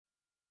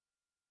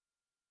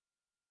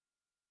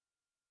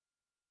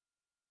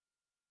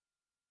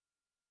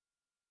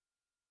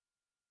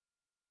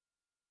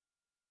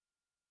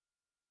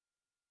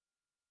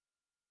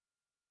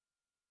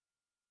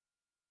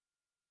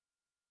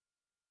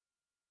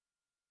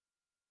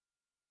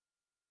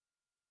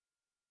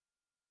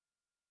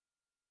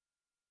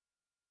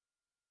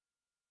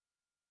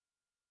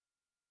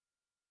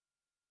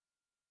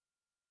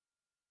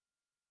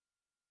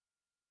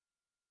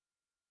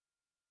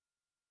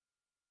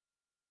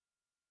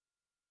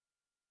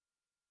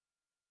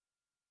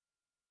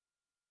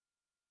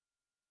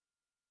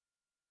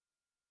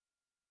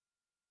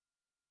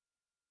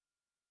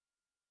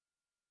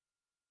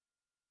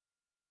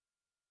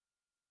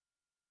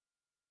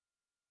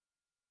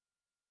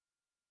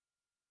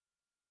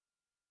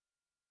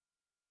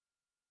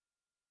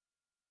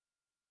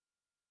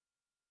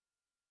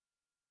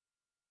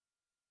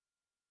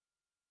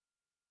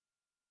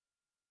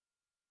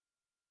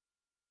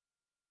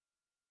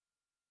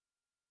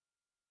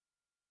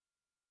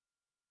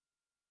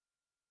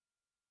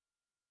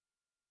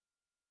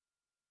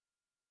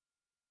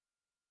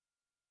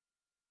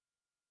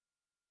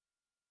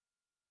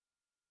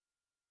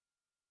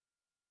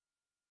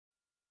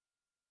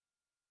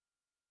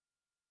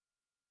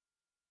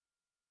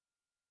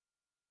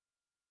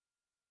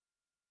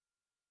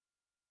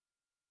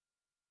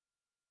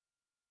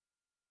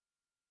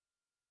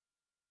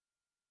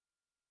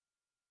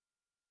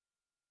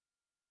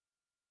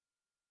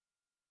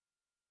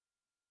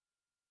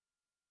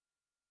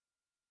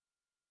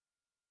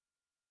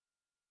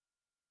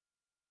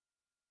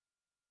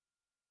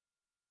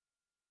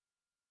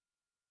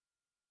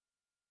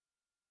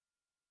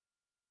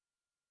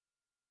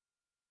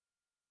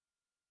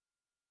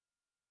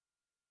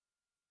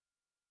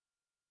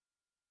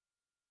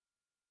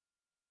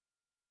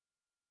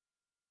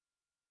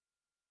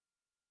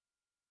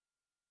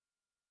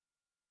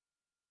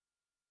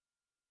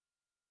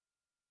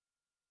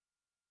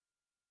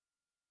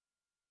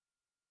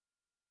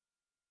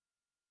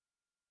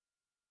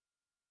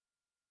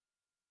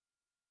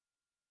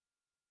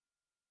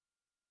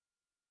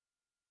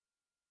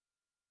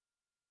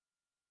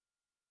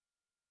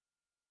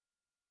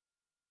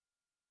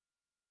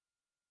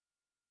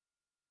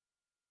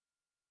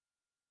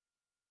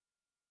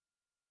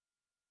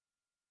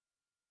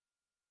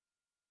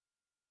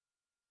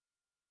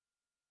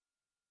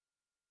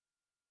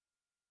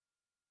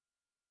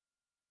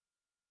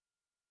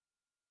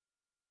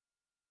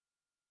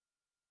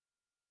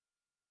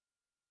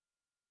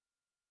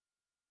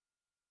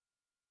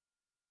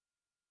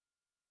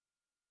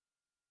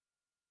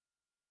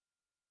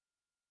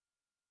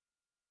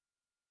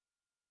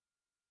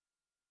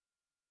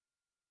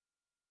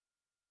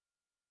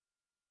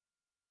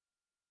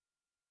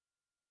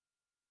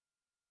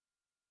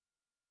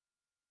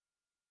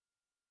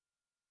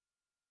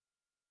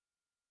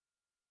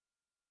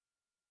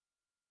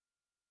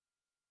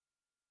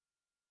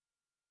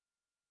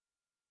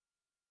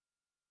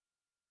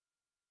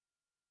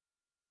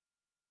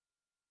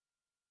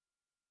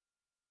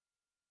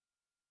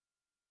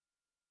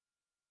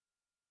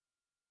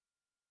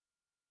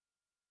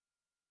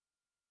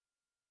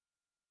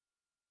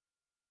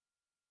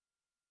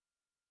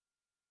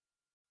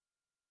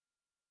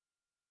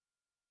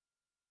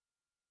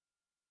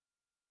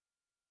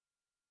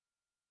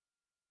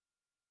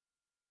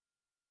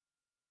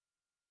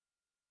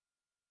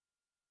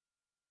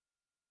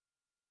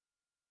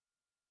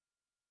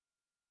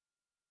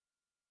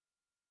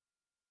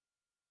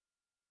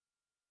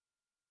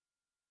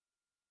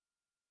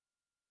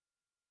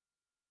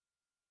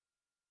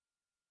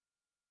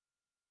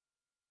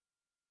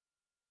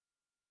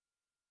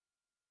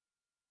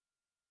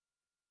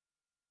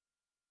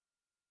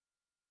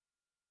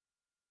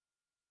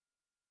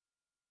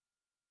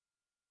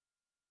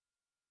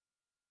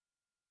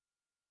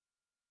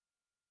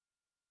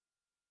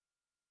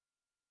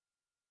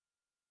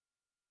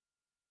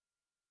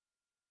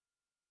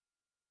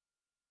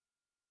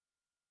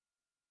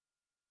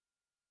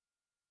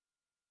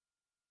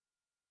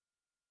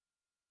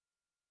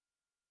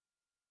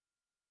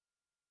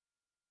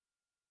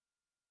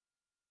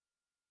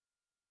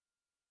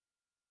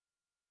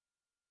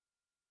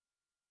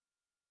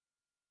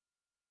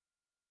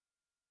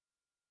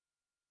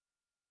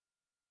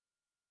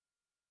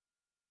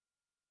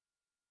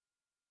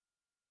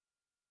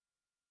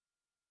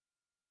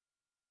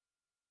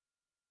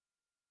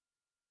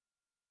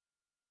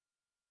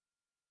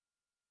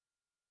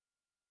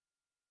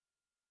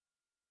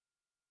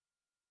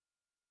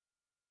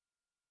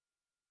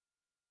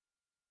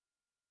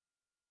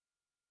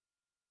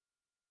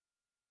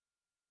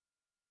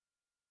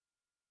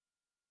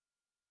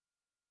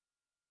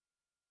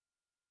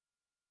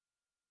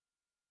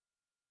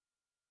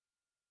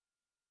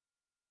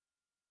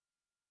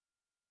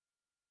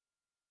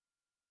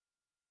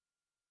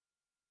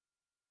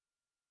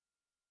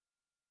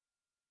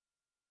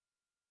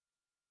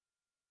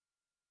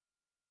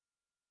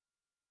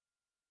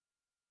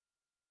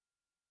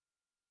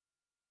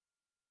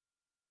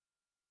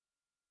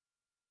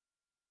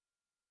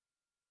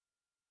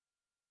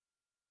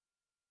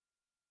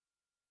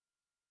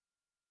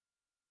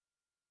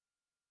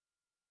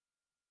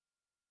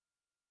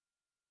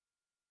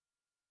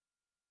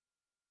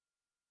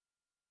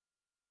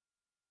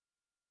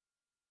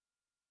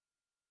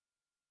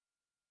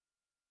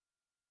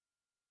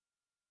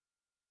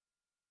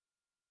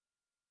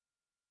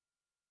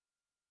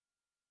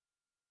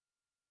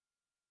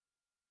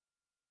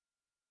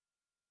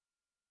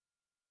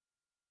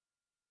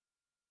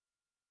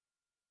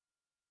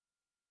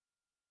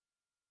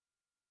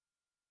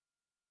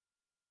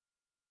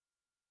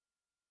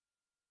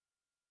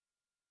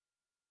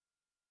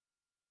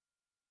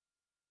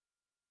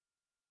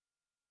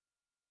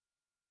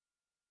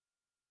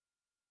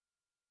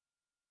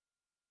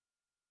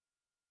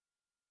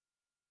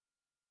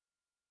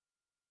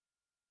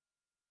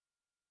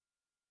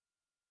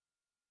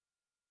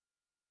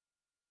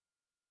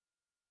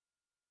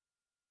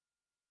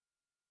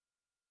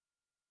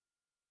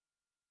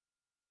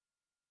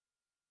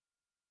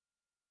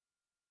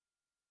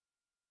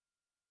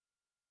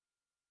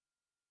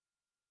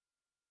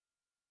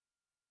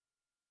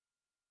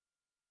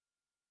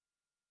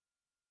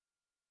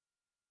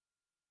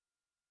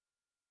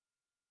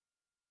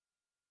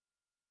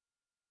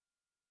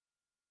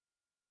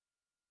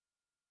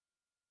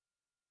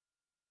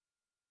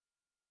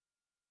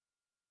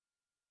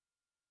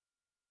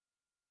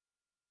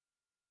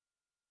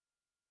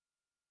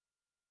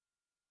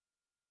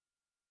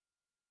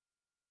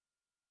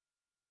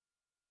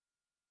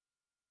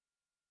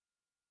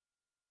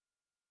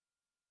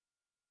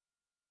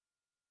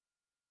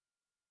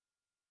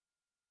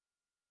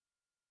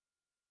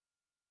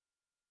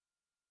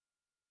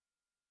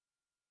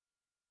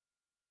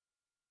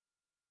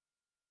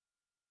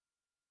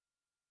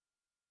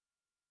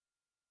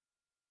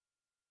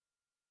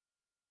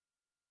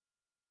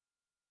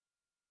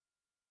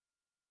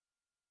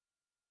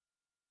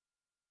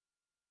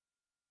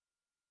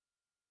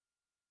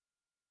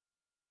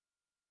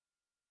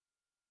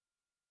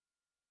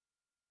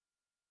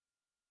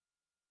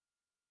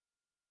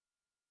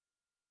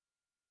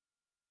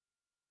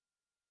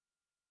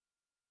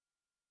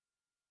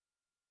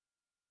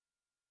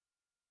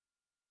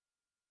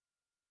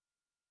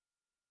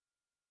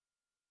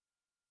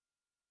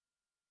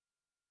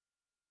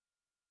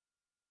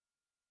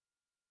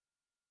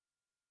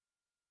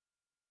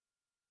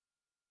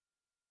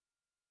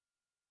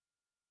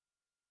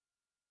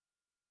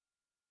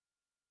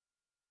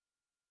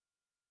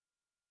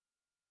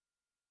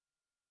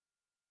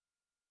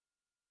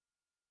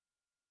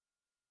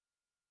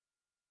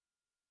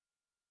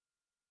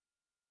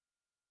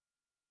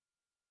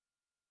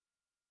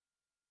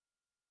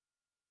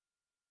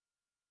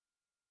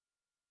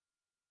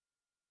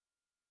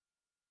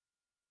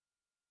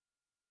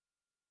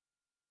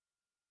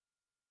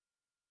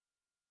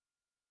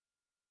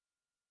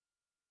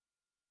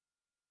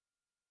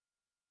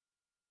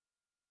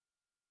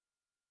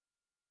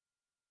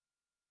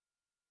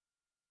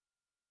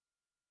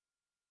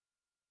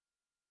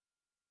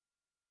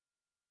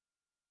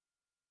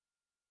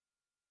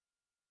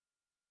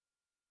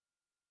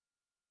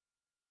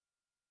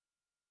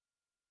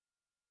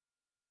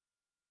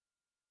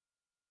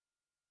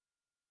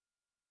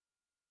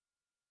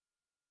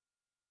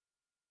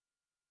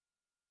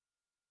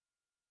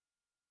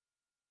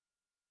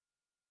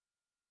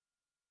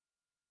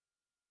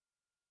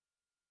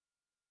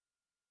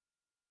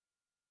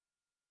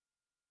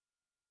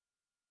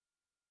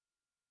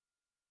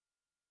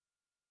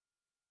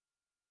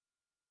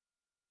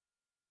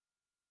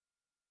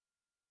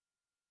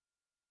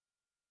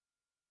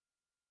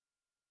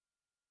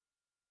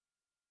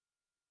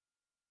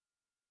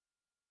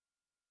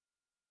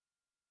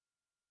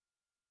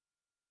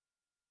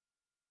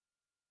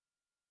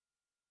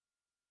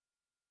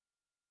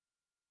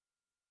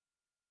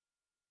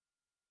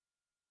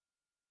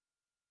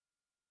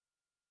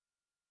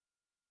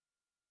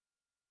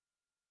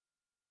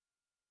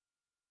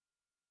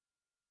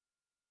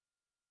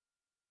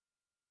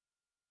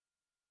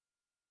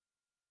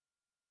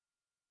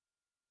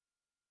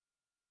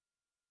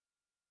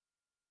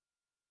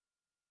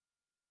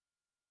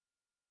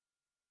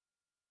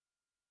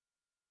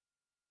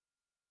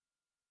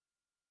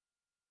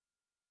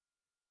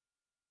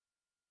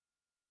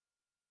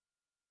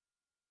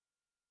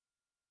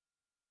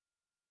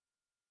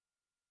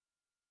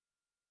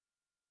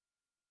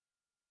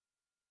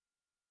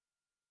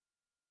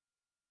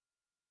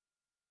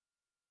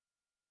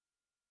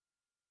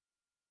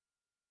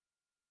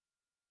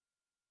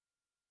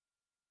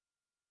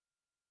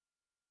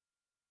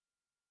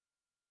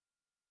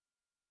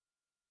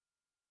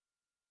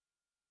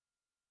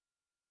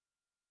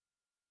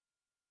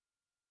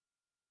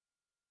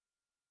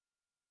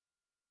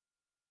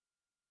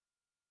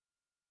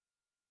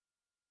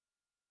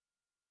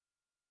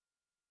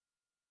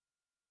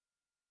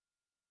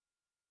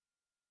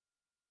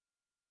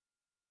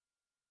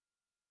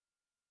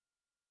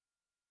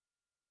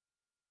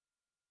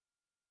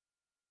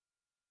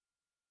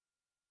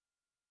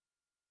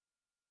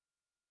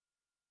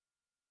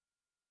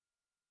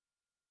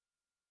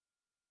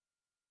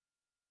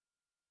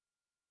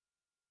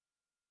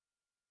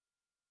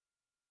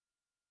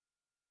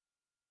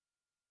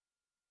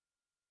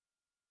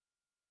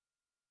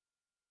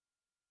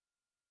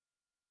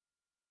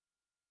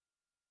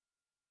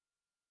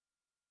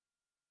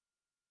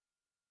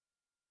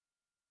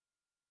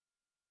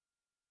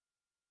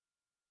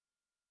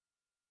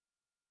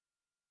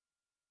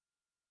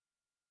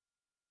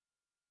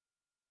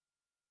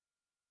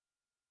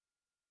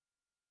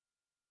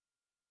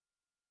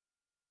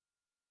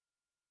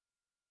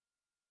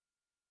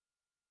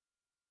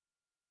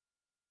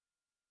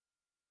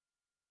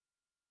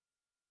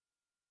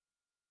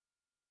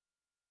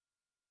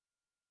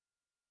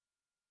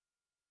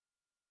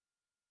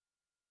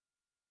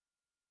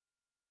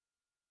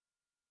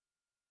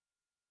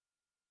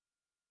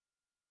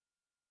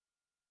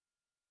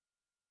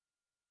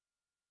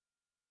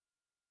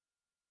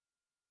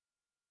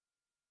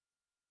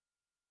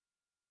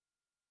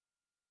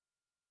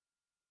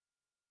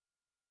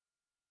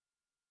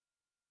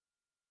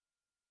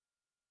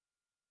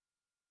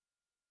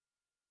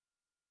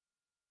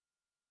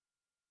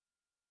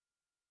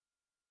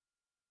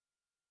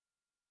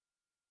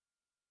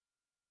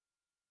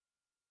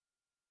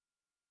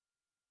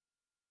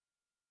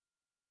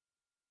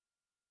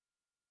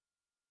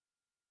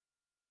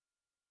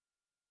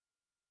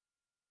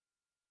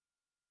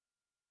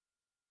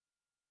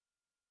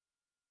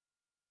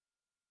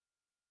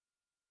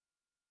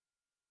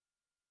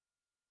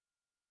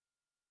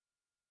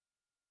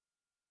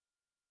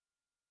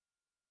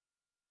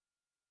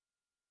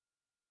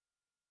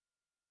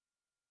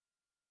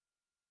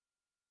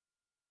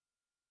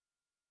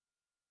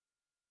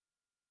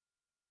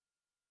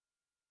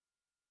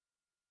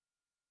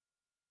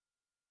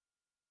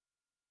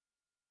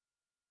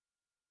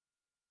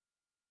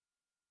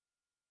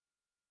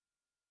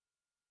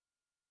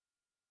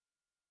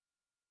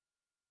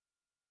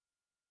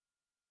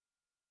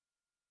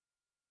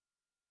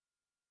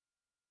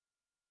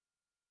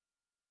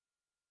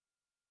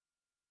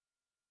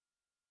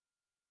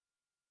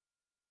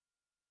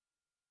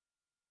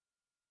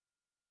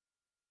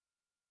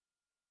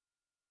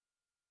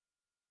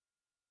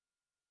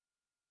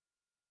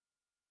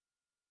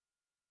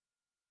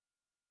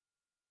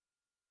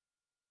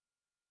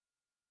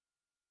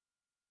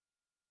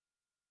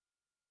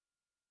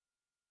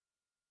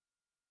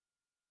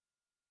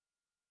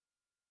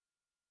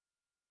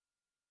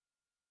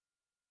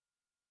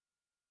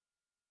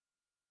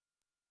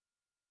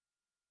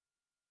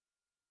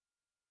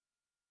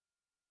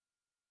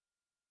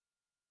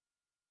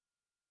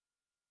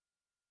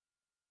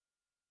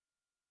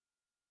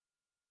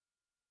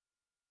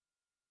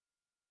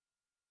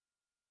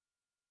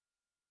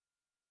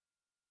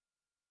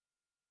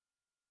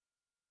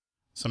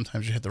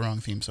sometimes you hit the wrong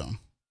theme song.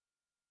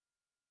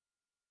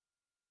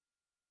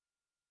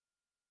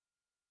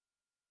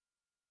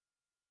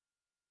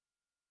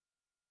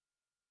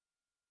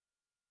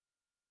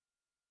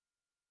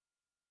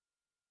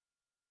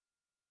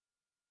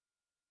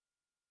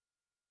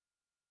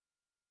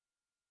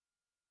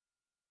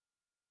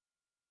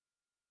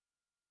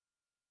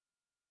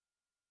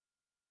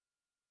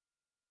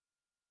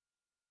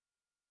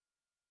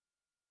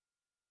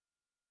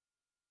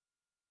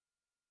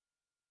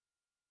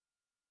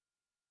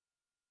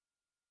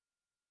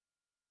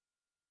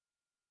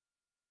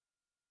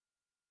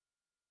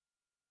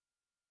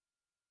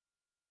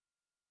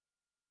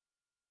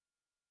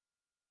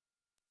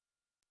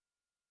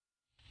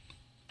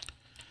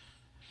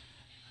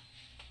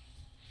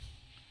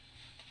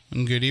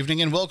 Good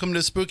evening and welcome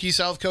to Spooky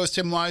South Coast.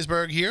 Tim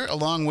Weisberg here,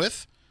 along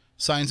with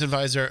Science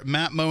Advisor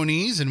Matt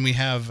Moniz, and we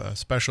have a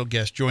special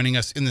guest joining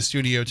us in the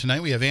studio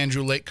tonight. We have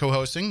Andrew Lake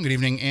co-hosting. Good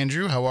evening,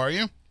 Andrew. How are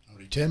you?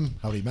 Howdy, Tim.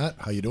 Howdy, Matt.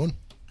 How you doing?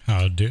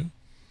 How do?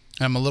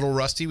 I'm a little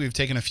rusty. We've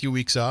taken a few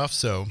weeks off,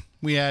 so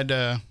we had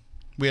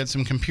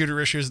some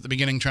computer issues at the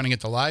beginning trying to get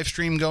the live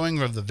stream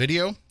going of the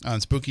video on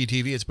Spooky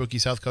TV at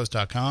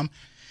SpookySouthCoast.com.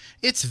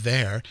 It's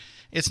there.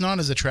 It's not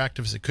as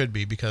attractive as it could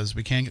be because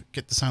we can't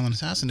get the Silent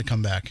Assassin to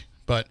come back.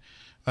 But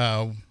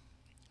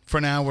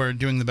for now, we're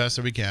doing the best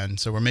that we can.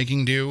 So we're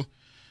making do.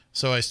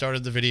 So I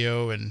started the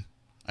video, and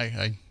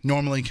I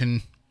normally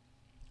can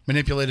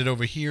manipulate it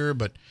over here,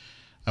 but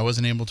I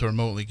wasn't able to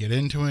remotely get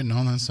into it and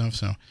all that stuff.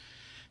 So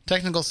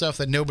technical stuff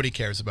that nobody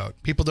cares about.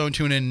 People don't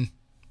tune in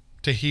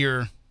to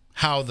hear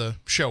how the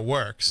show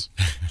works.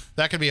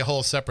 That could be a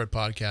whole separate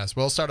podcast.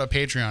 We'll start a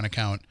Patreon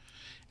account,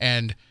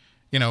 and,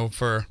 you know,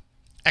 for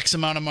X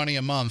amount of money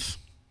a month,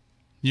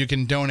 you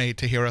can donate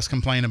to hear us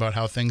complain about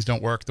how things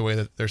don't work the way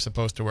that they're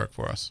supposed to work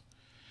for us,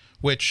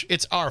 which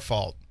it's our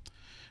fault.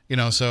 You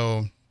know,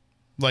 so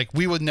like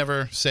we would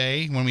never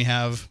say when we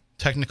have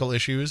technical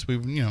issues,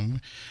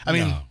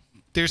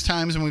 there's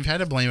times when we've had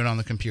to blame it on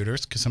the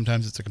computers because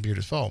sometimes it's the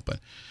computer's fault,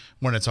 but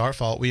when it's our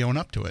fault, we own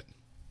up to it.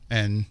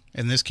 And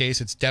in this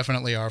case, it's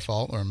definitely our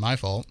fault or my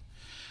fault.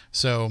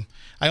 So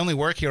I only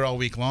work here all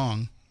week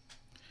long,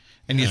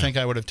 and you think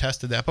I would have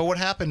tested that. But what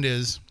happened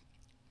is,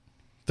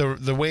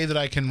 the way that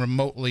I can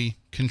remotely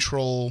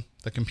control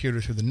the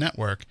computer through the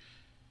network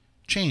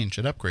changed.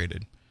 It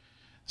upgraded.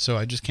 So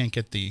I just can't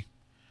get the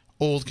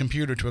old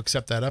computer to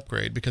accept that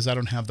upgrade because I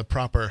don't have the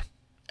proper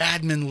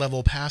admin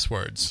level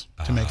passwords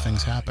to make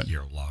things happen.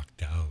 You're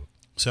locked out.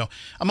 So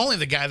I'm only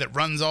the guy that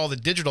runs all the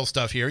digital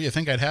stuff here. You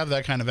think I'd have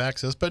that kind of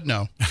access, but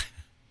no.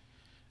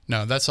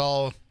 No, that's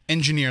all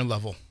engineer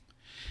level.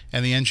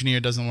 And the engineer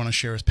doesn't want to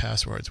share his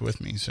passwords with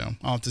me. So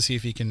I'll have to see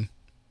if he can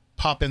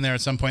pop in there at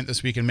some point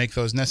this week and make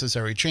those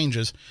necessary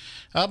changes.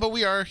 But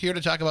we are here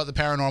to talk about the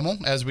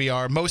paranormal, as we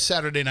are most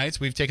Saturday nights.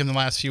 We've taken the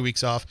last few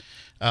weeks off,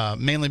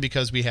 mainly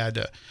because we had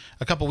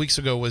a couple weeks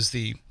ago was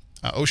the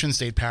Ocean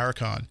State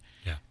Paracon.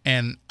 Yeah.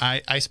 And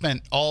I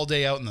spent all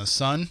day out in the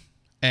sun,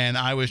 and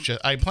I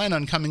planned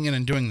on coming in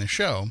and doing the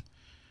show,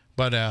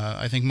 but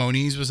I think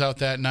Moniz was out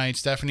that night.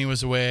 Stephanie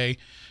was away.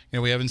 You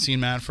know, we haven't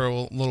seen Matt for a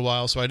little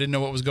while, so I didn't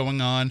know what was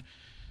going on.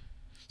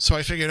 So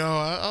I figured,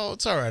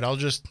 it's all right. I'll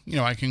just,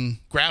 I can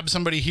grab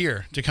somebody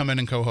here to come in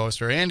and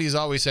co-host. Or Andy's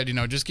always said,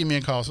 just give me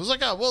a call. So I was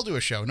like, we'll do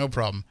a show, no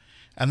problem.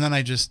 And then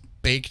I just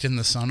baked in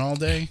the sun all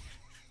day.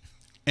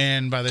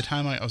 And by the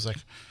time I was like,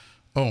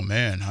 oh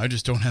man, I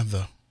just don't have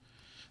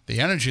the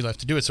energy left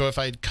to do it. So if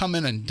I'd come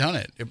in and done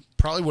it, it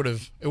would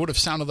have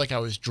sounded like I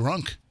was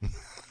drunk.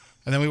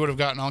 And then we would have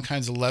gotten all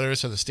kinds of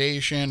letters to the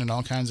station and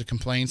all kinds of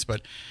complaints.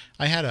 But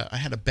I had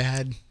a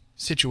bad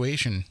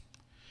situation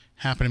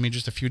happen to me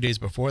just a few days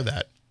before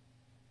that.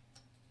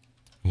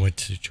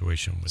 What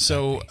situation was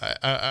so that?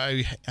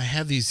 I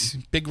had these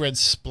big red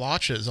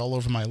splotches all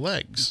over my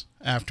legs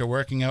after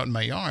working out in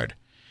my yard,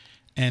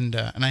 and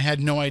I had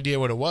no idea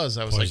what it was.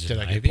 I was like, did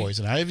I get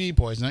poison ivy?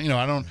 Poison?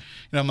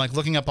 I'm like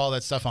looking up all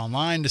that stuff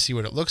online to see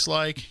what it looks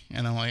like,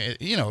 and I'm like,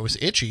 it was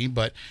itchy,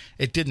 but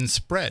it didn't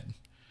spread.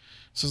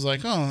 So I was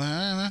like,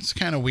 that's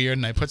kind of weird,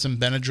 and I put some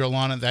Benadryl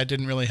on it. That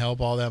didn't really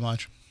help all that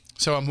much.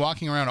 So I'm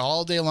walking around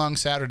all day long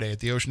Saturday at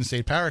the Ocean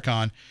State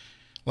Paracon,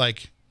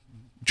 like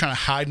trying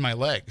to hide my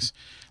legs.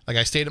 Like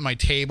I stayed at my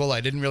table.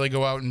 I didn't really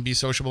go out and be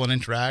sociable and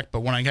interact. But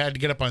when I had to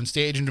get up on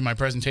stage and do my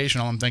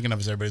presentation, all I'm thinking of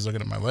is everybody's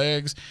looking at my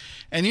legs.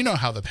 And you know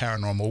how the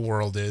paranormal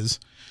world is.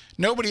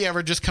 Nobody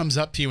ever just comes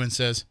up to you and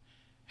says,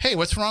 hey,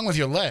 what's wrong with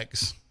your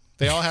legs?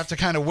 They all have to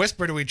kind of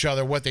whisper to each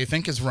other what they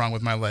think is wrong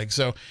with my legs.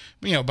 So,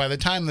 by the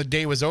time the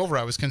day was over,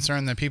 I was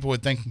concerned that people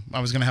would think I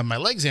was going to have my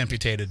legs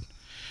amputated.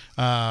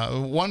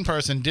 One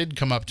person did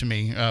come up to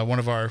me, one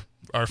of our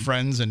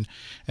friends and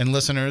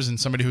listeners, and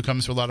somebody who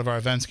comes to a lot of our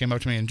events came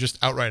up to me and just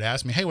outright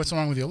asked me, hey, what's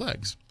wrong with your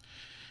legs?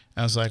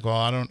 And I was like, well,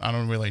 I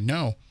don't really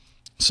know.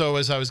 So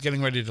as I was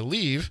getting ready to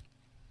leave,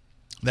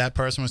 that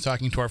person was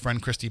talking to our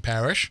friend Christy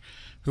Parrish,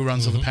 who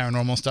runs all the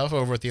paranormal stuff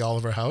over at the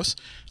Oliver House.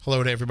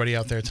 Hello to everybody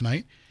out there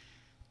tonight.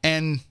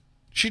 And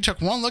she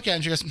took one look at it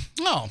and she goes,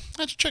 oh,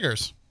 that's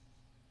chiggers.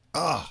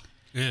 Ah.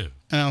 Ew.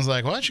 And I was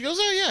like, what? She goes,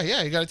 oh,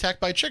 yeah, you got attacked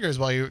by chiggers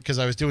because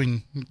I was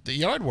doing the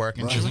yard work.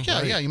 And she's like,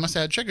 yeah, you must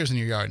have had chiggers in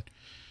your yard.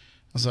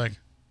 I was like,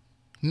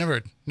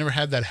 never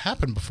had that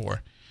happen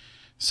before.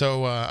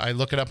 So I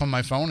look it up on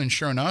my phone, and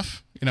sure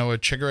enough, a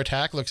chigger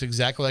attack looks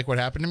exactly like what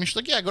happened to me. She's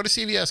like, yeah, go to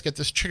CVS, get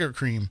this chigger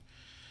cream.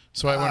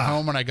 So I went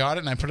home and I got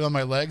it, and I put it on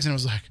my legs, and it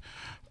was like,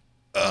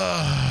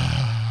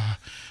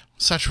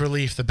 such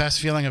relief. The best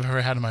feeling I've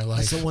ever had in my life.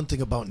 That's the one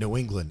thing about New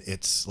England.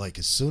 It's like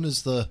as soon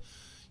as the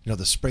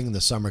spring and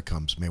the summer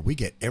comes, man, we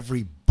get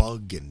every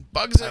bug and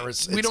bugs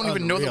parasite. We don't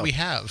even know that we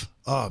have.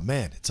 Oh,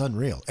 man, it's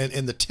unreal.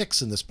 And the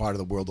ticks in this part of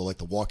the world are like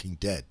the Walking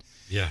Dead.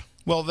 Yeah.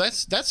 Well,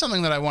 that's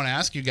something that I want to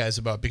ask you guys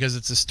about, because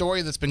it's a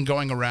story that's been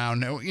going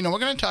around. We're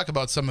going to talk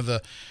about some of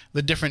the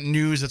different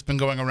news that's been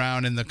going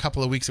around in the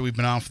couple of weeks that we've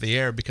been off the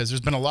air, because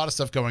there's been a lot of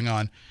stuff going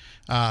on,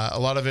 a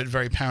lot of it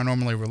very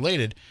paranormally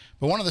related.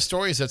 But one of the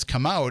stories that's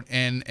come out,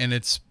 and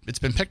it's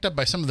been picked up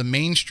by some of the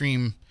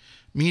mainstream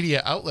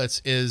media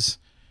outlets, is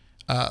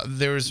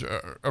there's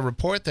a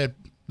report that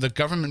the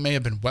government may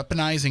have been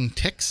weaponizing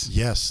ticks.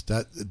 Yes,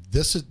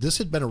 this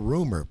had been a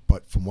rumor,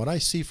 but from what I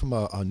see from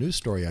a news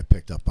story I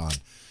picked up on,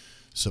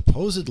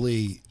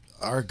 supposedly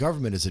our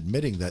government is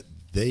admitting that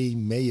they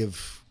may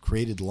have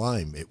created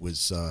Lyme. It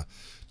was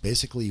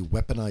basically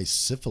weaponized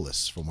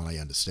syphilis, from what I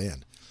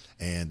understand.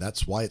 And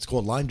that's why it's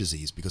called Lyme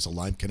disease, because of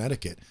Lyme,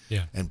 Connecticut.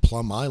 Yeah. And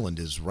Plum Island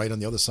is right on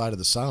the other side of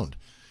the Sound.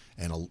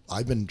 And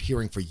I've been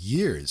hearing for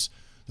years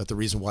that the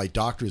reason why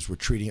doctors were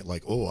treating it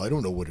like, oh, I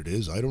don't know what it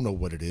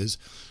is,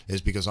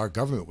 is because our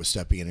government was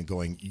stepping in and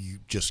going, you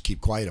just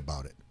keep quiet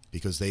about it,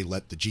 because they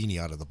let the genie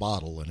out of the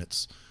bottle, and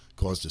it's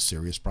caused a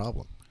serious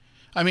problem.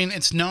 I mean,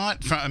 it's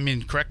not,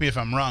 correct me if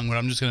I'm wrong, but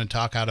I'm just going to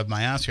talk out of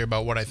my ass here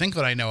about what I think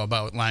that I know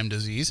about Lyme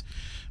disease.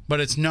 But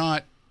it's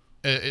not,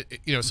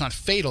 it's not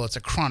fatal. It's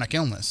a chronic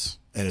illness.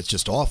 And it's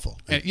just awful.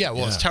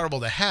 It's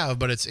terrible to have,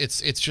 but it's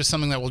just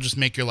something that will just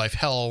make your life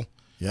hell.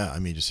 Yeah, I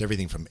mean, just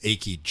everything from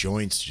achy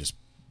joints to just,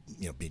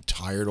 being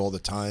tired all the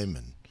time.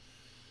 And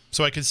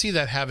so I could see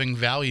that having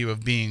value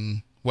of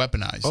being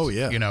weaponized. Oh,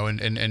 yeah.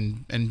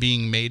 And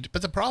being made.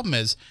 But the problem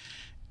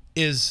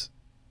is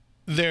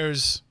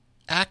there's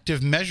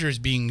active measures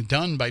being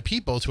done by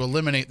people to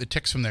eliminate the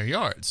ticks from their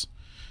yards.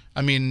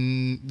 I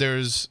mean,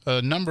 there's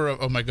a number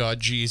of, oh my God,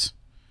 geez.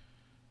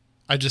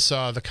 I just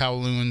saw the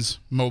Kowloon's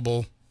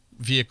mobile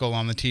vehicle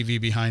on the TV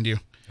behind you.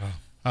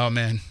 Oh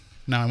man,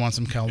 now I want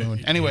some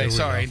Kowloon. Anyway,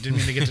 sorry, didn't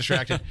mean to get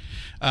distracted.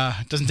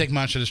 It doesn't take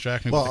much to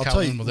distract me. Well, but I'll the tell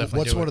Kowloon you, will definitely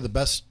what's do one it. of the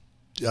best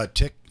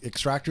tick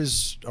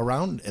extractors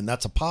around, and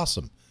that's a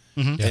possum.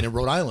 Mm-hmm. And in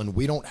Rhode Island,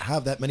 we don't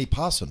have that many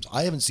possums.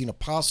 I haven't seen a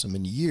possum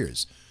in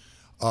years.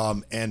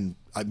 And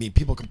I mean,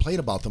 people complain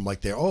about them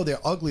like they're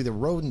ugly, they're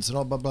rodents and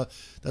all blah, blah.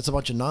 That's a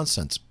bunch of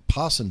nonsense.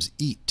 Possums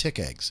eat tick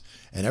eggs.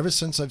 And ever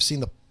since I've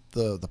seen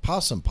the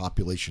possum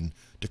population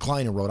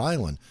decline in Rhode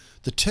Island,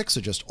 the ticks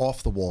are just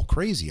off the wall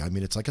crazy. I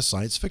mean, it's like a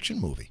science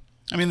fiction movie.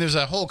 I mean, there's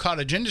a whole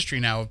cottage industry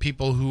now of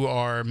people who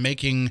are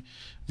making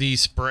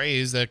these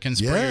sprays that can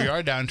spray your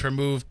yard down to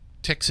remove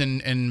ticks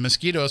and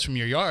mosquitoes from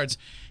your yards.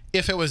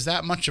 If it was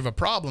that much of a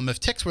problem, if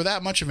ticks were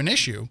that much of an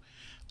issue,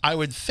 I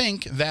would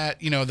think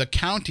that, the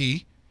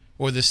county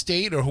or the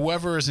state or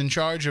whoever is in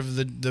charge of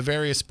the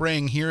various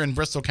spraying here in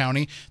Bristol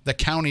County, the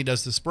county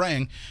does the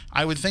spraying.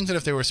 I would think that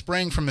if they were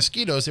spraying for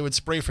mosquitoes, they would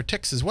spray for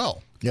ticks as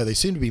well. Yeah, they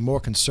seem to be more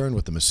concerned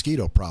with the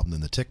mosquito problem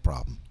than the tick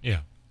problem.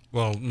 Yeah.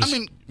 Well,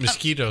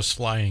 mosquitoes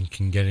flying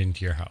can get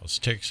into your house.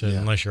 Ticks,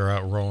 unless you're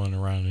out rolling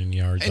around in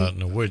yards out in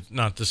the woods.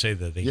 Not to say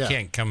that they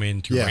can't come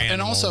into animals.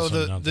 And also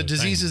the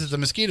diseases that the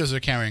mosquitoes are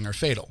carrying are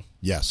fatal.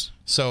 Yes.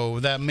 So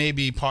that may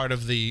be part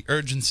of the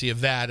urgency of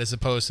that as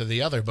opposed to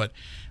the other. But,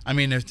 I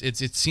mean,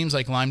 it seems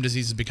like Lyme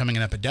disease is becoming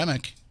an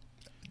epidemic.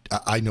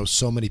 I know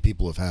so many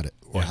people have had it,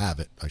 or have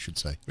it, I should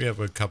say. We have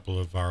a couple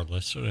of our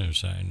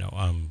listeners I know.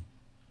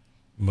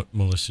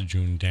 Melissa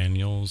June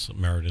Daniels,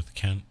 Meredith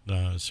Kent,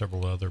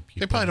 several other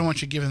people. They probably don't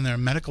want you giving their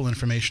medical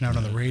information out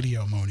on the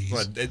radio, Moniz.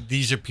 Well,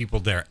 these are people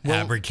they're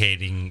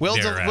advocating.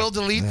 We'll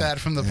delete that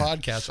from the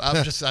podcast.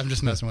 I'm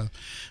just messing with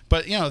them.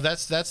 But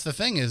that's the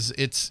thing is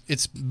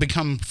it's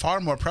become far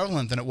more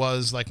prevalent than it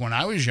was like when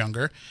I was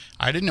younger.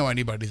 I didn't know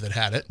anybody that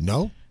had it.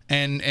 No.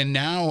 And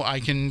now I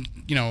can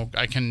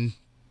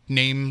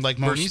name, like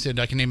Moniz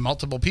did, I can name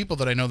multiple people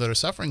that I know that are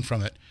suffering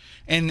from it.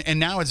 And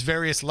now it's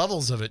various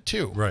levels of it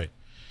too. Right.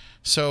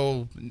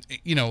 So,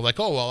 like,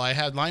 oh, well, I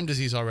had Lyme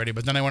disease already,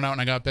 but then I went out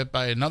and I got bit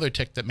by another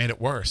tick that made it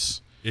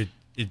worse. It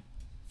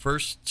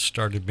first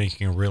started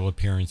making a real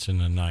appearance in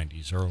the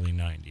 90s, early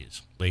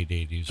 90s, late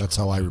 80s. That's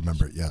how I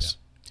remember it, yes.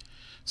 Yeah.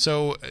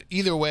 So,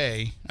 either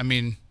way, I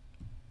mean,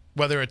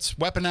 whether it's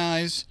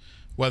weaponized,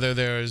 whether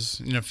there's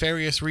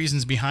nefarious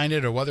reasons behind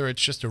it, or whether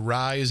it's just a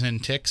rise in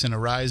ticks and a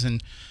rise in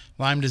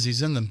Lyme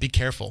disease in them, be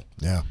careful.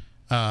 Yeah.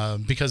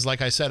 Because,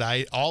 like I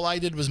said, all I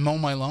did was mow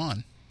my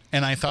lawn.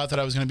 And I thought that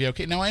I was going to be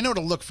okay. Now, I know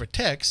to look for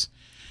ticks,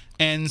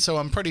 and so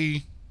I'm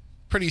pretty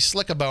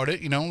slick about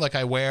it. Like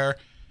I wear,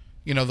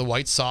 the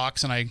white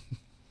socks, and I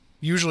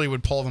usually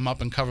would pull them up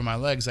and cover my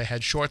legs. I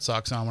had short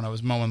socks on when I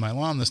was mowing my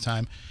lawn this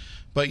time.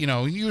 But,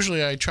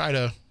 usually I try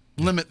to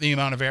limit the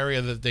amount of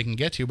area that they can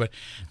get to. But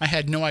I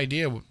had no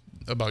idea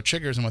about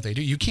chiggers and what they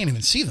do. You can't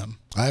even see them.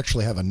 I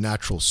actually have a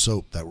natural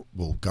soap that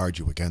will guard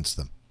you against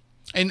them.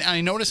 And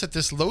I noticed that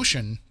this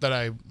lotion that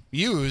I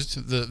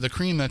used, the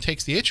cream that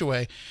takes the itch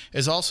away,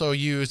 is also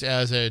used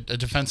as a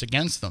defense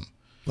against them.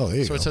 Oh, there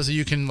you So go. it says that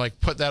you can like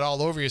put that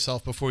all over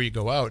yourself before you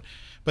go out.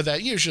 But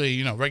that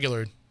usually,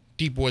 regular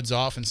deep woods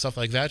off and stuff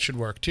like that should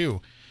work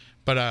too.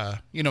 But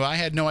I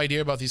had no idea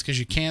about these because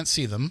you can't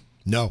see them.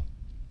 No.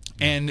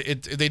 And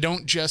they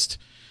don't just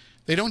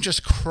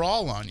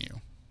crawl on you.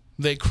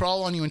 They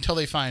crawl on you until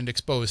they find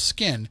exposed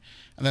skin,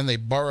 and then they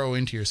burrow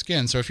into your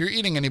skin. So if you're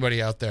eating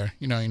anybody out there,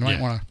 you might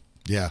want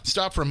to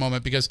stop for a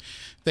moment, because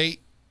they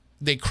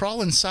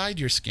crawl inside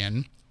your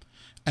skin,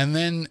 and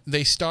then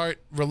they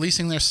start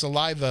releasing their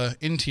saliva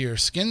into your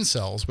skin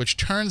cells, which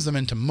turns them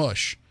into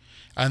mush,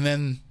 and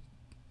then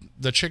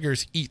the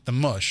chiggers eat the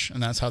mush,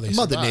 and that's how they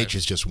survive. Mother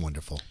Nature's just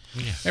wonderful.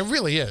 Yeah. It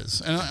really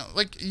is. And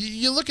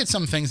you look at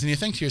some things and you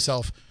think to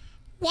yourself,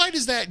 why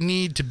does that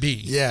need to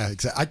be? Yeah,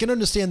 exactly. I can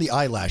understand the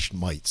eyelash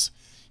mites.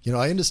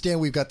 I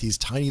understand we've got these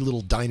tiny little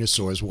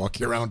dinosaurs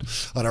walking around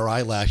on our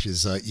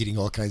eyelashes, eating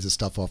all kinds of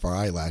stuff off our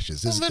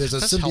eyelashes. There's a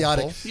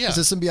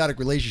symbiotic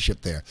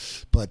relationship there.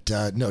 But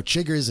no,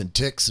 chiggers and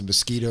ticks and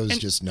mosquitoes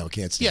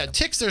can't stand them.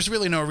 Ticks, there's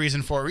really no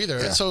reason for either.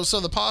 Yeah. So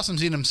the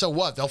possums eat them, so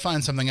what? They'll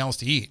find something else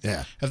to eat.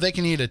 Yeah. If they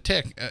can eat a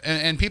tick,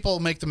 and people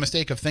make the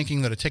mistake of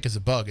thinking that a tick is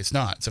a bug. It's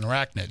not. It's an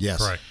arachnid.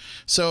 Yes. Correct.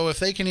 So if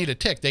they can eat a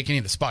tick, they can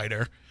eat a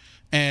spider.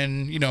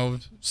 And,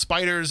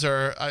 spiders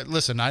are,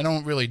 listen, I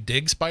don't really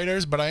dig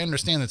spiders, but I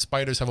understand that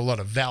spiders have a lot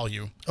of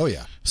value. Oh,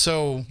 yeah.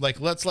 So, let's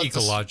let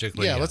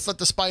ecologically, let's let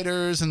the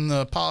spiders and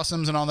the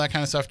possums and all that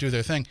kind of stuff do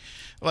their thing.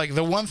 Like,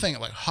 the one thing,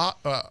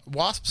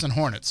 wasps and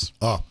hornets.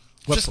 Oh.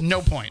 Just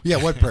no point. Yeah,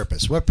 what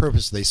purpose? What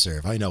purpose do they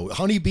serve? I know.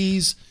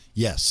 Honeybees,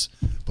 yes.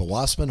 But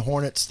wasps and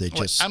hornets, they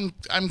just...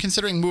 I'm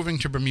considering moving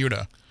to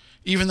Bermuda.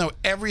 Even though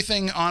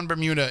everything on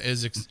Bermuda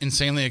is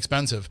insanely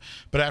expensive.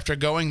 But after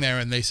going there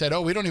and they said,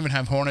 we don't even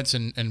have hornets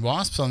and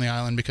wasps on the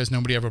island because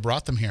nobody ever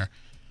brought them here.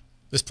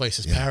 This place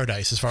is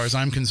paradise as far as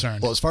I'm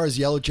concerned. Well, as far as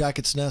Yellow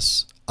Jackets'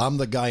 nests, I'm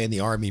the guy in the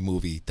Army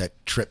movie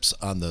that trips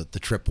on the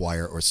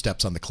tripwire or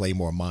steps on the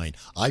Claymore mine.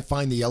 I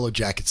find the Yellow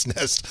Jackets'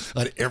 nest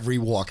on every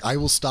walk. I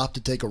will stop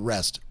to take a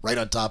rest right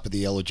on top of the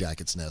Yellow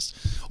Jackets' nest.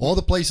 All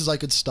the places I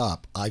could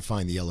stop, I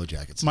find the Yellow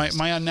Jackets' nest.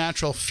 My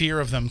unnatural fear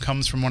of them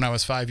comes from when I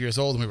was 5 years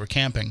old and we were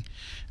camping.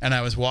 And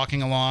I was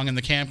walking along in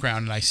the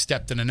campground and I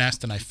stepped in a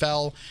nest and I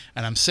fell.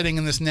 And I'm sitting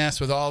in this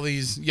nest with all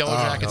these yellow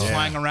jackets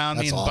flying around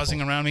me and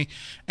buzzing around me.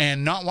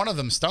 And not one of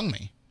them stung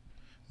me.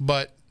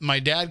 But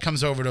my dad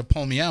comes over to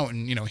pull me out,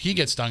 and he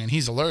gets stung, and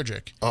he's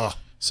allergic. Oh.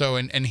 So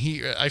and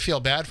I feel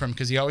bad for him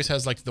because he always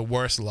has the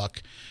worst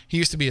luck. He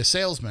used to be a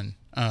salesman,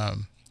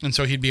 and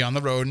so he'd be on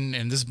the road,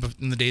 and this is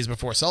in the days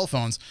before cell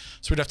phones.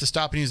 So we'd have to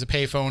stop and use a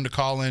payphone to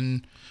call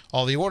in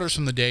all the orders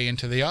from the day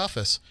into the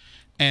office,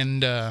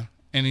 and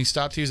he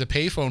stopped to use a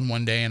payphone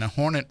one day, and a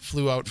hornet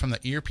flew out from the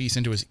earpiece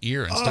into his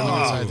ear and stung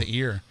him inside the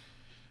ear.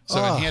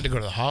 So and he had to go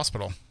to the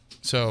hospital.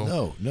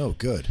 So no,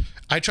 good.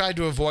 I tried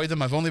to avoid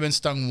them. I've only been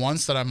stung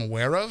once that I'm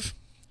aware of.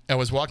 I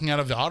was walking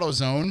out of the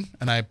AutoZone,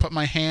 and I put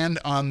my hand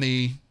on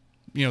the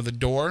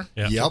door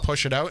to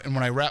push it out. And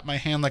when I wrapped my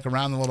hand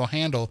around the little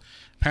handle,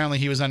 apparently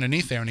he was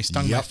underneath there, and he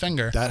stung my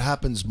finger. That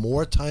happens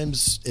more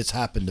times. It's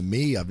happened to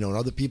me. I've known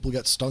other people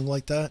get stung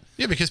like that.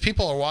 Yeah, because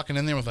people are walking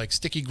in there with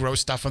sticky,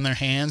 gross stuff on their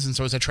hands, and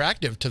so it's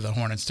attractive to the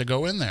hornets to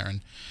go in there.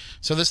 And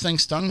so this thing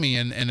stung me,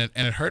 and it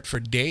hurt for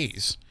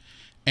days.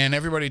 And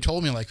everybody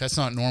told me, that's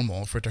not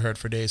normal for it to hurt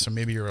for days, so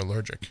maybe you're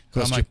allergic.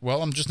 I'm like,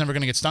 well, I'm just never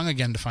going to get stung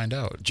again to find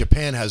out.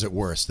 Japan has it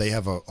worse. They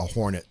have a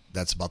hornet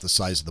that's about the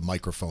size of the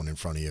microphone in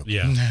front of you.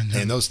 Yeah.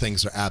 And those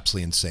things are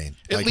absolutely insane.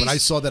 When I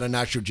saw that on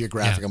National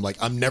Geographic, I'm like,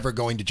 I'm never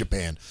going to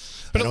Japan.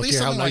 But I don't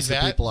care how nice the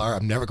people are,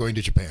 I'm never going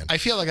to Japan. I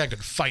feel like I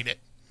could fight it.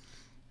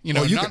 You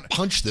can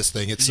punch this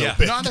thing. It's so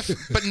big.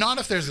 Not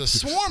if there's a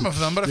swarm of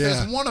them, but if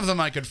there's one of them,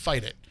 I could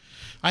fight it.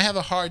 I have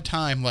a hard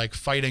time,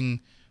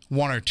 fighting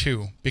one or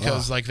two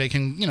because they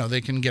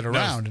can get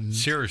around. No,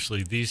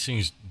 seriously, these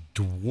things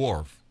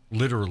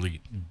literally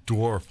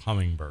dwarf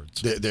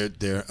hummingbirds.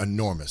 They're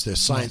enormous. They're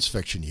science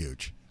fiction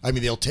huge. I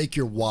mean, they'll take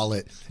your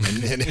wallet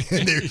and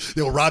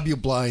they'll rob you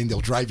blind. They'll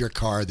drive your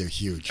car. They're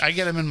huge. I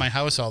get them in my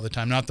house all the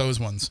time. Not those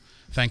ones,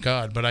 thank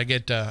God. But I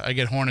get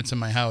hornets in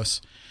my house,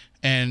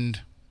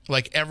 and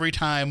every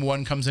time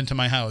one comes into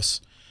my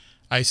house,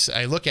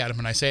 I look at him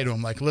and I say to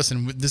him,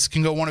 listen, this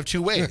can go one of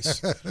two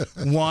ways.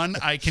 One,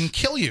 I can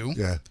kill you.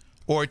 Yeah.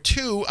 Or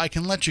two, I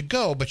can let you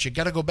go, but you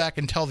got to go back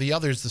and tell the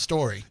others the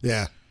story.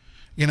 Yeah.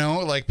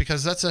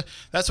 Because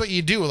that's what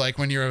you do.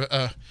 When you're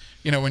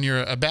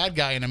a bad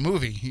guy in a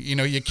movie,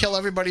 you kill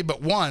everybody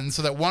but one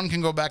so that one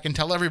can go back and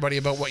tell everybody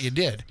about what you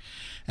did.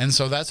 And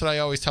so that's what I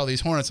always tell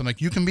these hornets. I'm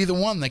like, you can be the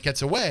one that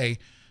gets away,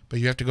 but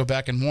you have to go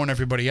back and warn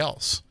everybody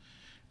else.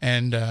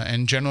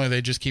 And generally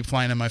they just keep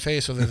flying in my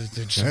face, so they're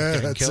just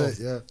getting killed.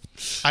 Yeah.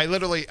 I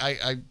literally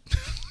I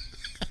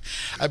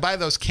buy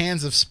those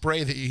cans of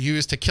spray that you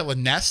use to kill a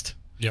nest.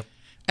 Yep.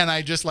 and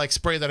I just like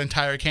spray that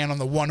entire can on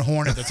the one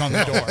hornet that's on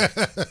the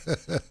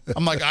door.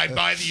 I'm like, I'd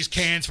buy these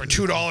cans for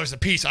 $2 a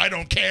piece. I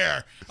don't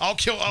care.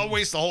 I'll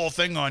waste the whole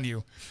thing on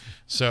you.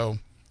 So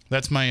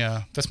that's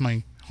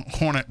my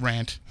hornet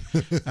rant.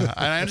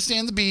 I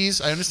understand the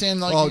bees. I understand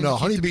like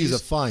honeybees are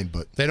fine,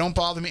 but they don't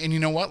bother me. And you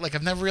know what? Like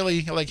I've never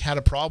really like had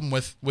a problem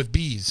with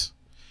bees.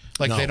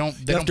 Like they don't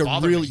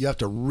bother me. You have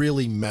to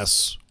really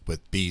mess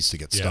with bees to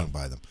get stung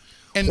by them.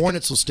 And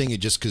hornets will sting you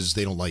just because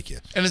they don't like you.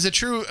 And is it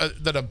true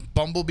that a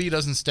bumblebee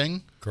doesn't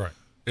sting? Correct.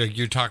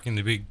 You're talking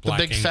the big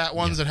black fat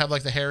ones that have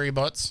like the hairy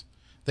butts.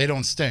 They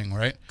don't sting,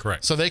 right?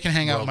 Correct. So they can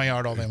hang out in my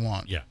yard all they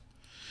want. Yeah.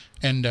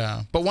 And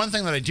but one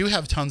thing that I do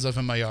have tons of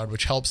in my yard,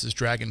 which helps, is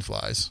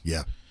dragonflies.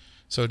 Yeah.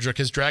 So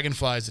because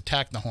dragonflies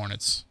attack the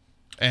hornets,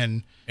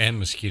 and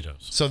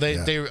mosquitoes. So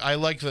I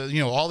like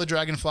all the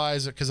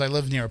dragonflies because I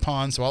live near a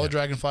pond. So all the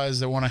dragonflies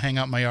that want to hang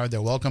out in my yard,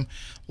 they're welcome.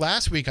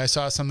 Last week I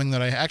saw something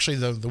that I actually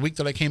the week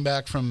that I came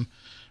back from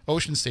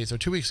Ocean State, so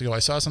 2 weeks ago, I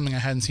saw something I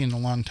hadn't seen in a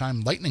long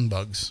time: lightning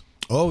bugs.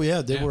 Oh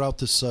yeah, they were out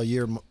this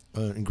year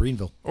in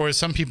Greenville. Or as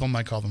some people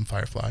might call them,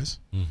 fireflies.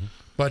 Mm-hmm.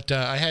 But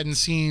I hadn't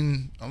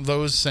seen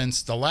those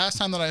since the last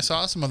time that I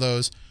saw some of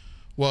those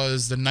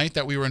was the night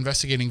that we were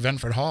investigating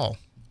Ventford Hall,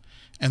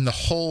 and the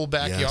whole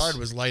backyard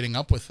was lighting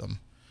up with them.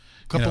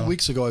 A couple of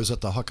weeks ago, I was at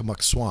the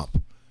Huckamuck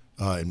Swamp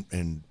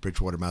in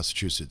Bridgewater,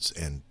 Massachusetts,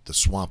 and the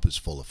swamp is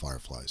full of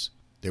fireflies.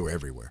 They were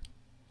everywhere.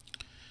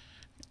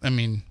 I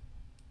mean,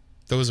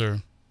 those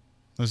are,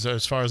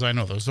 as far as I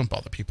know, those don't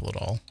bother people at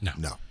all.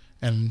 No.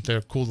 And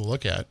they're cool to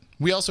look at.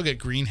 We also get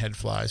greenhead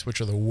flies, which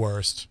are the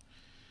worst.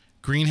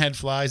 Greenhead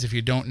flies, if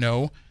you don't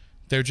know,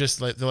 they're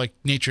like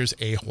nature's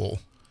a-hole.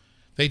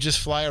 They just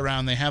fly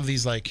around. They have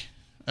these like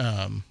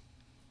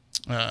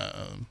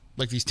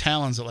these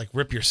talons that like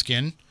rip your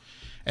skin.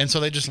 And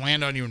so they just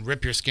land on you and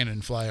rip your skin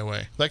and fly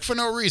away. Like for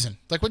no reason.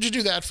 Like what'd you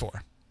do that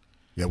for?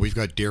 Yeah, we've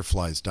got deer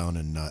flies down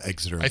in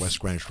Exeter and West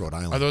Greenwich, Rhode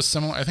Island. Are those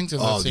similar? I think they're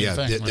the same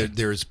thing.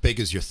 They're as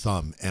big as your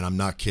thumb, and I'm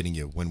not kidding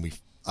you.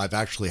 I've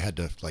actually had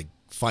to like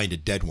find a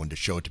dead one to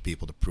show it to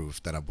people to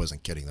prove that I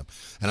wasn't kidding them.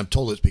 And I'm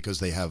told it's because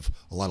they have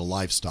a lot of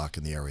livestock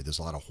in the area. There's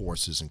a lot of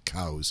horses and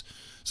cows,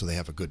 so they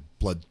have a good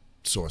blood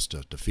source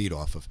to feed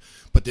off of.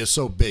 But they're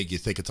so big, you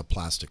think it's a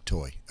plastic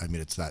toy. I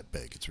mean, it's that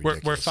big. It's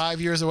ridiculous. We're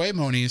 5 years away,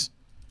 Monies.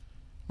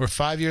 We're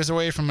 5 years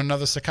away from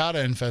another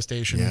cicada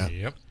infestation. Yeah.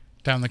 Yep.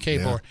 Down the Cape,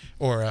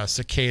 or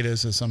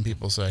cicadas, as some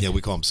people say. Yeah,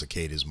 we call them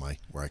cicadas,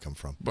 where I come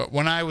from. But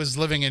when I was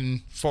living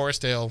in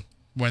Forestdale,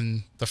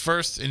 when the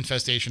first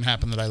infestation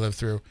happened that I lived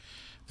through,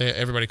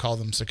 everybody called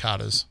them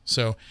cicadas.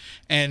 So,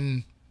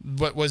 and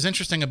what was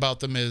interesting about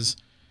them is,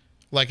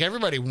 like,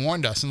 everybody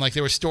warned us, and like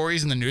there were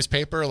stories in the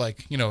newspaper,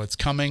 like, it's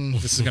coming,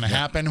 this is going to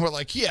happen. We're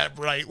like, yeah,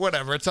 right,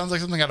 whatever. It sounds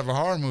like something out of a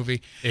horror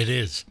movie. It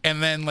is.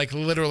 And then, like,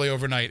 literally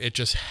overnight, it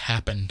just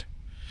happened.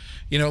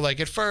 Like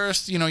at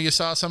first, you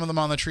saw some of them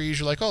on the trees.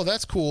 You're like, oh,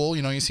 that's cool.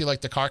 You see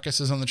like the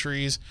carcasses on the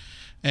trees,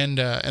 and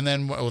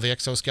then the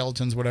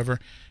exoskeletons, whatever.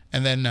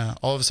 And then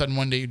all of a sudden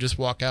one day you just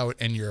walk out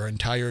and your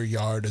entire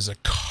yard is a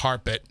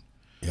carpet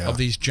of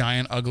these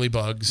giant ugly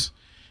bugs,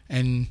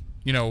 and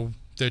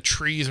the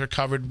trees are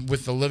covered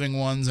with the living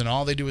ones, and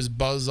all they do is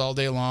buzz all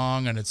day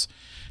long. And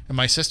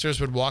my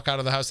sisters would walk out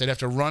of the house. They'd have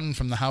to run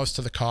from the house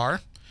to the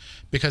car,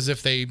 because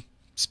if they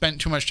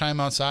spent too much time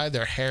outside,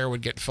 their hair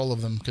would get full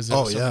of them because there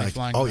was so many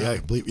flying around. I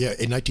believe. Yeah,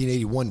 in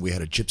 1981 we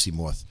had a gypsy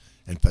moth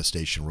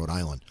infestation in Rhode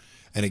Island,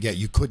 and again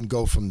you couldn't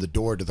go from the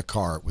door to the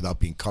car without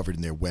being covered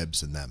in their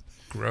webs and them.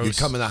 Gross. You'd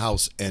come in the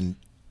house and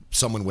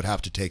someone would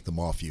have to take them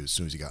off you as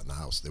soon as you got in the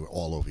house. They were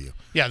all over you.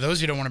 Yeah, those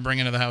you don't want to bring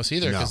into the house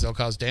either, because they'll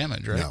cause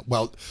damage, right? No.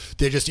 Well,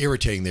 they're just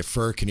irritating. Their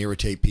fur can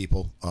irritate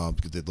people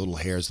because the little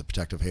hairs, the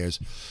protective hairs.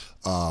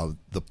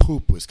 The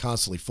poop was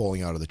constantly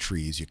falling out of the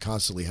trees. You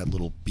constantly had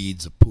little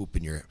beads of poop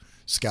in your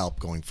scalp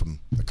going from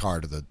the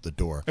car to the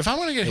door. If I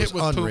want to get hit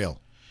with unreal.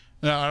 Poop,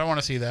 no, I don't want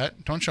to see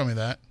that. Don't show me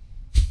that.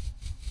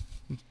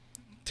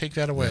 Take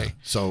that away. Yeah.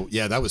 So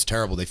that was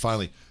terrible. They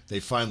finally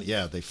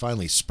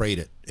sprayed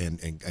it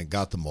and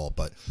got them all,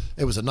 but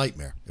it was a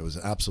nightmare. It was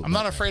an absolute. I'm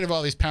not afraid of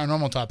all these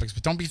paranormal topics,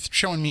 but don't be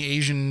showing me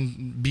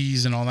Asian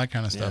bees and all that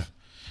kind of stuff.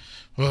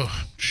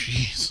 Oh,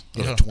 jeez.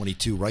 You had a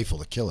 .22 rifle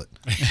to kill it.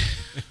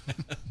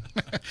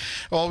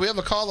 Well, we have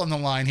a call on the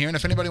line here, and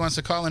if anybody wants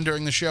to call in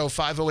during the show,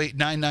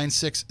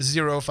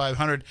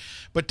 508-996-0500.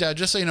 But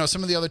just so you know,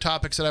 some of the other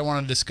topics that I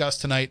want to discuss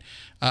tonight,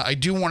 I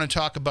do want to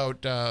talk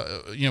about,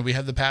 we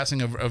had the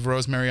passing of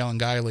Rosemary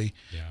Guiley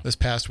this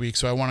past week,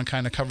 so I want to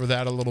kind of cover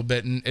that a little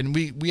bit. And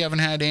we haven't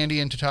had Andy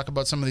in to talk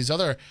about some of these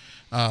other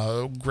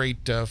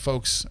great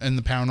folks in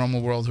the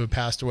paranormal world who have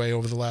passed away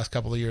over the last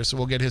couple of years, so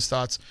we'll get his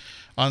thoughts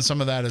on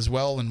some of that as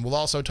well. And we'll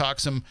also talk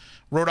some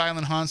Rhode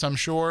Island haunts, I'm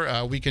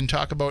sure. We can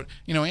talk about,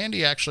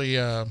 Andy actually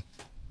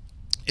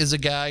is a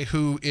guy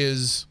who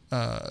is,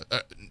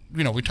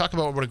 we talk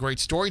about what a great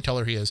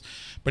storyteller he is,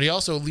 but he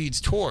also leads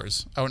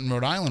tours out in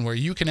Rhode Island where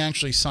you can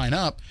actually sign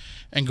up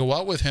and go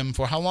out with him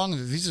for how long?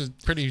 These are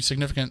pretty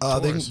significant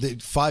tours. They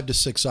 5 to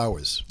 6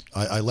 hours.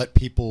 I let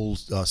people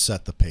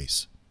set the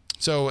pace.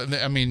 So,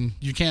 I mean,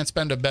 you can't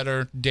spend a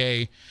better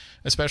day,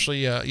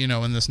 especially,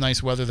 in this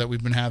nice weather that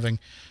we've been having,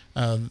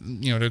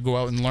 to go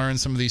out and learn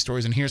some of these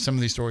stories and hear some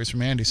of these stories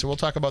from Andy. So we'll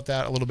talk about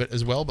that a little bit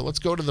as well. But let's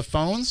go to the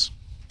phones.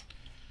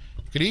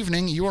 Good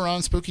evening. You are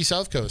on Spooky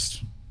South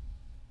Coast.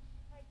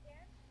 Hi, Dan.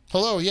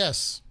 Hello,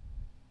 yes.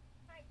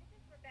 Hi, this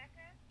is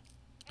Rebecca.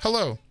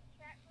 Hello.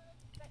 Chat room,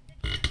 but the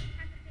TV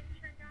hasn't been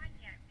turned on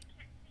yet. We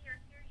can't see or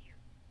hear you.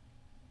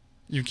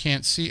 You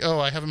can't see. Oh,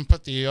 I haven't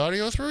put the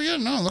audio through yet?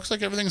 No, it looks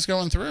like everything's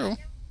going through. No audio,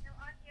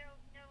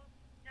 no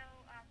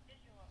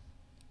visual.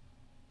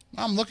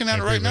 I'm looking at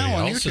it right now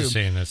on Everybody else YouTube. is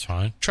saying that's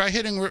fine. Try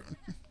hitting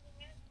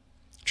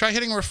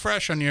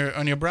refresh on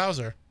your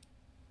browser.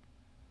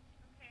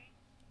 Okay,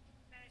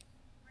 but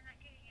we're not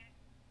getting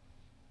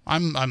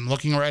it. I'm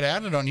looking right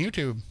at it on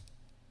YouTube.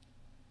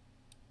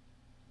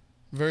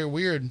 Very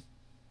weird.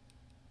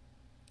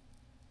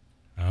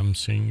 I'm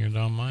seeing it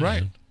on my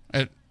Right.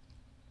 end.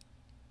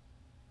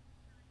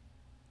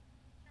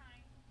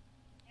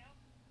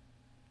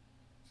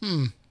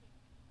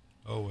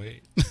 Oh,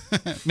 wait.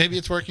 Maybe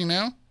it's working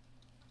now?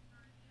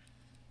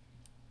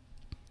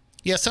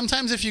 Yeah,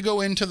 sometimes if you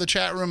go into the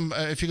chat room,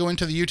 if you go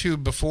into the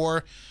YouTube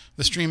before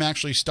the stream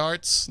actually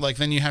starts, like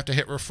then you have to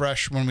hit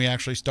refresh when we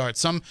actually start.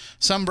 Some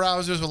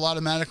browsers will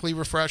automatically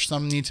refresh,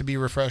 some need to be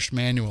refreshed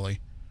manually.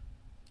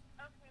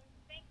 Okay,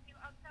 thank you.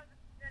 I'll tell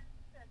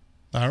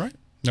the All right,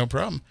 no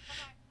problem.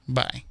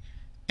 Bye.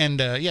 And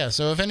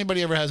so if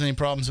anybody ever has any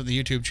problems with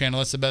the YouTube channel,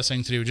 that's the best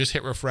thing to do. Just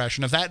hit refresh.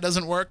 And if that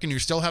doesn't work and you're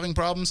still having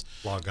problems,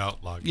 Log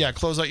out, log in. yeah,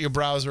 close out your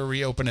browser,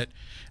 reopen it.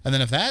 And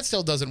then if that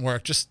still doesn't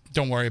work, just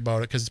don't worry about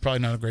it because it's probably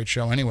not a great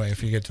show anyway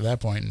if you get to that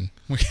point.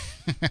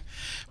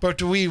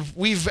 But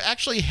we've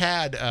actually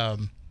had,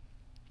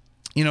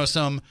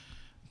 some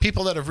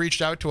people that have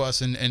reached out to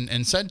us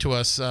and said to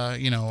us,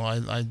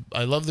 I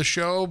love the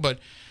show, but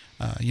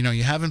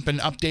you haven't been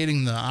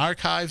updating the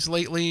archives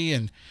lately.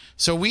 And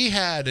so we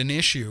had an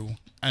issue.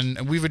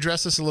 And we've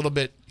addressed this a little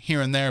bit here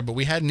and there, but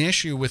we had an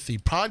issue with the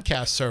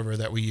podcast server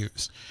that we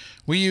use.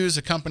 We use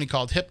a company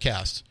called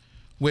Hipcast,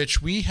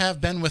 which we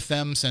have been with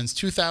them since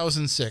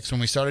 2006.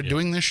 When we started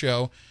doing this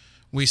show,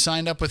 we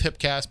signed up with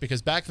Hipcast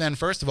because back then,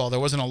 first of all, there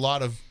wasn't a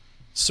lot of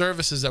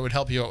services that would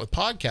help you out with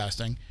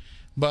podcasting,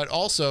 but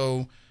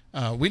also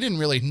we didn't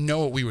really know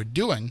what we were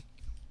doing.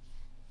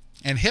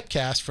 And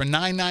Hipcast, for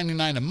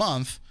 $9.99 a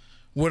month,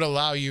 would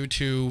allow you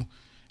to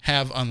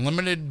have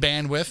unlimited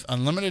bandwidth,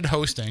 unlimited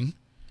hosting,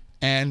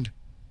 and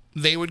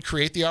they would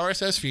create the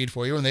RSS feed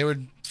for you, and they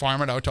would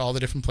farm it out to all the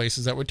different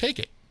places that would take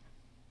it.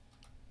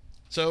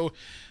 So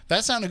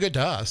that sounded good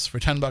to us for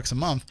 $10 a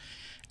month.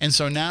 And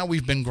so now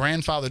we've been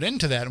grandfathered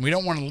into that, and we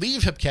don't want to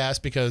leave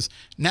Hipcast because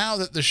now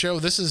that the show,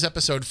 this is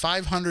episode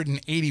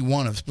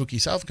 581 of Spooky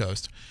South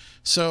Coast.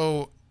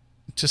 So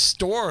to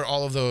store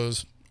all of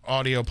those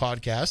audio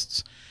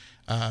podcasts,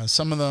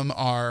 some of them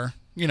are,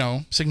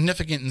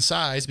 significant in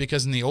size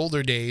because in the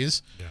older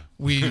days,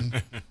 we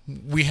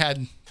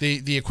had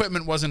the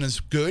equipment wasn't as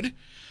good,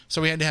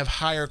 so we had to have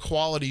higher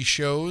quality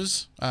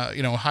shows,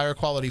 higher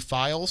quality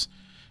files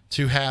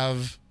to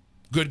have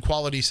good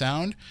quality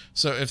sound.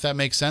 So if that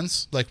makes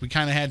sense, like we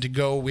had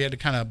to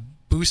kind of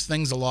boost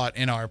things a lot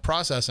in our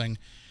processing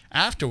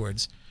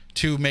afterwards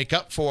to make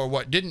up for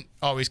what didn't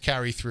always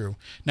carry through.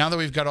 Now that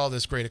we've got all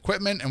this great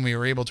equipment and we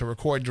were able to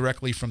record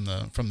directly from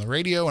the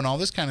radio and all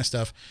this kind of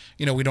stuff,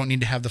 we don't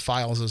need to have the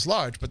files as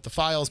large. But the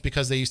files,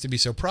 because they used to be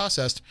so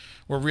processed,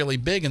 were really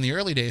big in the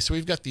early days. So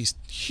we've got these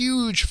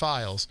huge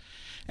files.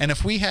 And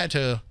if we had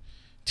to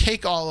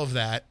take all of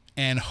that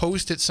and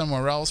host it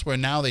somewhere else where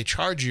now they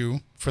charge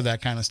you for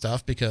that kind of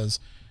stuff because,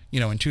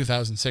 in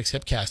 2006,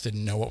 Hipcast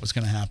didn't know what was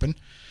going to happen.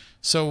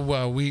 So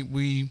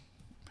we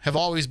have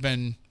always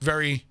been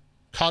very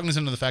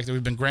cognizant of the fact that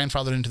we've been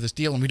grandfathered into this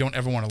deal and we don't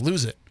ever want to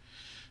lose it.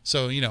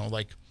 So,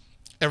 like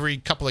every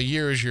couple of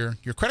years your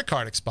credit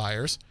card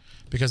expires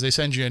because they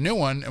send you a new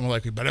one and we're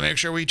like, we better make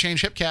sure we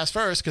change Hipcast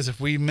first because if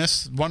we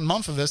miss 1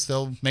 month of this,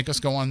 they'll make us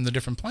go on the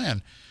different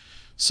plan.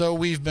 So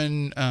we've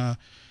been,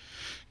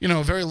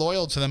 very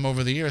loyal to them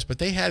over the years, but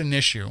they had an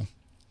issue.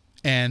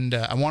 And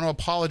I want to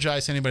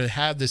apologize to anybody that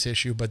had this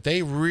issue, but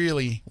they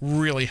really,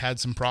 really had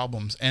some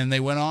problems. And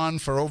they went on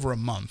for over a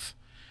month.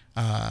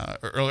 A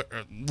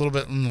little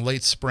bit in the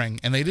late spring,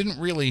 and they didn't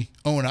really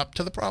own up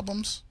to the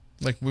problems.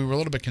 Like we were a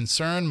little bit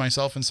concerned,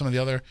 myself and some of the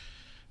other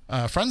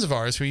friends of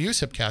ours who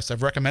use Hipcast.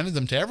 I've recommended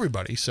them to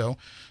everybody, so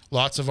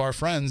lots of our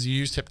friends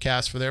used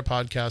Hipcast for their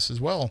podcasts as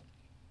well.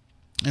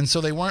 And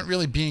so they weren't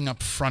really being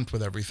upfront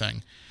with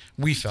everything,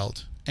 we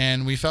felt.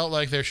 And we felt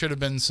like there should have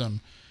been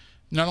some,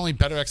 not only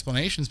better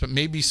explanations, but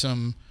maybe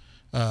some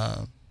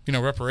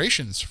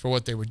reparations for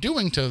what they were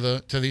doing to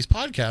these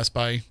podcasts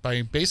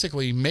by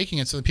basically making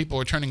it so that people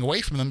were turning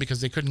away from them because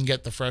they couldn't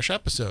get the fresh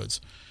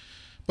episodes.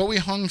 But we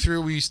hung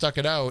through, we stuck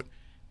it out,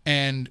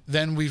 and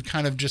then we've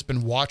kind of just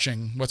been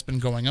watching what's been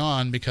going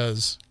on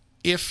because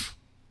if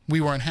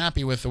we weren't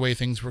happy with the way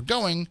things were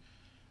going,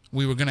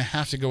 we were going to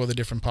have to go with a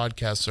different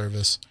podcast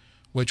service,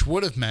 which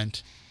would have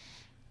meant,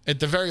 at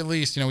the very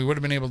least, we would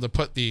have been able to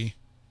put the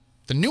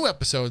new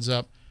episodes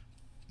up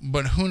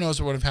but who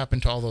knows what would have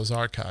happened to all those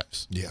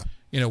archives? Yeah.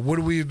 Would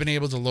we have been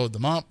able to load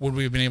them up? Would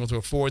we have been able to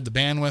afford the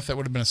bandwidth that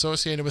would have been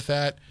associated with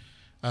that?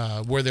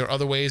 Were there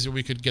other ways that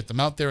we could get them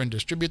out there and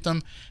distribute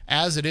them?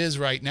 As it is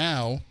right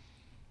now,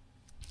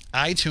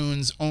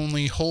 iTunes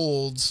only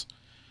holds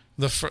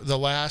the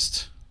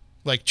last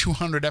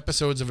 200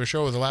 episodes of a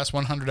show, or the last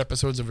 100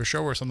 episodes of a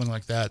show, or something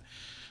like that.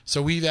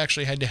 So we've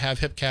actually had to have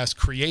Hipcast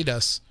create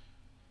us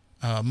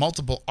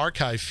multiple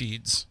archive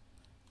feeds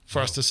for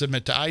us to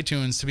submit to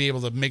iTunes to be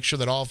able to make sure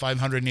that all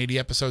 580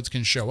 episodes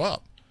can show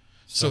up.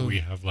 So we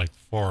have 4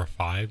 or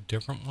 5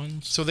 different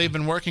ones? So they've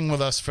been working with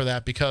us for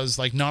that because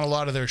not a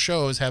lot of their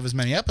shows have as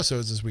many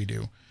episodes as we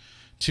do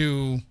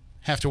to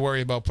have to worry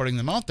about putting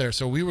them out there.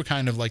 So we were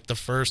kind of the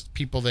first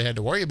people they had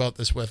to worry about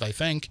this with, I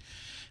think.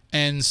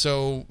 And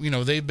so,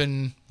 they've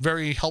been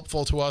very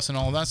helpful to us and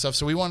all of that stuff.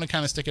 So we want to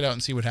kind of stick it out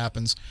and see what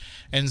happens.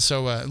 And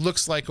so it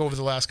looks like over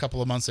the last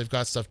couple of months, they've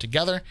got stuff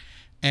together.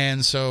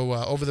 And so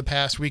over the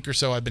past week or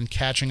so, I've been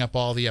catching up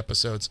all the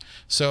episodes.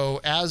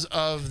 So as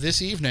of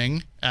this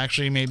evening,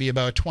 actually maybe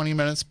about 20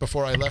 minutes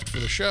before I left for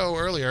the show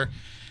earlier,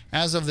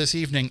 as of this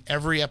evening,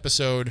 every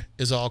episode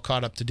is all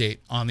caught up to date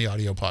on the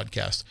audio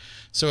podcast.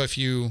 So if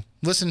you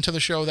listen to the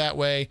show that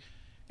way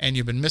and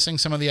you've been missing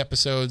some of the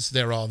episodes,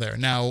 they're all there.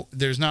 Now,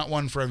 there's not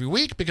one for every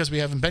week because we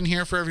haven't been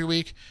here for every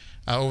week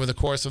over the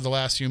course of the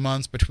last few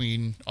months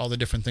between all the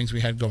different things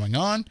we had going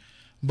on.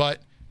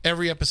 But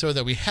every episode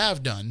that we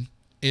have done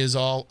is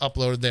all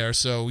uploaded there.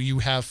 So you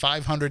have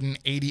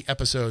 580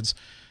 episodes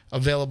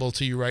available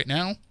to you right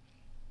now.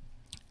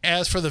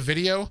 As for the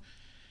video,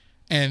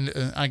 and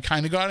I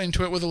kind of got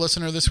into it with a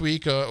listener this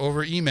week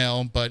over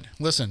email, but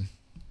listen,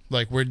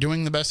 we're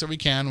doing the best that we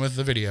can with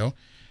the video,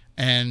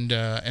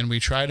 and we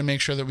try to make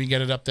sure that we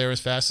get it up there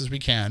as fast as we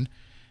can.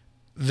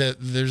 There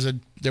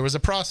was a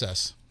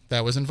process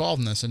that was involved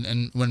in this,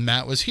 and when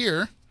Matt was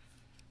here,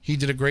 he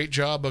did a great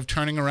job of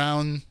turning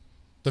around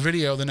the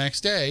video the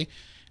next day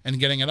and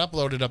getting it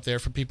uploaded up there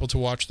for people to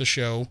watch the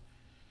show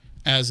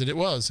as it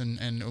was.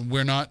 And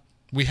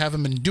we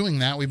haven't been doing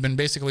that. We've been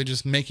basically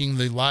just making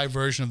the live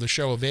version of the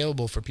show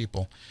available for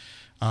people.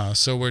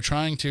 So we're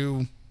trying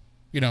to,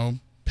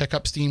 pick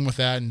up steam with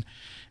that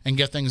and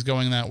get things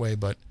going that way.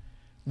 But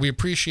we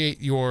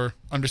appreciate your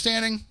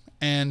understanding.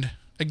 And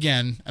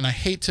again, and I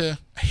hate to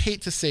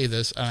say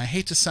this, and I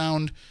hate to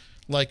sound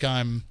like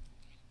I'm,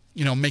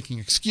 making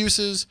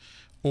excuses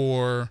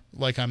or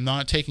like I'm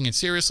not taking it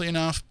seriously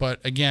enough. But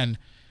again,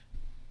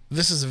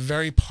 this is a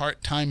very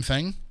part-time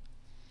thing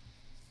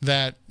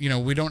that,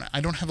 I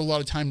don't have a lot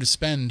of time to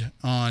spend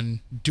on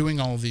doing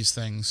all of these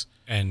things.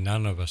 And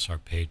none of us are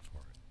paid for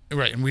it.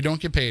 Right, and we don't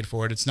get paid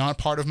for it. It's not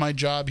part of my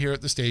job here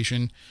at the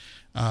station.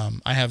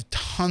 I have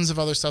tons of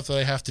other stuff that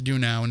I have to do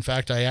now. In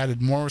fact, I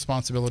added more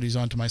responsibilities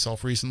onto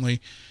myself recently.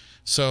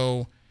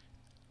 So,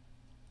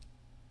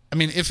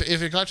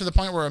 if it got to the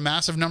point where a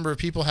massive number of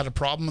people had a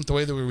problem with the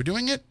way that we were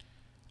doing it,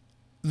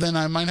 then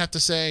I might have to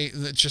say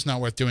it's just not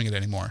worth doing it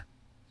anymore.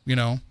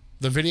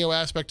 The video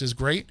aspect is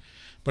great,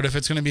 but if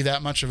it's going to be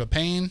that much of a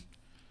pain,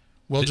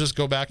 we'll just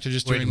go back to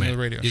just doing the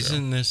radio show.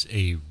 Isn't this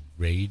a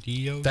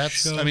radio show?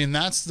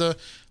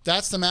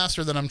 That's the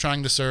master that I'm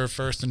trying to serve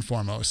first and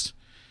foremost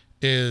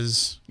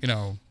is,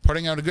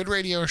 putting out a good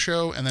radio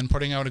show and then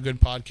putting out a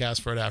good podcast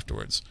for it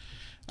afterwards.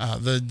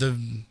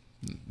 The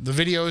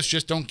videos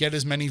just don't get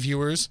as many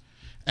viewers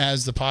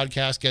as the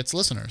podcast gets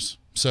listeners.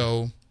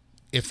 So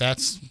if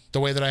that's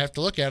the way that I have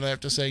to look at it, I have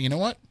to say, you know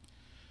what?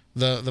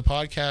 The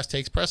podcast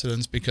takes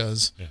precedence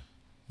because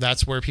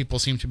that's where people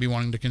seem to be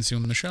wanting to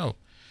consume the show.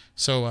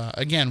 So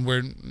again,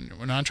 we're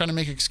not trying to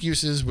make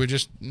excuses. We're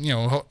just,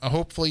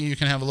 hopefully you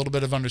can have a little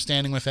bit of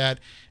understanding with that.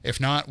 If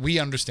not, we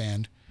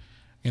understand.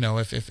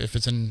 If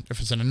it's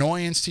an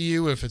annoyance to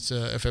you, if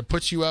it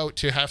puts you out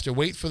to have to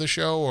wait for the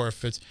show, or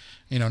if it's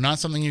not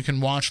something you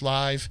can watch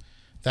live,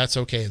 that's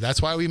okay.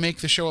 That's why we make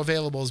the show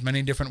available as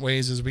many different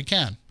ways as we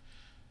can.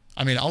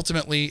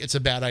 Ultimately, it's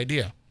a bad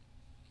idea.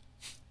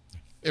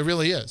 It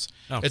really is.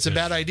 It's a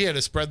bad idea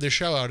to spread the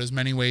show out as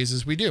many ways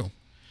as we do.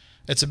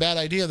 It's a bad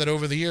idea that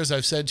over the years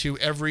I've said to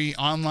every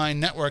online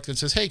network that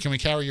says, hey, can we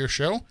carry your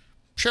show?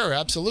 Sure,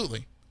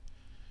 absolutely.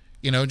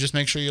 Just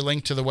make sure you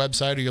link to the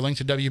website or you link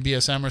to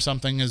WBSM or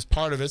something as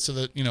part of it so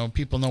that,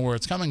 people know where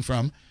it's coming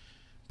from.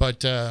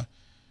 But,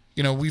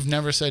 we've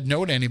never said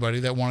no to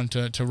anybody that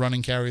wanted to run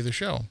and carry the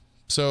show.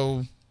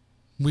 So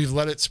we've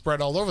let it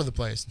spread all over the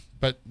place.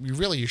 But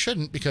you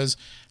shouldn't, because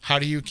how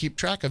do you keep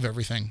track of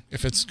everything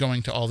if it's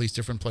going to all these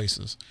different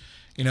places?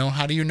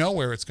 How do you know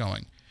where it's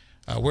going?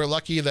 We're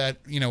lucky that,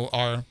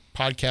 our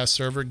podcast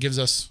server gives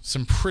us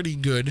some pretty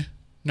good,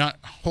 not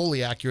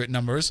wholly accurate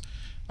numbers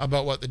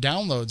about what the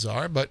downloads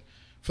are. But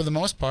for the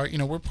most part,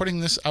 we're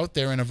putting this out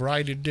there in a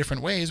variety of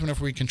different ways. When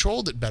if we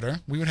controlled it better,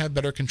 we would have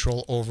better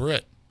control over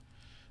it.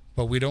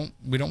 But we don't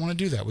want to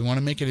do that. We want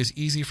to make it as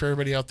easy for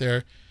everybody out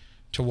there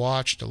to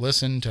watch, to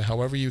listen, to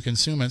however you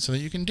consume it so that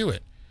you can do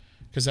it.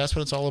 Because that's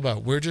what it's all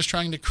about. We're just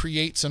trying to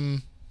create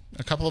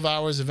a couple of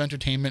hours of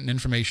entertainment and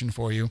information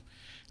for you,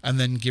 and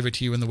then give it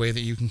to you in the way that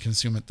you can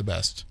consume it the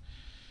best.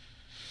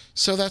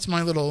 So that's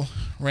my little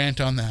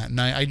rant on that. And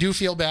I do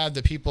feel bad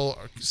that people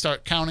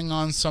start counting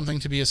on something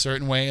to be a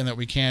certain way and that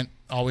we can't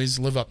always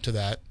live up to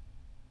that.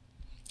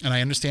 And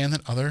I understand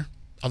that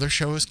other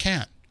shows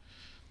can't.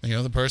 You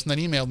know, the person that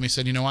emailed me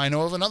said, I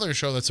know of another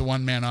show that's a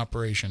one-man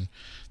operation,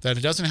 that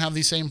it doesn't have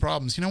these same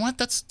problems. You know what?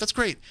 That's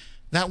great.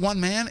 That one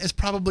man is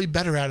probably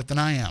better at it than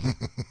I am.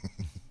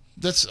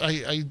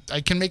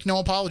 I can make no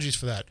apologies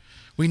for that.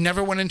 We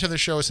never went into the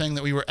show saying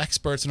that we were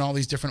experts in all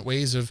these different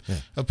ways of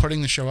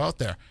putting the show out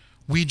there.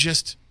 We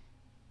just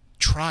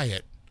try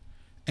it,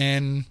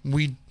 and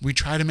we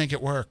try to make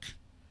it work.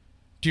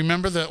 Do you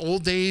remember the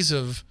old days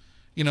of,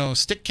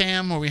 stick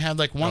cam, where we had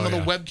like one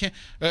little webcam?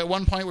 At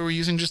one point, we were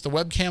using just the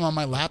webcam on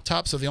my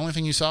laptop, so the only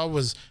thing you saw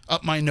was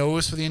up my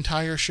nose for the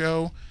entire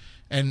show.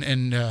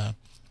 And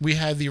we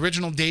had the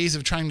original days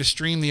of trying to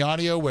stream the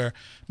audio, where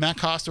Matt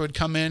Costa would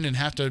come in and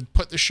have to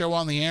put the show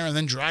on the air and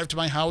then drive to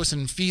my house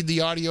and feed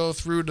the audio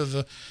through to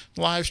the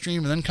live stream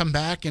and then come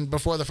back and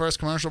before the first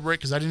commercial break,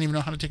 because I didn't even know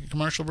how to take a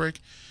commercial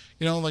break.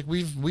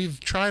 We've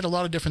tried a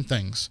lot of different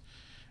things,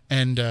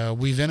 and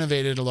we've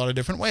innovated a lot of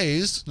different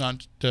ways,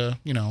 not to,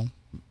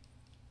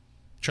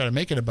 try to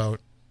make it about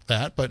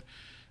that, but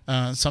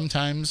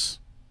sometimes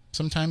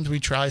we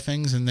try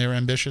things and they're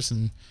ambitious,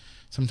 and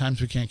sometimes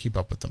we can't keep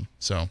up with them.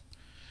 So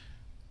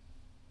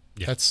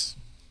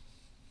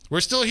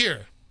we're still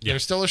here. Yeah.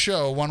 There's still a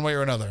show one way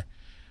or another.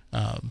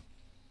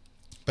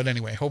 But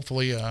anyway,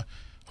 hopefully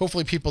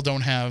people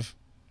don't have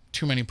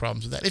too many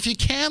problems with that. If you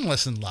can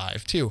listen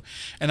live too,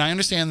 and I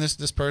understand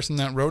this person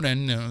that wrote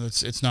in,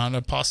 it's not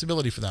a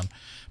possibility for them,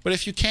 but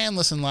if you can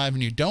listen live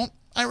and you don't,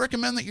 I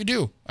recommend that you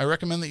do. I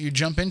recommend that you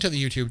jump into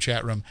the YouTube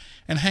chat room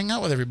and hang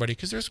out with everybody,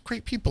 because there's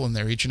great people in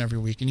there each and every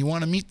week, and you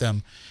want to meet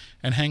them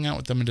and hang out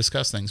with them and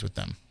discuss things with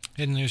them.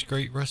 And there's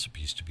great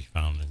recipes to be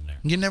found in there.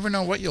 You never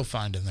know what you'll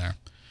find in there.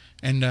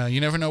 And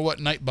you never know what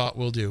Nightbot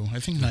will do. I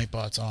think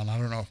Nightbot's on. I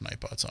don't know if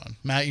Nightbot's on.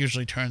 Matt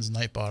usually turns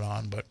Nightbot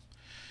on, but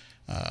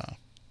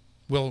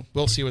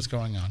we'll see what's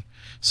going on.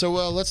 So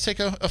let's take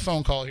a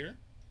phone call here.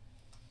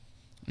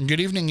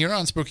 Good evening. You're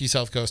on Spooky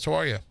South Coast. How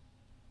are you?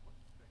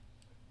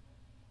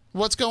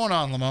 What's going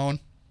on,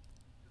 Lamone?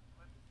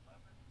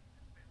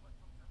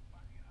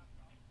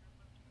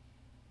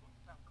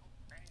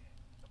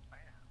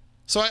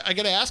 So I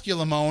got to ask you,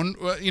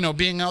 Lamone,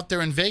 being out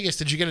there in Vegas,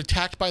 did you get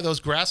attacked by those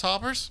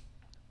grasshoppers?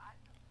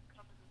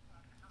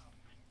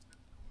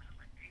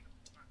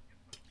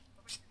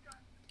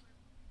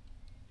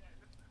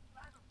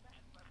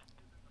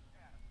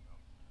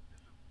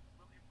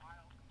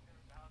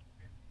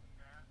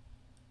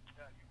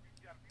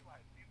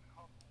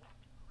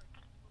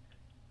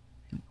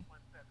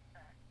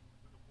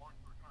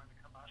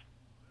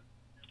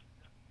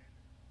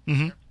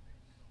 Mm-hmm.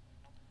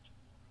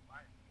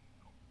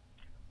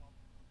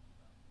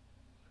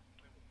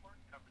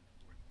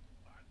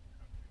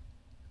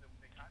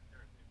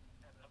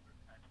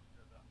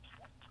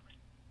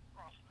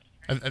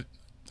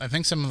 I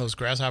think some of those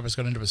grasshoppers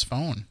got into his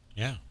phone.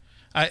 Yeah.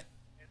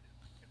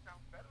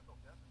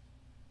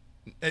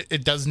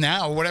 It does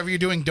now. Whatever you're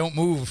doing, don't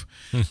move.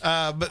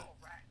 But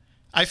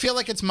I feel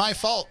like it's my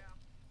fault.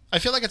 I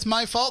feel like it's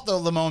my fault, though,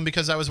 Lamone,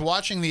 because I was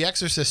watching The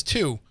Exorcist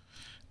 2.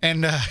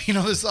 And,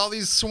 there's all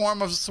these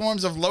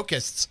swarms of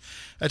locusts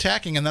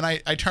attacking. And then I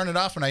turn it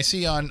off and I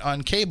see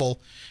on cable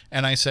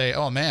and I say,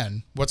 oh,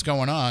 man, what's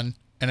going on?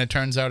 And it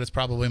turns out it's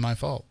probably my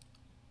fault.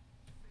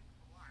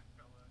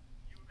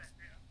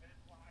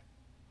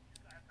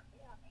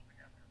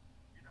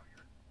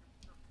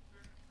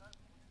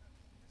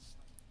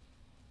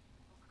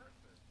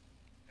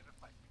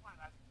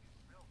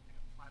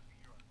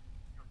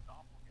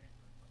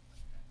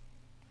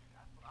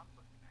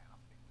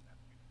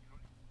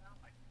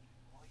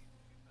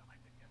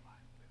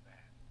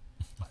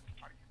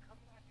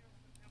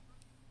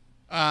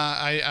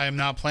 I'm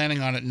not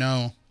planning on it,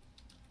 no.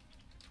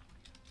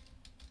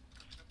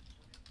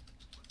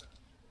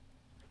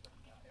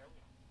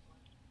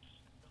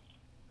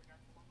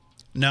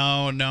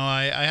 No,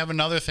 I have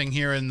another thing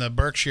here in the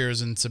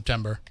Berkshires in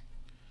September.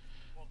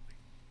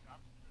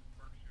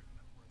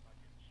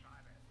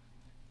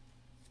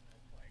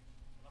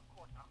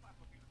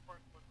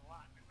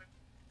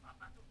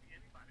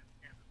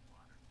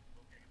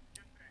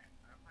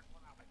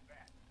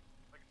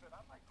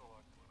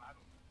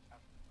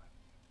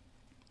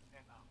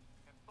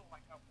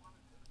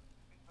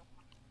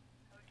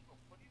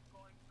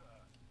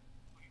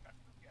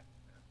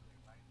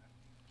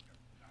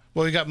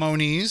 Well, we got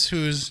Moniz,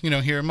 who's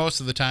here most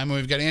of the time.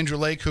 We've got Andrew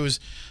Lake, who's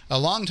a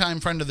longtime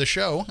friend of the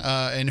show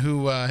and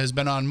who has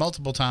been on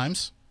multiple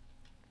times.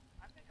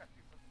 I think I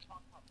see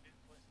talk about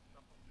Bigfoot and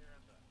stuff up there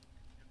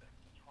in the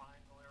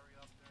triangle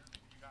area up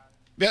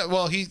there. Yeah,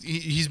 well,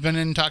 he's been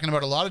in talking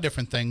about a lot of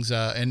different things,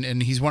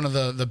 and he's one of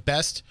the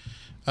best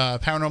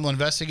paranormal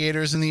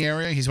investigators in the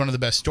area. He's one of the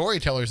best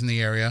storytellers in the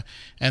area,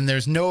 and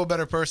there's no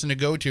better person to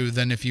go to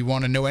than if you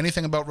want to know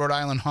anything about Rhode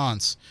Island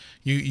haunts.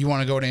 You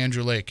want to go to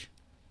Andrew Lake.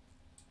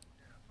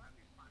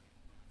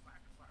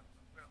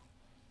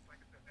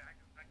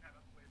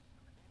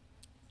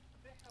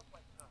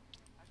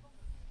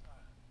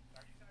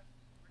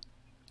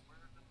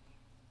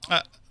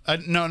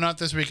 No, not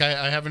this week.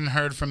 I haven't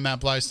heard from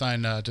Matt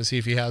Blystein to see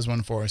if he has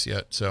one for us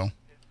yet. So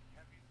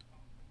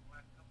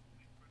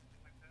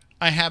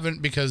I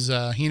haven't because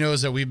he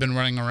knows that we've been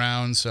running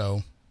around.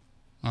 So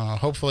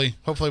hopefully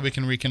we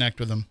can reconnect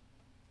with him.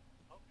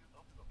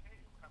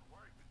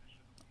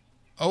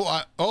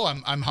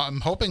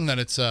 I'm hoping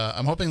that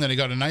I'm hoping that he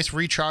got a nice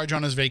recharge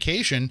on his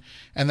vacation,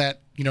 and that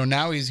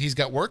now he's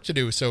got work to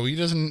do, so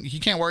he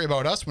can't worry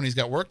about us when he's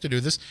got work to do.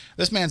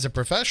 This man's a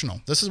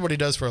professional. This is what he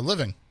does for a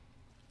living.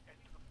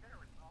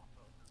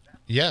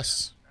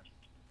 Yes,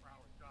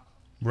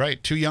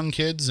 right. 2 young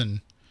kids,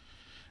 and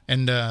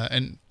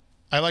I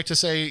like to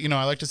say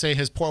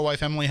his poor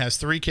wife Emily has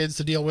 3 kids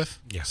to deal with.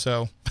 Yeah.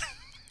 So.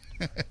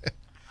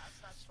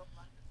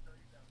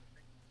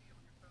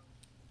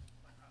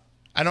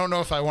 I don't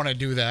know if I want to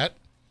do that.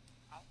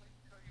 I'll wait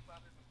to tell you about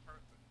it in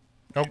person.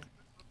 Oh.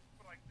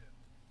 It's like this.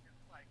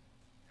 It's like,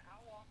 how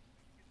often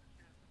do you get the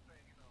chance to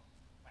say,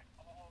 like,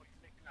 oh,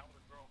 you're making out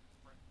with a girl for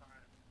the first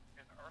time,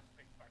 and the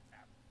earthquake starts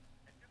happening.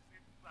 And just,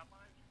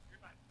 mind you, you're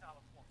not in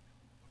California,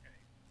 okay?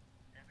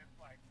 And it's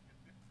like,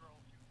 this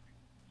girl, she's just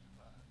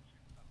like,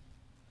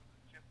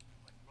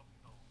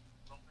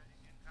 Rosemary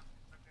income,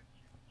 like that.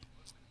 She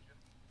was just,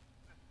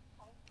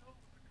 oh, no,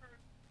 it occurred.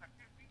 I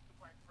can't beat the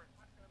black person.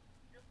 My God,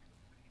 give me the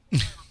city.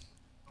 So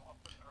I'll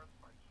put the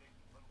earthquake shaking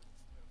a little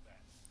bit of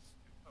that.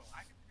 And so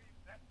I can see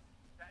that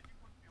you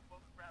wouldn't be able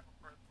to grab a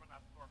person when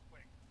I saw a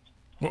quake.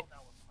 Well,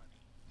 That was funny.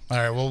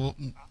 all right.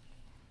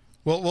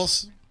 Well,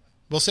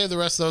 we'll save the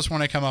rest of those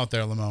when I come out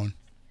there, Lamone.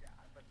 Yeah,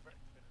 but that's but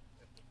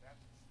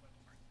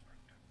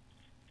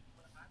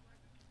I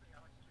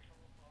like to say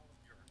hello to all of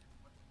your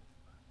wonderful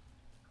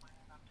clan.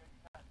 I'm getting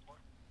back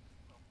working,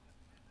 so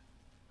listening and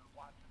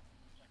watching.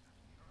 Like I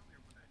said earlier,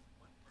 when that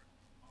one person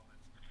called it,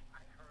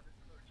 I heard it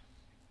very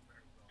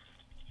well.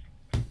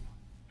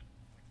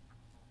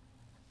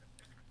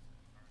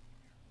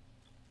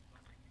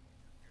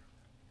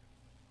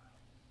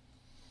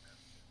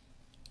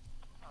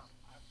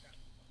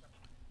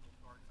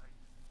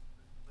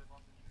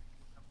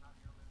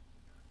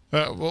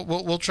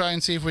 We'll try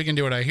and see if we can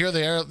do it. I hear the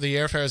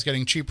airfare is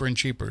getting cheaper and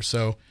cheaper,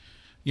 so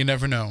you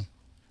never know.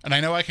 And I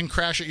know I can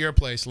crash at your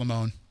place,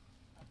 Lamone.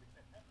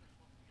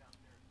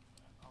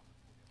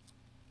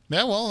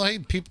 Yeah, well, hey,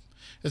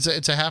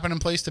 it's a happening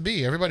place to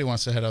be. Everybody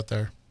wants to head out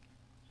there.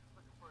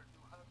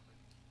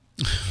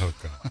 Oh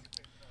God.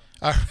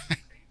 All right.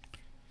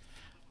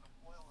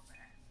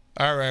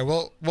 All right.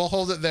 We'll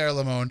hold it there,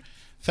 Lamone.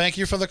 Thank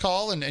you for the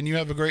call, and you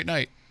have a great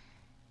night.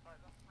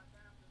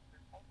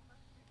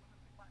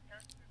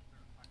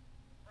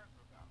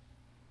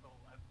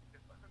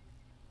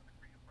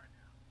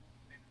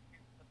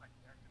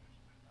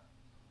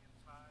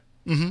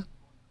 Mm-hmm.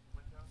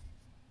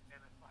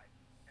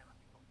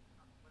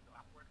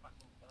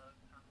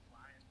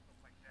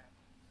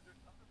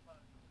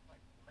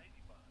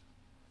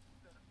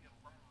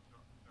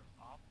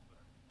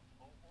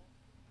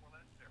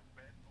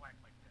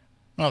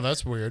 Oh,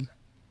 that's weird.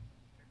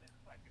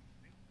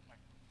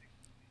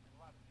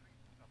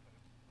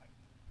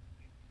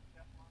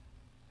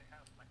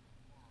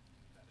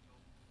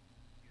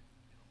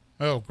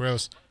 Oh,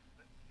 gross.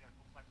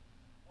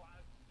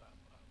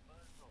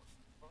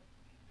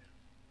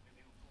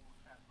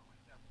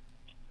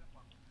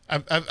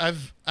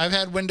 I've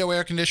had window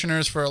air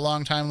conditioners for a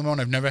long time, Lamone.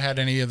 I've never had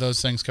any of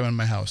those things come in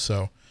my house,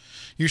 so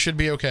you should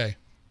be okay.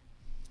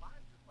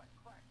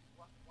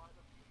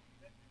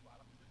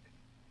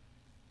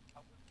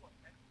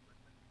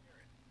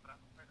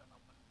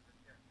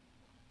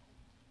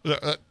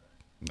 All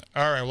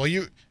right. Well,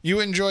 you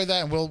enjoy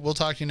that, and we'll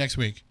talk to you next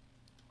week.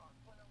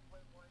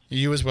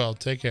 You as well.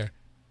 Take care.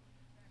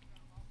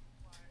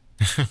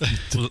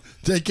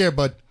 Take care,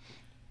 bud.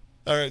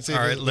 All right. See, all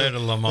right, later,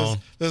 Lamone.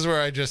 This is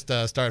where I just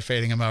start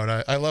fading him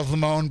out. I love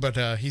Lamone,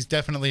 but he's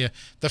definitely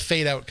the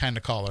fade out kind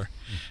of caller.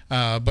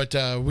 But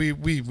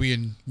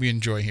we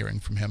enjoy hearing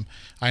from him.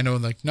 I know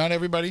like not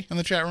everybody in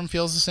the chat room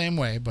feels the same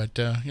way, but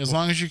as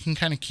long as you can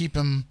kind of keep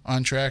him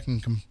on track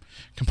and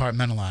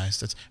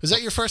compartmentalized. Is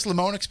that your first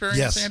Lamone experience,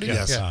 Yes, Andy?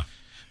 yes. Yeah.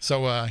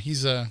 So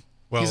he's a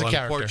character.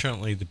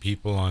 Unfortunately, the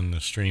people on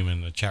the stream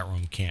in the chat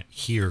room can't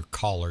hear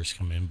callers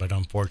come in. But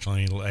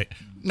unfortunately,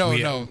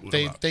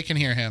 they can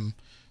hear him.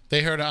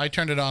 They heard. I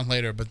turned it on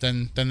later, but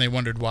then they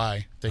wondered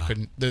why they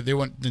couldn't.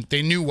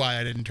 They knew why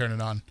I didn't turn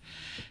it on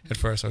at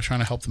first. I was trying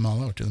to help them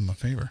all out, do them a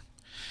favor.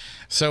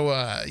 So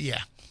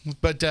yeah.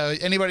 But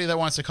anybody that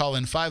wants to call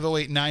in,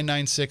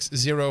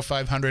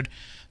 508-996-0500.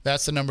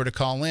 That's the number to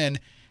call in.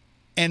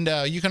 And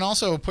you can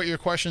also put your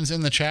questions in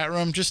the chat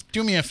room. Just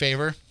do me a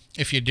favor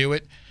if you do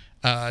it.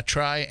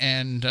 Try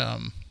and,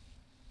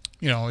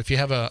 if you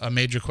have a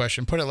major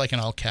question, put it like in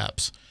all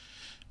caps.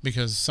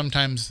 Because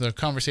sometimes the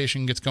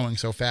conversation gets going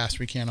so fast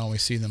we can't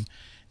always see them.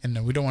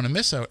 And we don't want to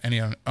miss out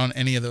on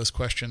any of those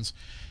questions.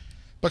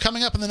 But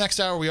coming up in the next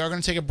hour, we are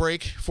going to take a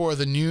break for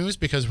the news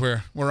because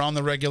we're on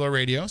the regular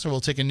radio. So we'll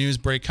take a news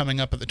break coming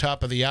up at the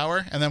top of the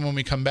hour. And then when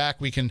we come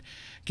back, we can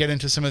get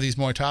into some of these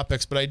more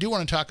topics. But I do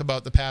want to talk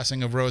about the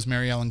passing of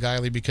Rosemary Ellen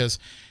Guiley because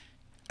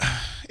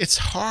it's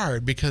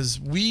hard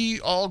because we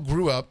all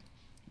grew up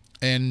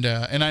And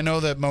I know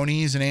that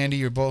Moniz and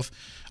Andy are both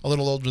a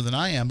little older than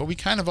I am, but we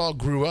kind of all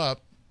grew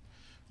up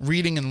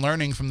reading and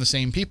learning from the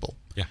same people.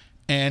 Yeah.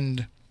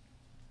 And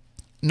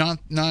not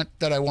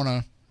that I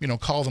want to,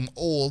 call them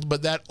old,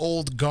 but that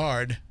old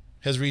guard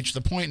has reached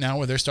the point now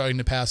where they're starting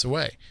to pass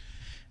away.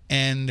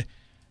 And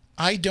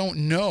I don't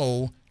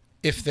know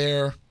if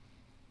there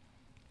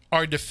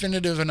are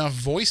definitive enough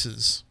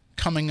voices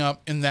coming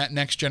up in that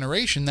next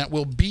generation that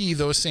will be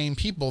those same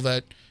people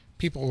that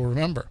people will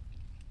remember.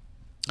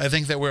 I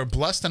think that we're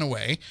blessed in a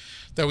way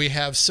that we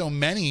have so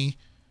many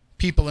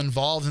people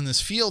involved in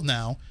this field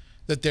now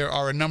that there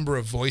are a number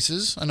of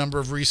voices, a number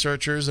of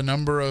researchers, a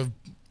number of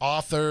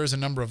authors, a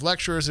number of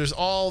lecturers. There's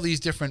all these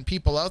different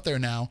people out there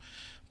now,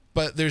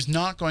 but there's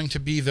not going to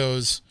be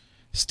those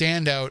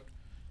standout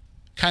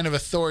kind of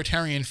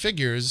authoritarian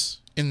figures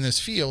in this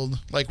field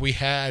like we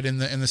had in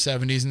the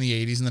 70s and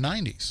the 80s and the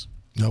 90s.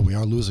 No, we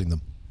are losing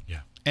them.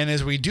 Yeah. And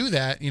as we do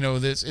that,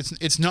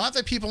 it's not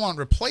that people aren't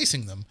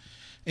replacing them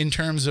in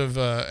terms of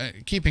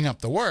keeping up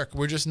the work.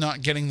 We're just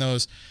not getting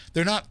those.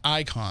 They're not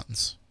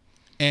icons.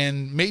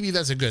 And maybe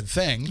that's a good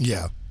thing.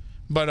 Yeah.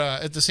 But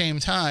at the same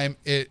time,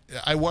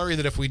 I worry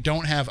that if we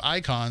don't have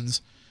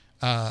icons,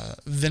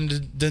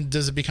 then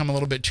does it become a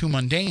little bit too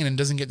mundane and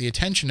doesn't get the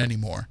attention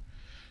anymore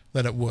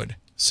that it would.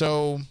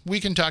 So we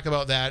can talk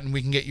about that, and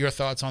we can get your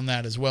thoughts on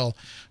that as well.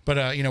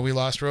 But, we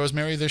lost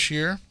Rosemary this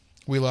year.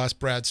 We lost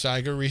Brad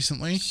Steiger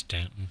recently.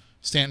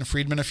 Stanton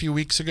Friedman a few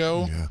weeks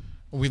ago. Yeah.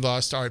 We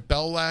lost Art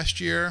Bell last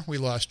year. We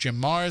lost Jim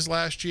Mars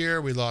last year.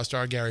 We lost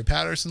our Gary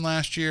Patterson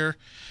last year.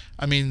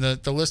 I mean,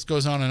 the list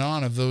goes on and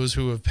on of those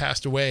who have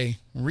passed away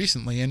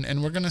recently,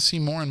 and we're going to see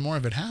more and more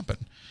of it happen.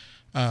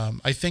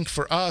 I think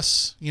for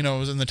us,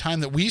 in the time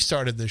that we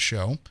started this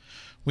show,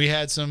 we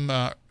had some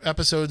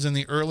episodes in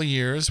the early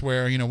years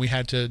where, we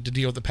had to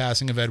deal with the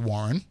passing of Ed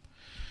Warren.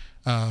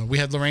 We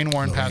had Lorraine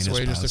Warren pass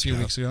away just a few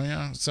weeks ago,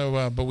 yeah.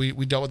 So, but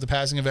we dealt with the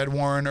passing of Ed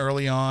Warren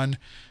early on,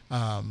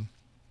 and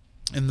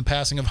the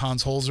passing of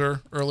Hans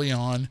Holzer early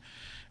on.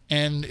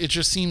 And it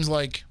just seems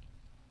like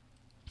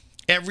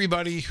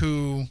everybody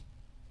who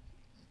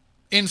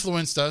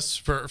influenced us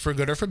for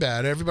good or for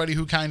bad, everybody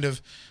who kind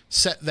of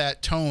set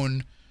that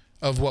tone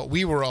of what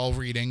we were all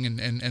reading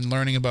and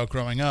learning about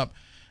growing up,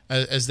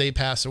 as they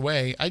pass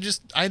away,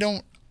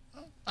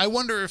 I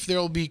wonder if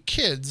there'll be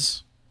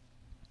kids,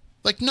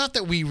 like, not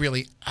that we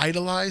really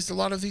idolized a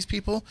lot of these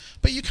people,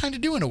 but you kind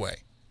of do in a way.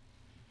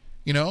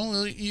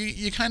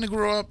 You kind of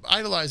grow up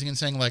idolizing and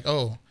saying, like,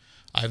 oh,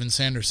 Ivan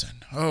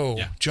Sanderson, oh,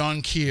 yeah.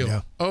 John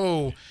Keel,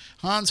 oh,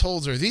 Hans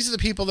Holzer. These are the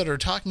people that are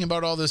talking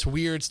about all this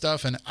weird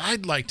stuff, and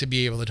I'd like to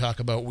be able to talk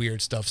about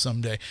weird stuff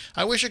someday.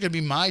 I wish it could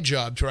be my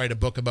job to write a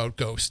book about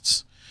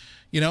ghosts,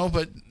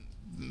 but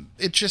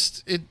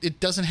it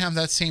doesn't have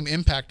that same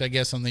impact, I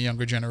guess, on the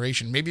younger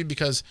generation. Maybe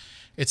because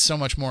it's so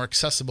much more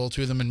accessible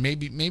to them, and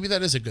maybe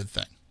that is a good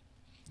thing.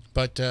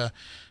 But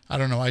I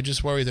don't know. I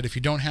just worry that if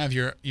you don't have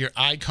your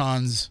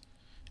icons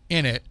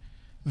in it,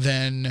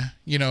 then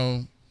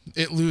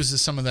it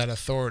loses some of that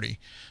authority,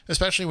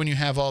 especially when you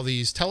have all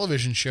these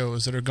television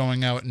shows that are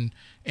going out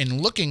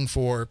and looking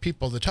for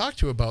people to talk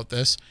to about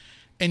this,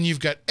 and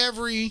you've got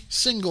every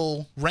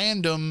single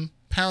random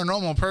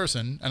paranormal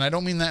person, and I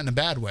don't mean that in a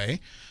bad way,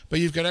 but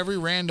you've got every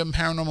random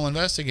paranormal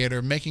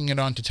investigator making it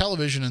onto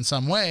television in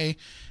some way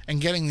and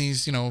getting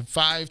these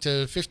 5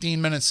 to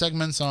 15 minute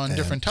segments on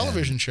different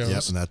television shows.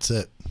 Yep, and that's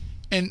it.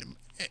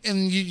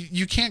 And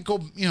you can't go,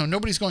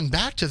 nobody's going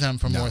back to them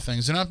for more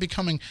things. They're not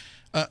becoming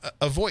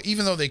a voice,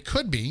 even though they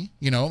could be,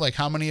 like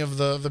how many of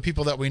the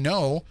people that we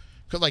know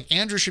could, like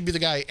Andrew should be the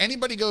guy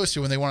anybody goes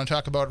to when they want to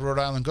talk about a Rhode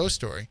Island ghost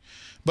story.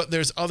 But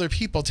there's other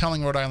people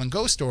telling Rhode Island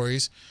ghost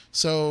stories,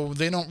 so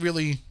they don't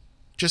really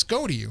just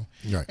go to you.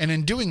 Right. And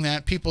in doing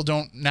that, people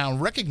don't now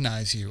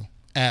recognize you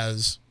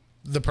as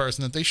the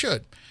person that they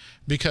should,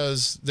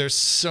 because there's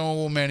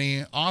so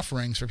many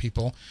offerings for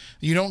people.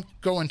 You don't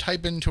go and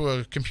type into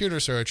a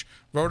computer search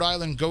Rhode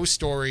Island ghost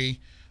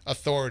story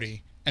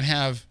authority and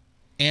have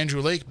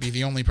Andrew Lake be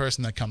the only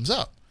person that comes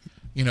up.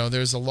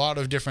 There's a lot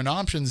of different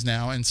options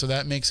now, and so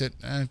that makes it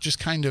just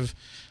kind of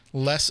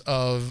less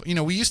of,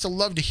 we used to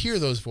love to hear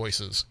those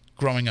voices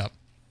growing up.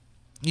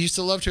 You used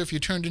to love to, if you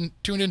tuned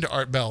into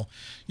Art Bell,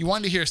 you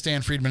wanted to hear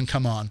Stan Friedman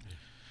come on.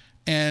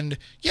 And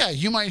yeah,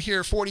 you might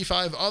hear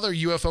 45 other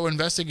UFO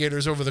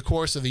investigators over the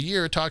course of the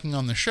year talking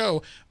on the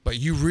show, but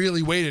you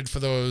really waited for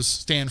those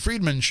Stan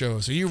Friedman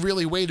shows, or you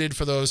really waited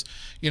for those,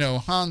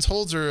 Hans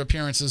Holzer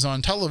appearances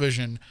on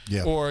television,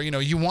 or,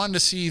 you wanted to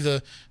see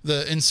the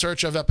In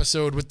Search Of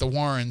episode with the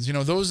Warrens.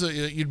 Those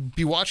you'd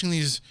be watching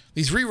these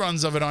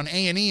reruns of it on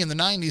A&E in the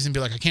 90s and be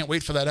like, I can't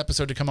wait for that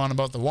episode to come on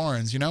about the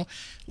Warrens,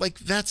 Like,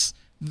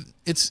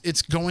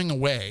 it's going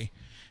away.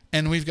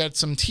 And we've got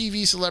some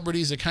TV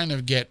celebrities that kind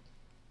of get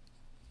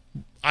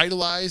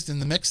idolized in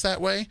the mix that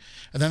way,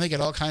 and then they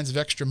get all kinds of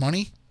extra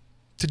money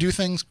to do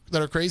things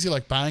that are crazy,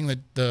 like buying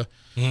the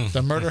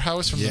murder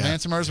house from the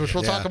Manson murders, which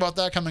we'll talk about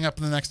that coming up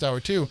in the next hour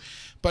too.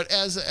 But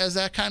as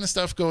that kind of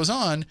stuff goes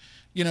on,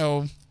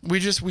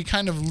 we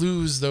kind of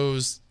lose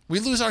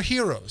our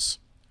heroes,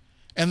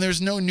 And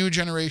there's no new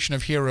generation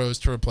of heroes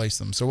to replace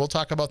them. So we'll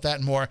talk about that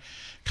and more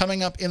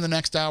coming up in the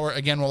next hour.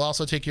 Again, we'll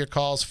also take your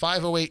calls,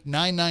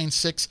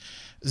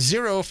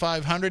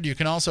 508-996-0500. You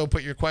can also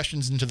put your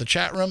questions into the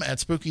chat room at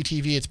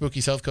SpookyTV at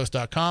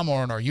SpookySouthCoast.com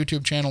or on our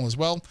YouTube channel as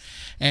well.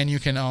 And you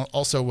can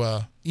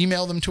also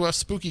email them to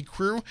us,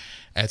 SpookyCrew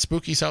at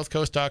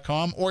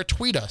SpookySouthCoast.com, or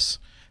tweet us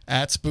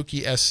at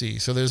SpookySC.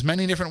 So there's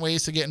many different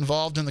ways to get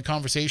involved in the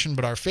conversation,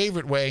 but our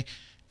favorite way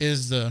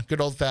is the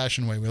good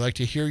old-fashioned way. We like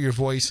to hear your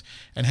voice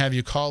and have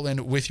you call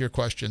in with your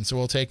questions. So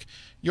we'll take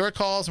your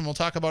calls, and we'll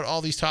talk about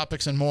all these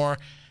topics and more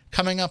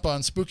coming up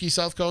on Spooky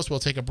South Coast. We'll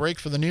take a break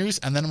for the news,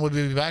 and then we'll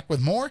be back with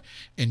more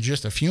in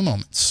just a few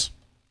moments.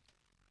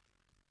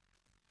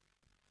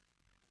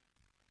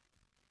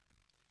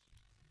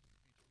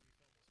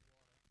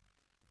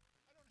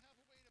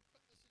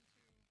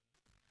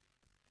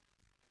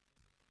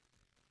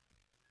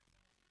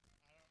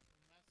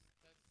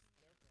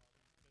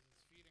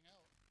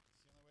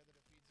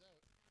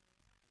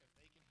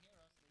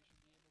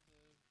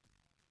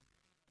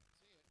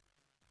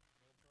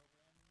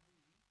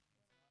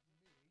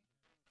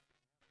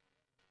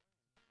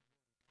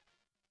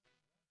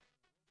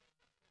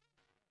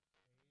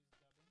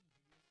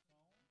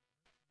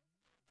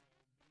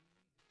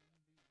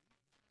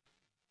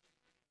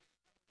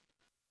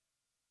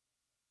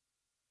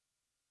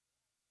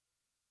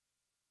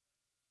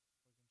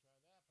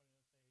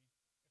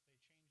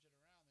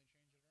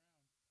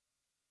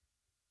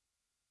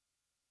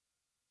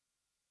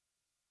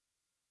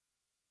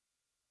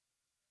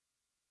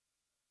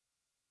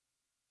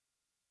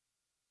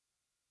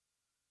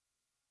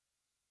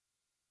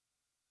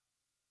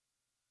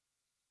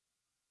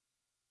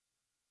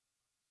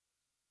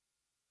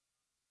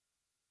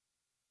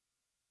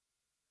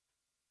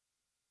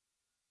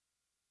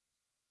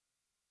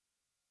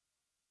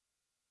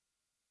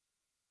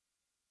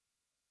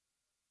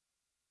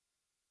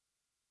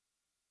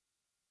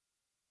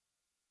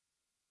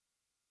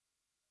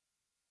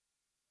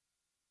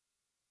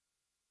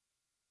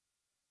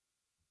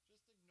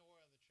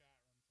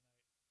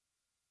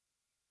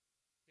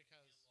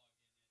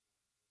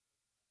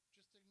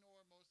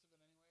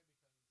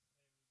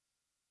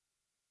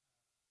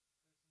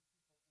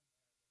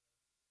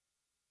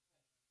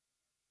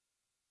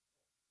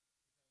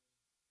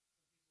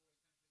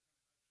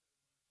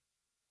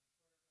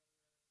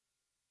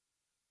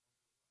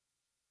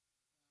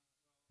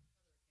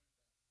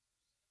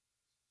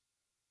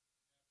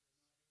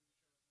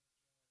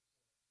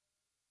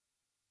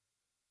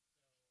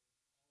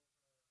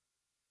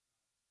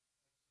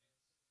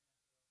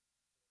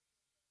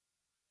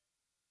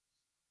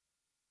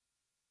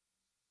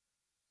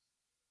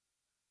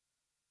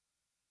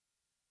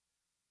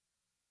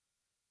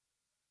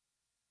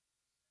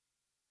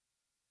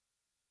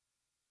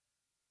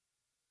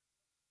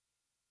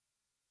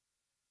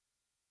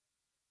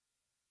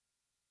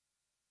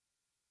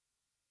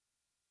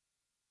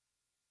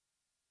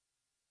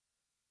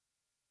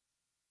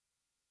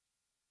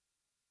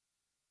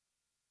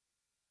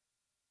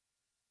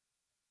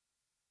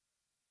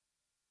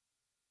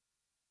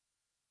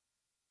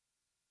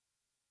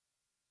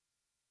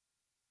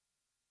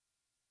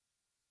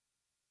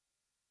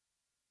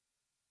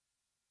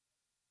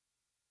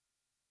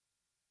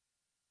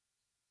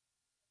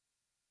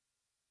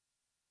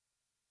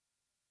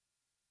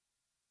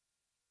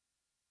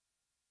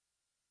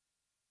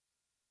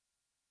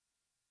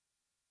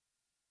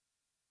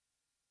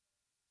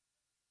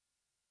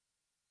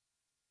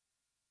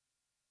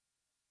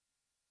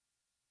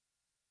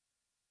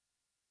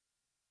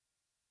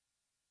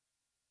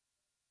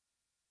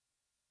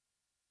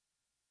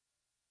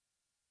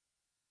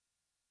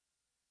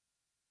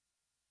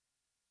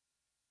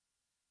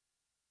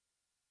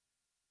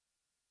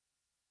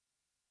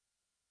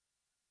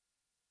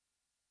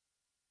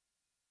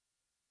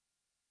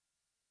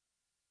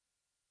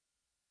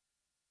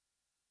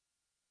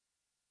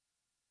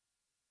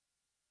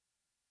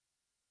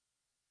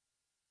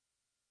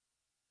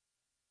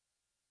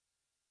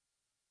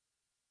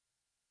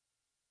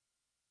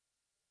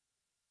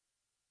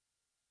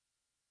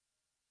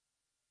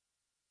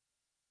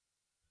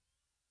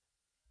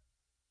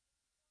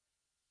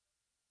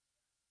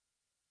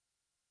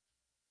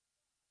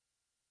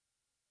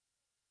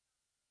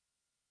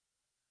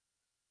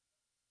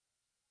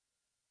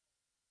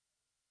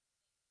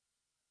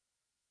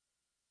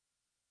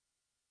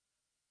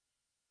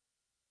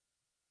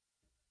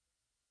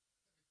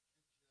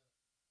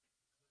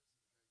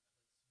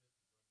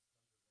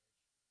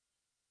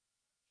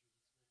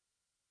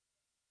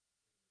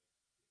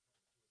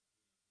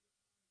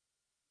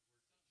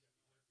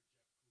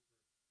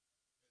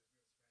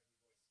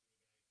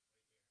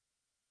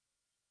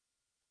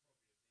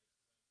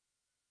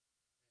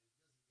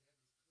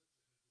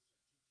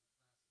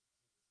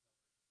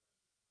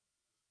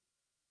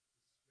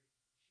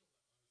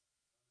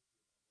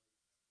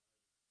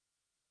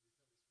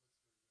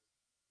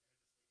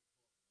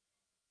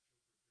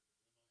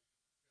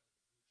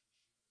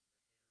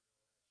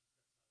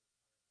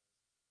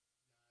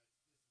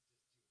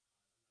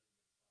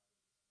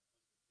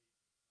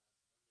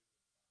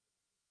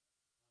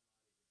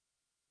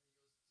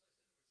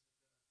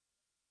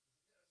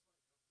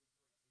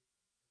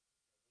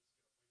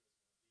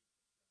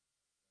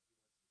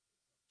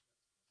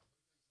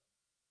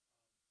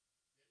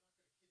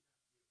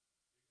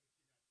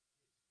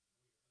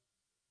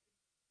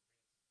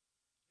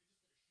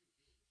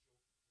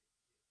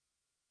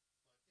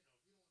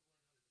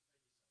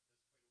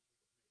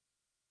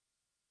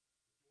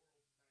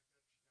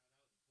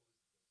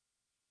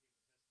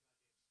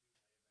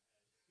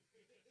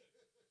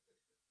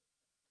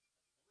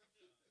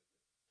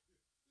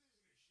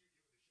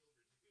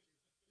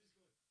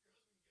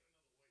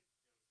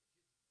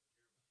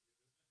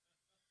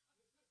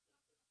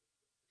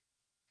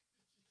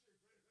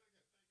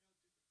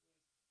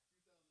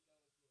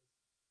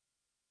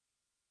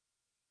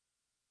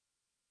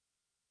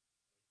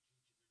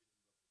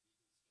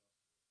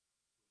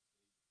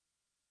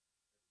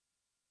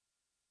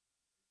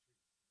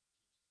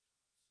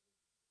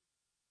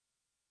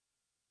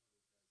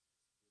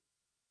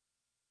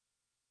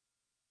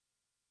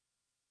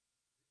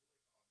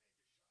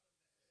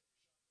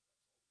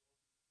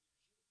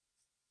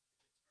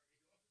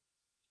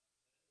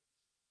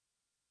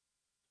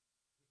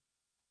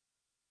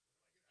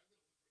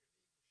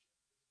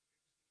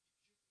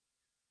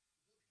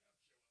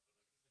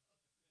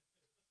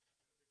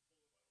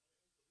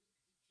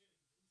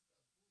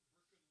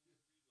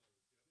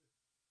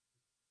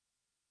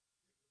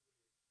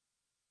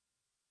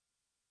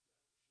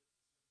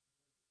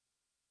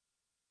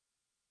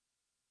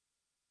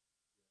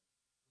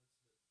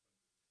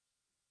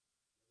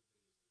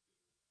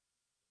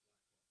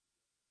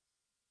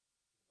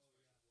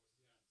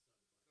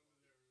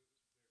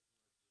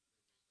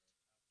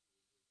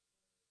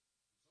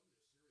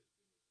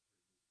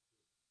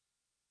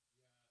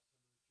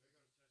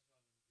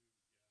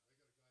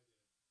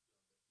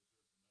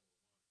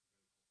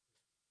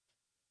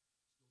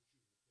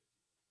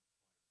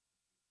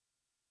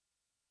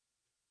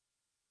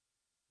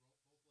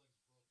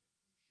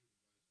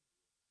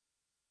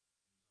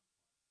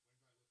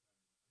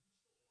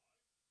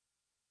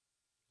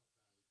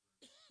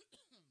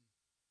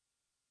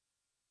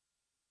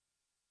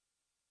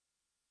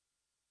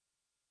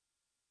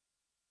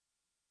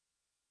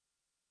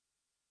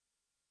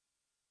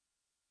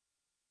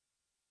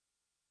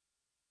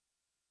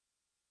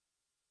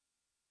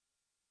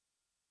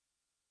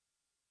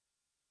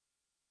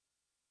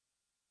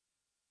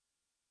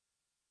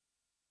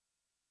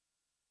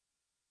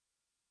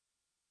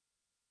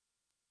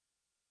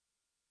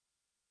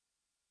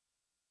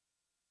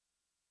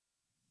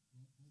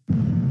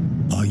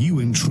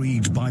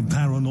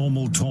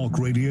 paranormal talk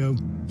radio,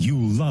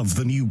 you'll love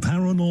the new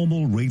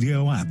Paranormal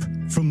Radio app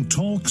from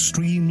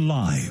TalkStream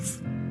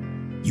Live.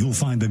 You'll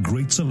find a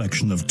great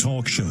selection of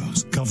talk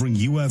shows covering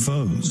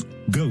UFOs,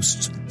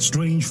 ghosts,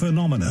 strange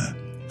phenomena,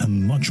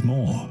 and much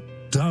more.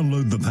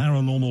 Download the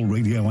Paranormal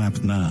Radio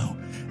app now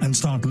and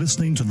start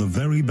listening to the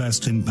very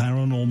best in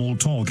paranormal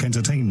talk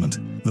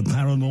entertainment. The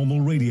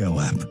Paranormal Radio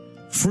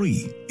app,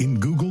 free in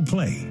Google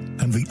Play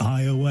and the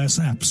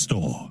iOS App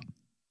Store.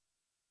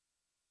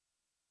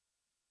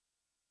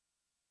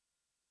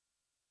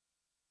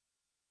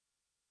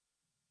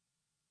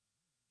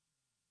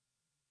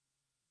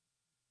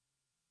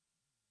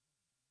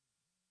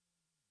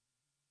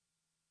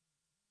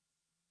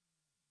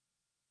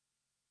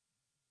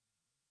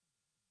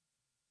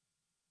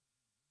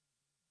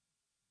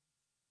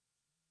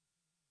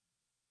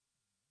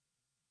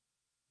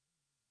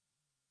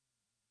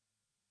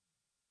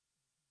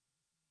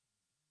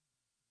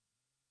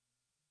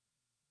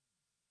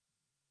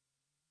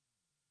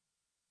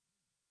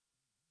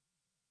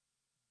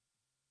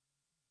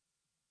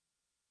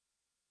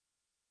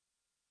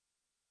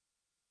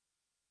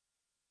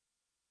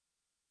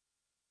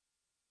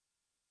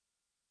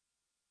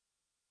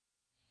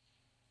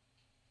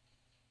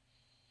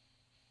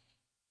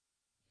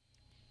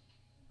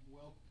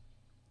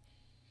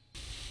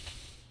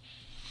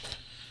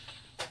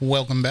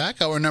 Welcome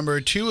back. Hour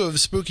number 2 of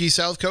Spooky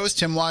South Coast.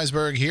 Tim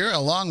Weisberg here,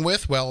 along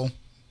with, well,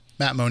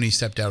 Matt Moniz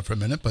stepped out for a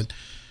minute, but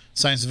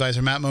Science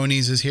Advisor Matt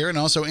Moniz is here, and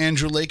also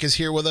Andrew Lake is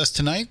here with us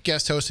tonight,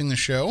 guest hosting the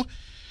show.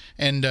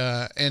 And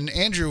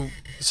Andrew,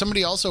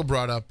 somebody also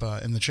brought up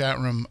in the chat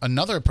room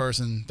another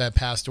person that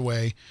passed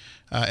away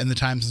in the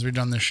time since we've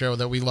done this show,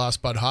 that we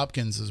lost Bud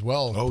Hopkins as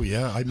well. Oh,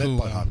 yeah. I met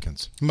Bud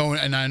Hopkins.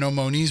 And I know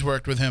Moniz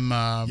worked with him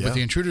with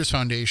the Intruders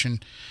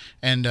Foundation.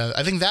 And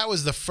I think that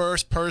was the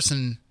first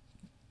person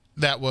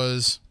that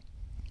was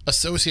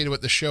associated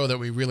with the show that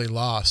we really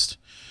lost,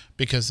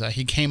 because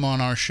he came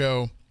on our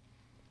show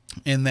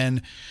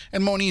and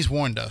Moniz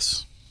warned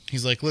us.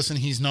 He's like, listen,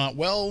 he's not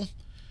well.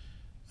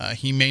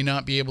 He may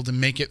not be able to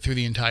make it through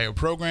the entire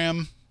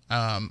program.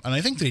 And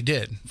I think that he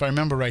did. If I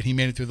remember right, he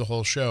made it through the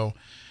whole show.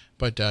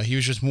 But he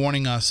was just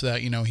warning us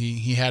that,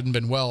 he hadn't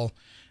been well.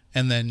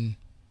 And then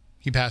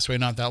he passed away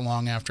not that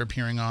long after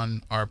appearing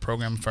on our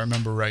program, if I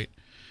remember right.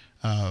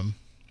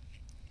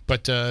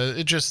 But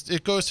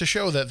it goes to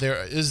show that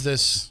there is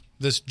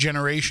this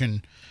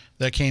generation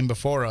that came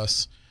before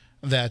us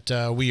that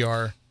we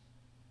are,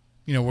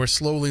 we're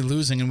slowly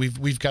losing, and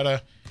we've got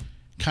to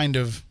kind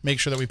of make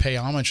sure that we pay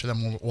homage to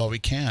them while we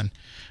can.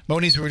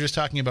 Moniz, we were just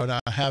talking about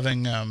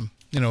having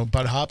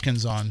Bud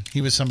Hopkins on.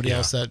 He was somebody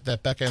else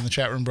that Becca in the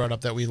chat room brought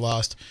up that we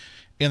lost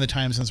in the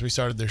time since we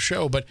started their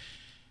show. But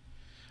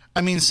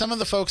I mean, some of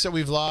the folks that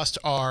we've lost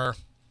are,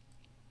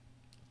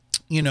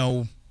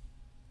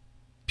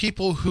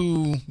 people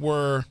who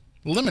were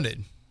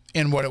limited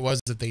in what it was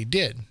that they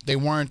did. They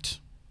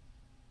weren't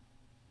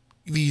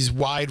these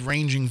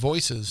wide-ranging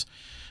voices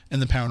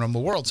in the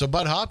paranormal world. So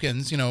Bud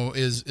Hopkins,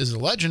 is a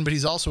legend, but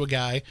he's also a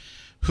guy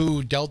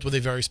who dealt with a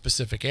very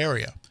specific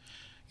area.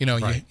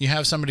 Right. you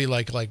have somebody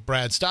like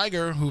Brad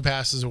Steiger, who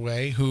passes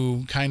away,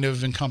 who kind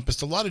of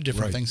encompassed a lot of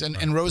different things.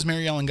 And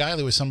Rosemary Ellen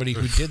Guiley was somebody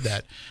who did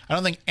that. I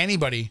don't think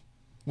anybody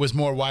was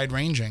more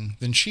wide-ranging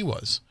than she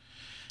was.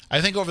 I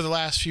think over the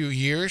last few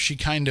years, she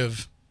kind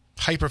of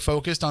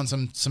hyper-focused on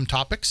some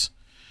topics.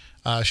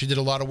 She did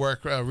a lot of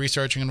work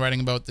researching and writing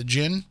about the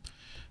jinn.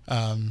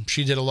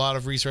 She did a lot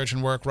of research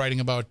and work writing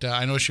about,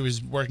 I know she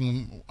was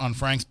working on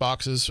Frank's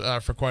boxes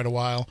for quite a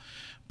while.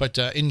 But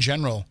in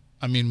general,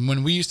 I mean,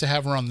 when we used to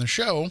have her on the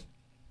show,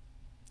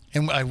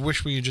 and I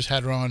wish we just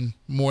had her on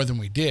more than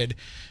we did,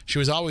 she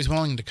was always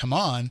willing to come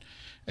on.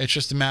 It's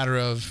just a matter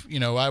of,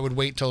 I would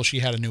wait till she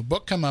had a new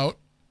book come out.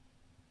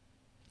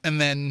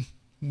 And then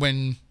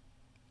when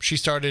she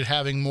started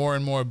having more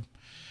and more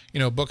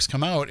books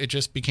come out, it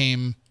just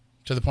became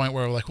to the point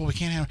where we're like, well, we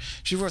can't have,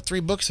 she wrote 3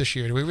 books this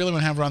year. Do we really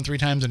want to have her on 3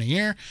 times in a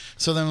year?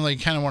 So then we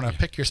kind of want to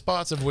pick your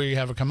spots of where you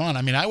have her come on.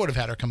 I mean, I would have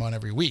had her come on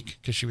every week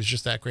because she was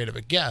just that great of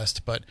a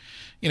guest, but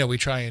we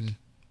try and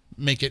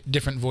make it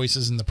different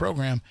voices in the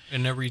program.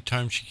 And every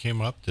time she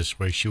came up this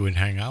way, she would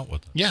hang out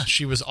with us. Yeah,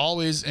 she was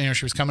always,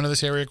 she was coming to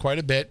this area quite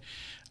a bit.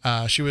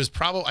 She was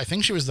I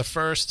think she was the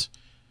first,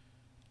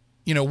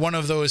 one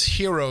of those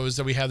heroes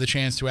that we had the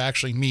chance to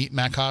actually meet.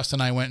 Matt Costa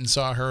and I went and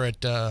saw her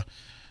at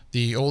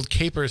the old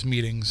Capers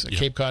meetings at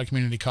Cape Cod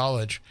Community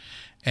College.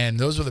 And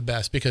those were the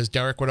best because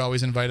Derek would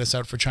always invite us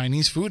out for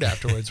Chinese food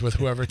afterwards with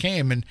whoever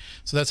came. And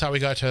so that's how we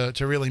got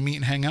to really meet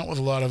and hang out with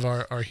a lot of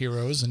our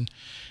heroes.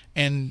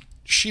 And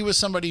she was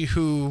somebody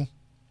who,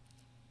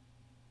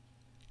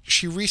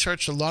 she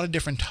researched a lot of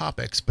different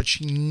topics, but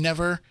she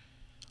never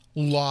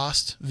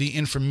lost the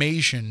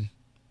information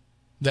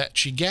that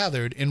she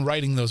gathered in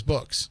writing those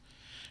books.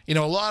 A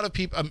lot of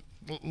people,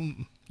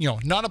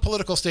 not a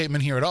political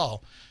statement here at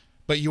all,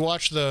 but you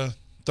watch the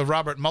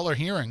Robert Mueller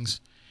hearings,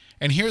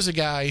 and here's a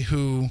guy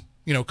who,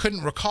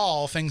 couldn't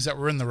recall things that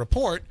were in the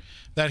report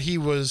that he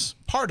was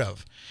part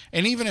of.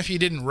 And even if he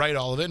didn't write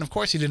all of it, and of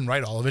course he didn't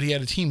write all of it, he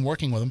had a team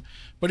working with him,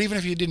 but even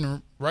if he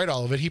didn't write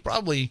all of it, he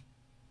probably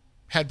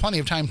had plenty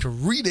of time to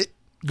read it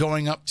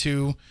going up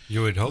to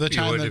You would hope the you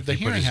time would that if the you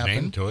put hearing his happened.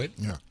 name to it.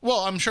 Yeah.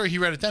 Well, I'm sure he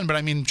read it then, but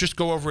I mean, just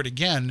go over it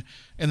again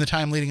in the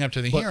time leading up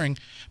to the hearing.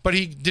 But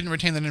he didn't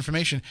retain that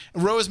information.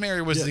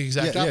 Rosemary was the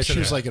exact opposite. Yeah, she of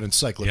was that. like an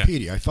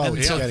encyclopedia. I follow And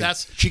what so you're getting.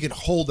 that's- She can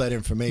hold that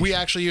information. We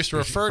actually used to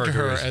refer to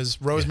her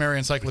as Rosemary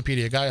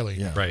Encyclopedia Guiley.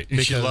 Yeah. Right.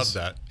 Because, She loved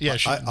that. Yeah,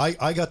 she,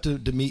 I got to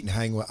meet and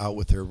hang out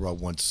with her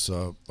once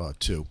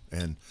too,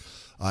 and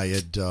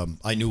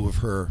I knew of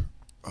her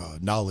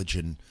knowledge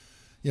and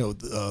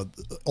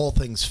all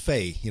things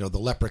Fae, the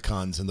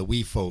leprechauns and the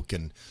wee folk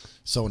and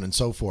so on and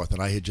so forth.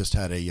 And I had just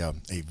had a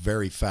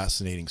very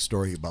fascinating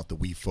story about the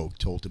wee folk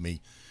told to me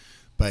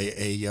by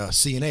a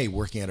CNA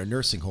working at a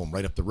nursing home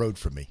right up the road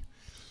from me.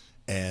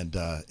 And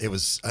it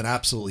was an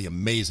absolutely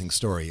amazing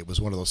story. It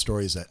was one of those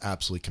stories that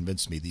absolutely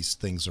convinced me these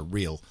things are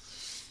real.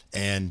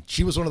 And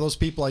she was one of those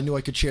people I knew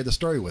I could share the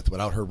story with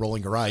without her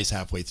rolling her eyes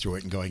halfway through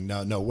it and going,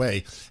 no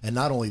way. And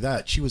not only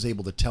that, she was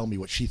able to tell me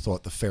what she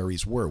thought the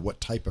fairies were, what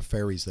type of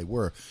fairies they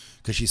were,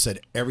 because she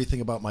said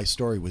everything about my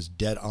story was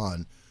dead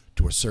on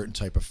to a certain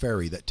type of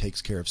fairy that takes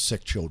care of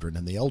sick children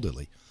and the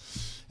elderly.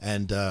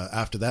 And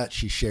after that,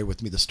 she shared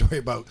with me the story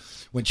about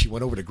when she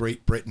went over to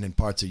Great Britain and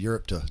parts of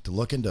Europe to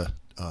look into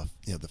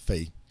the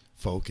Fae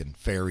folk and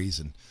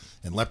fairies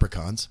and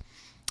leprechauns.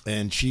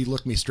 And she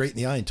looked me straight in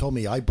the eye and told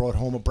me I brought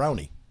home a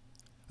brownie.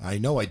 I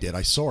know I did.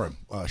 I saw him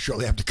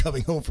shortly after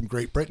coming home from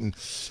Great Britain.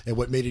 And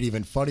what made it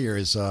even funnier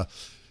is a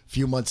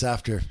few months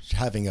after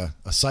having a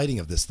sighting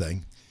of this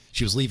thing,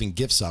 she was leaving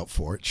gifts out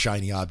for it,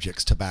 shiny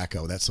objects,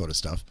 tobacco, that sort of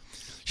stuff.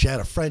 She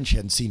had a friend she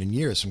hadn't seen in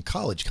years from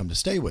college come to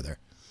stay with her.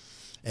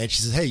 And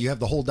she says, hey, you have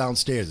the whole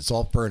downstairs. It's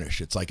all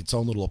furnished. It's like its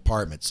own little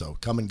apartment. So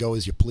come and go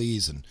as you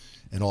please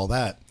and all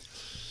that.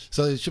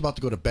 So she's about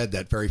to go to bed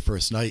that very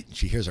first night, and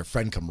she hears her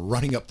friend come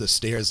running up the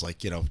stairs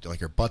like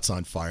her butt's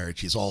on fire, and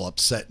she's all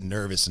upset and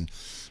nervous. And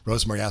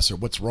Rosemary asks her,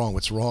 what's wrong?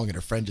 And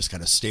her friend just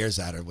kind of stares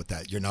at her with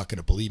that, you're not going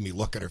to believe me,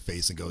 look at her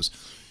face, and goes,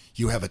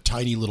 you have a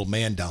tiny little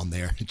man down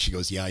there. And she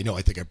goes, yeah, I know.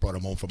 I think I brought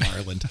him home from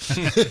Ireland.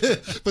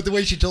 But the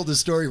way she told the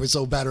story was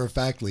so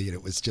matter-of-factly, and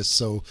it was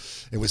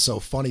so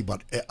funny.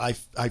 But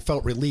I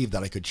felt relieved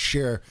that I could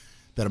share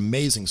that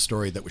amazing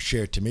story that was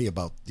shared to me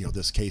about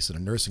this case in a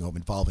nursing home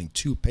involving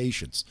two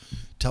patients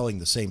telling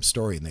the same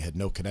story, and they had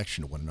no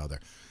connection to one another.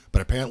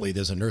 But apparently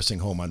there's a nursing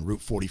home on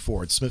Route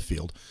 44 in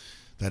Smithfield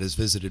that is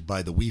visited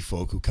by the wee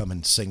folk who come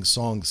and sing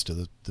songs to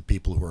the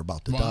people who are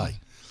about to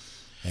die.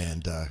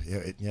 And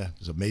it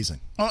was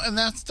amazing. Well, and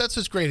that's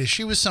what's great is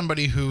she was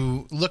somebody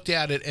who looked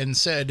at it and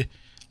said,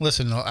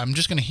 listen, I'm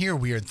just going to hear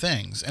weird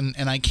things,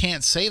 and I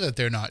can't say that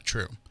they're not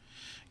true.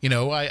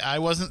 I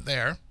wasn't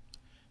there.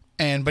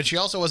 But she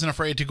also wasn't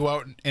afraid to go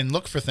out and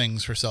look for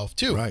things herself,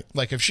 too. Right.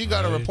 Like, if she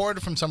got a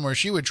report from somewhere,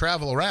 she would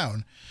travel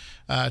around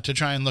to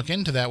try and look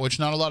into that, which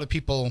not a lot of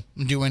people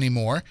do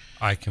anymore.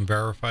 I can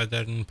verify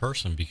that in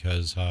person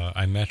because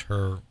I met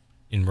her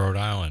in Rhode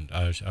Island.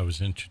 I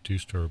was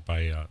introduced to her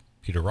by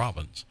Peter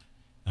Robbins.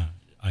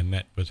 I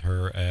met with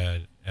her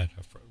at a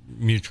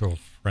mutual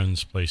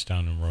friend's place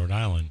down in Rhode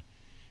Island.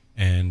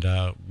 And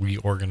we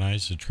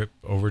organized a trip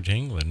over to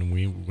England, and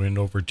we went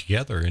over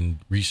together and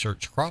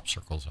researched crop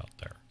circles out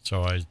there.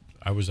 So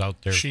I was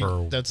out there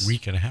for a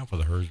week and a half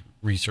with her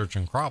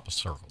researching crop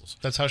circles.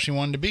 That's how she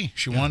wanted to be.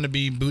 She wanted to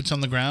be boots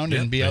on the ground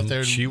and be out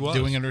there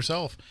doing it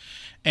herself.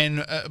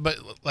 And but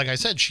like I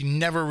said, she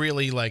never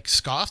really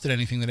scoffed at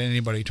anything that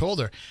anybody told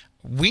her.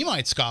 We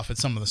might scoff at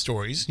some of the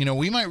stories.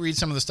 We might read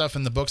some of the stuff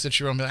in the books that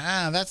she wrote and be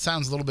like, that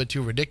sounds a little bit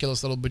too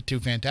ridiculous, a little bit too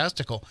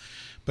fantastical.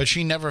 But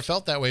she never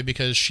felt that way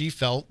because she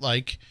felt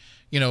like,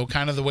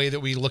 kind of the way that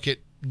we look at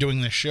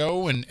doing the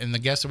show and the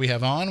guests that we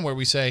have on, where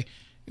we say,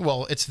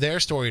 well, it's their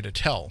story to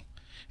tell.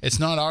 It's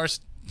not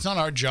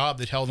our job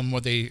to tell them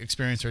what they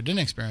experienced or didn't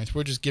experience.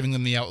 We're just giving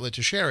them the outlet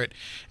to share it.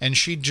 And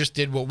she just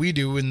did what we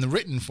do in the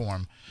written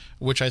form,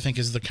 which I think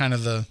is the kind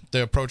of the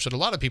approach that a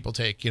lot of people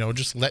take,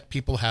 just let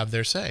people have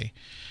their say.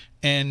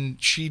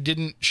 And she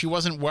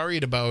wasn't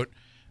worried about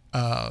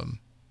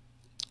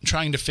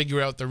trying to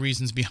figure out the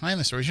reasons behind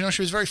the stories.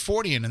 She was very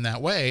Fordian in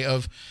that way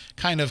of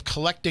kind of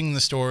collecting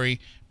the story,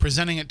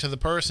 presenting it to the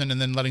person,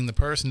 and then letting the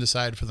person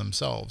decide for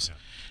themselves.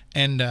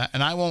 Yeah.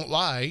 And I won't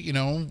lie,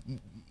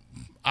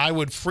 I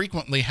would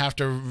frequently have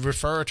to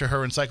refer to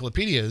her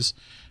encyclopedias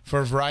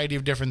for a variety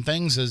of different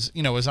things as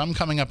I'm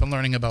coming up and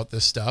learning about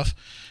this stuff.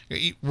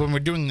 When we're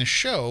doing the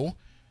show,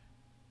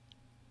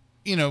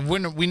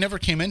 we never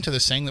came into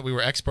this saying that we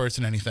were experts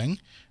in anything,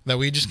 that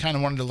we just kind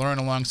of wanted to learn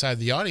alongside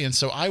the audience.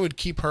 So I would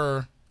keep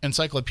her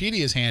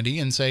encyclopedias handy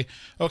and say,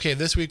 okay,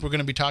 this week we're going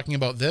to be talking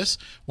about this.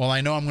 Well,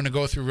 I know I'm going to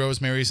go through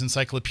Rosemary's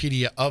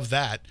encyclopedia of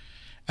that,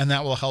 and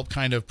that will help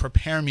kind of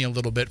prepare me a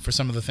little bit for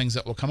some of the things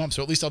that will come up.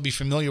 So at least I'll be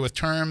familiar with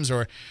terms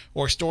or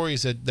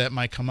stories that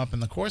might come up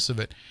in the course of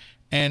it.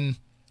 And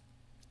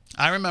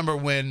I remember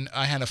when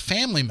I had a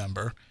family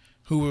member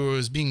who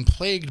was being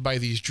plagued by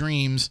these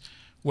dreams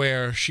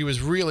where she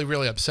was really,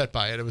 really upset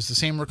by it. It was the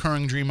same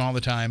recurring dream all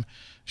the time.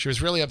 She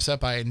was really upset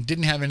by it and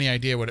didn't have any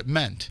idea what it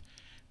meant.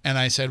 And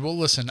I said, well,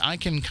 listen, I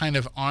can kind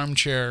of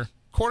armchair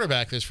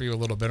quarterback this for you a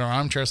little bit, or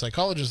armchair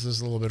psychologist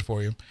this a little bit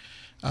for you.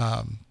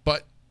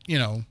 But,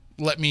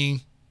 let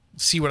me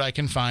see what I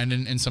can find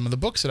in some of the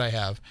books that I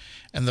have.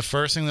 And the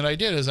first thing that I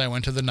did is I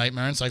went to the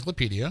Nightmare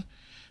Encyclopedia,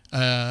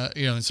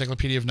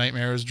 Encyclopedia of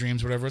Nightmares,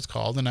 Dreams, whatever it's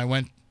called. And I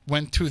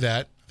went to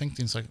that. I think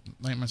the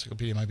Nightmare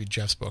Encyclopedia might be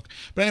Jeff's book.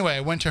 But anyway,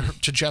 I went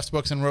to Jeff's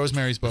books and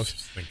Rosemary's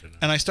books.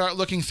 And I start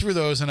looking through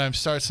those, and I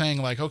start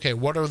saying, like, okay,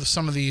 what are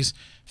some of these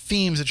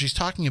themes that she's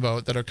talking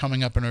about that are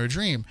coming up in her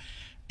dream?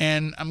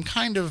 And I'm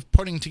kind of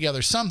putting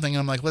together something.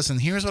 I'm like, listen,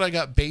 here's what I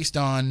got based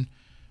on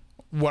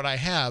what I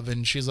have.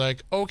 And she's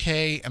like,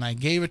 okay. And I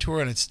gave it to her,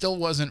 and it still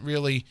wasn't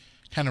really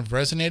kind of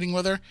resonating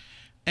with her.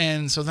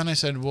 And so then I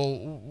said,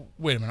 well,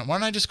 wait a minute. Why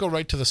don't I just go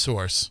right to the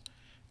source?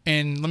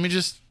 And let me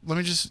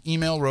just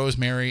email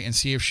Rosemary and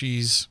see if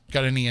she's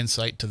got any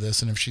insight to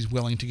this and if she's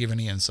willing to give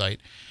any insight.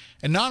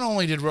 And not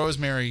only did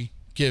Rosemary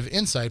give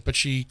insight, but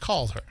she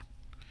called her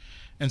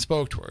and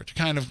spoke to her to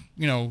kind of,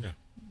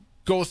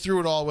 go through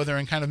it all with her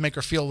and kind of make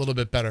her feel a little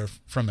bit better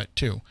from it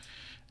too.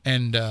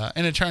 And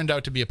it turned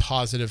out to be a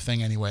positive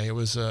thing anyway. It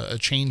was a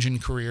change in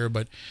career,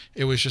 but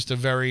it was just a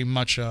very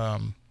much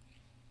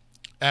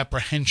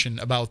apprehension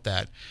about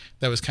that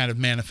was kind of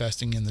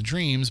manifesting in the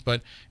dreams.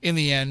 But in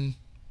the end,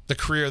 the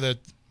career that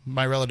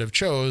my relative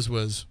chose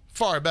was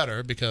far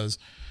better because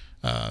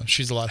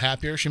she's a lot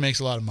happier. She makes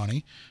a lot of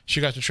money.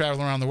 She got to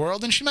travel around the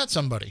world, and she met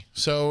somebody.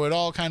 So it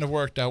all kind of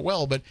worked out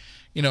well. But,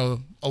 a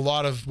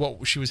lot of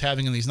what she was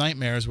having in these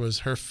nightmares was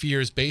her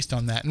fears based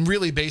on that, and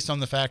really based on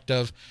the fact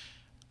of,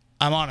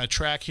 I'm on a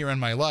track here in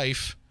my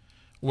life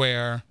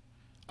where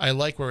I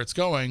like where it's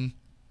going.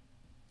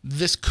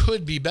 This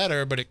could be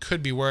better, but it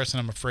could be worse,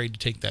 and I'm afraid to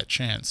take that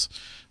chance.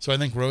 So I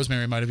think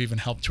Rosemary might have even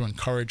helped to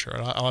encourage her.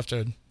 I'll have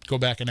to go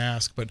back and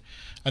ask, but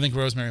I think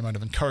Rosemary might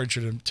have encouraged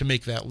her to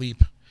make that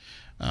leap.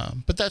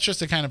 But that's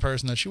just the kind of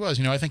person that she was.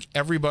 I think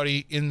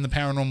everybody in the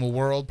paranormal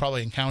world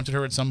probably encountered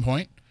her at some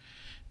point,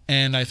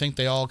 and I think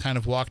they all kind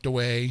of walked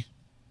away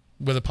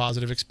with a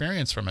positive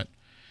experience from it.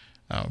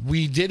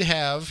 We did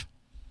have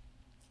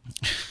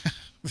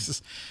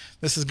this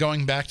is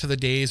going back to the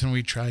days when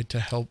we tried to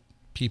help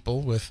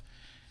people with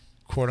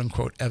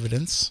quote-unquote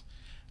evidence.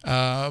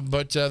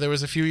 But there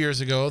was a few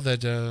years ago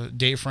that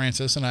Dave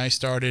Francis and I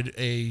started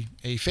a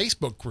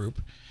Facebook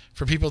group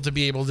for people to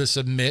be able to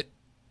submit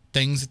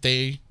things that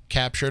they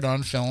captured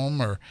on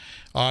film or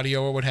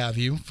audio or what have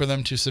you, for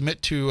them to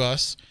submit to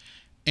us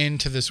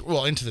into this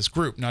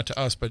group, not to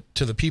us, but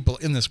to the people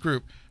in this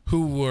group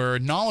who were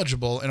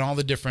knowledgeable in all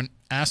the different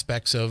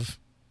aspects of,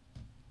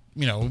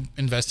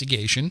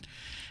 investigation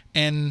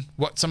and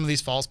what some of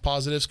these false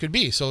positives could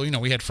be. So,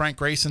 we had Frank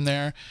Grayson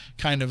there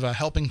kind of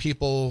helping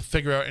people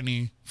figure out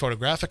any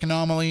photographic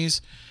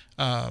anomalies.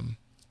 And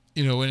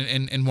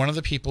one of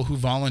the people who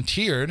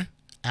volunteered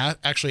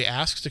actually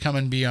asked to come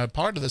and be a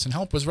part of this and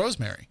help was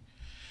Rosemary.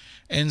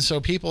 And so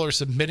people are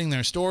submitting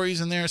their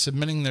stories in there,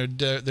 submitting their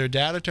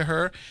data to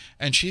her,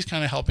 and she's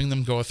kind of helping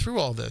them go through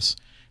all this.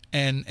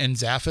 And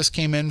Zaffis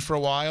came in for a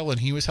while,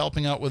 and he was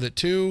helping out with it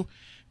too.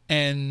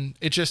 And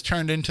it just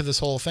turned into this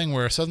whole thing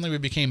where suddenly we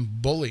became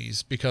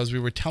bullies because we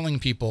were telling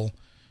people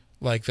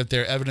like that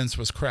their evidence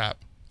was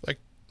crap. Like,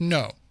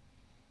 no.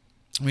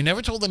 We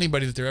never told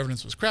anybody that their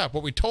evidence was crap.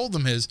 What we told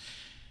them is,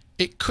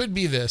 it could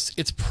be this.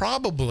 It's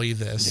probably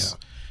this.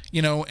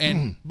 Yeah.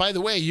 And by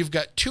the way, you've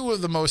got two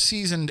of the most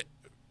seasoned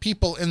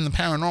people in the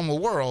paranormal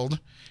world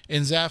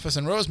in Zaffis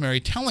and Rosemary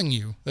telling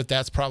you that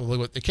that's probably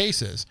what the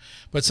case is.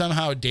 But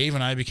somehow Dave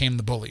and I became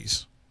the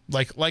bullies.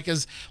 Like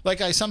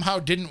I somehow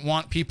didn't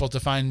want people to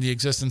find the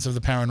existence of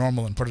the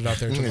paranormal and put it out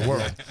there to the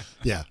world.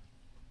 Yeah.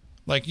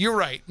 Like, you're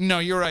right. No,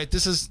 you're right.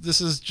 This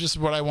is just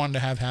what I wanted to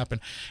have happen.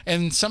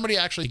 And somebody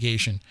actually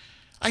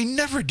I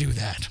never do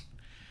that.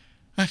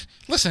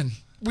 Listen,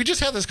 we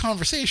just had this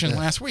conversation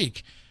last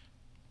week.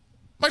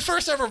 My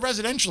first ever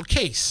residential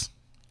case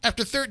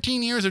after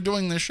 13 years of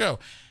doing this show.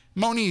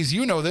 Moniz,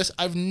 you know this.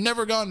 I've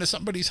never gone to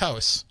somebody's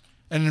house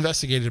and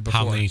investigated before.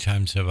 How many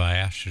times have I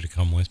asked you to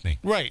come with me?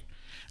 Right.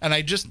 And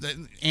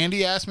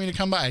Andy asked me to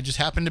come by. I just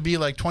happened to be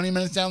like 20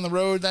 minutes down the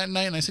road that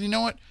night. And I said, you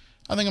know what?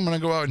 I think I'm going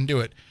to go out and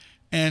do it.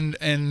 And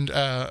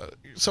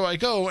so I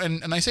go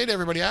and I say to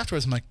everybody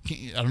afterwards, I'm like,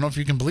 I don't know if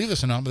you can believe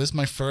this or not, but this is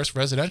my first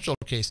residential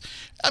case.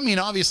 I mean,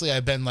 obviously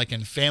I've been like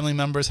in family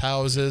members'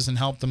 houses and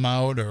helped them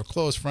out or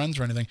close friends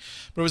or anything,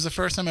 but it was the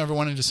first time I ever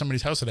went into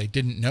somebody's house that I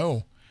didn't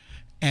know.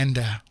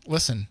 And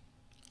listen,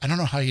 I don't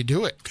know how you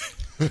do it.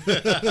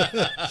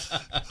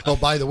 Oh,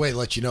 by the way,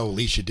 let you know,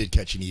 Alicia did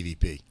catch an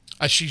EVP.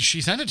 She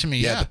sent it to me.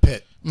 Yeah, the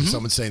pit. Mm-hmm.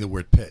 Someone's saying the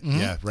word pit. Mm-hmm.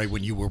 Yeah, right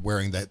when you were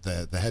wearing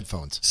the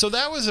headphones. So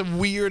that was a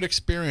weird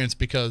experience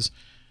because,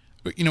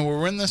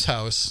 we're in this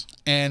house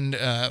and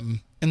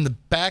in the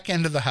back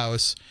end of the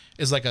house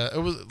is it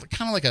was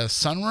kind of like a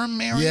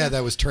sunroom area. Yeah,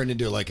 that was turned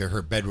into like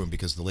her bedroom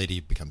because the lady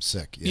becomes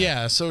sick.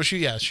 Yeah, so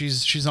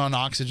she's on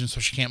oxygen, so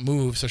she can't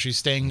move, so she's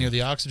staying near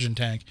the oxygen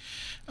tank.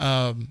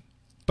 But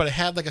it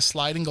had like a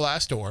sliding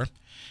glass door,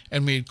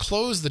 and we had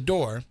closed the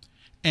door.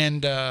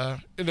 And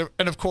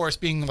of course,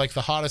 being like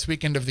the hottest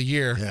weekend of the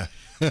year, Yeah.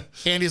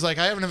 Andy's like,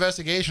 I have an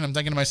investigation. I'm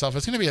thinking to myself,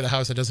 it's going to be at a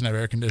house that doesn't have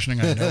air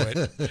conditioning. I know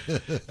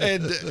it.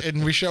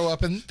 and we show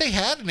up, and they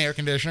had an air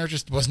conditioner, it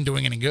just wasn't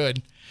doing any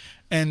good.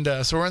 And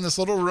so we're in this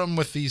little room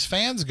with these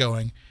fans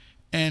going,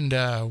 and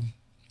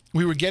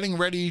we were getting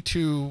ready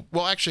to.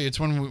 Well, actually, it's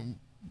when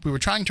we were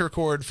trying to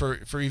record for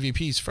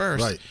EVPs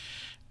first, Right.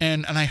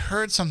 And I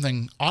heard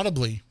something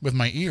audibly with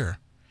my ear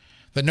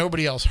that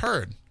nobody else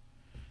heard,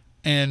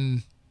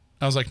 and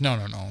I was like, no,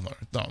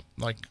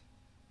 like,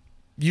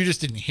 you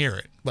just didn't hear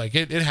it. Like,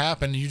 it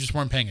happened, you just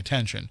weren't paying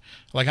attention.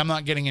 Like, I'm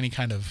not getting any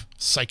kind of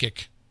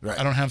psychic, Right.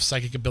 I don't have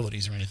psychic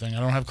abilities or anything. I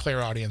don't have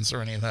clairaudience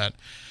or any of that.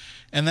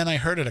 And then I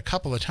heard it a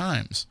couple of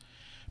times,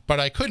 but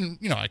I couldn't,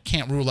 I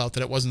can't rule out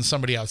that it wasn't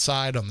somebody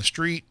outside on the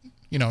street,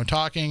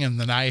 talking, and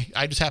then I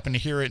just happened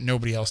to hear it and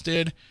nobody else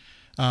did.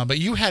 But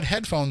you had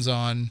headphones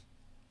on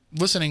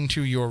listening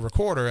to your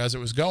recorder as it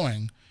was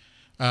going,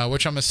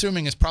 which I'm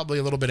assuming is probably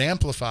a little bit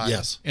amplified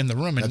Yes. in the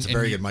room. That's a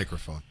very good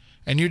microphone.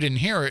 And you didn't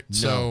hear it. No.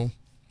 So,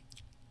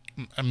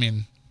 I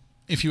mean,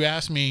 if you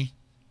ask me,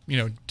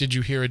 did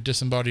you hear a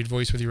disembodied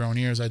voice with your own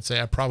ears? I'd say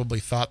I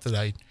probably thought that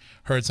I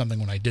heard something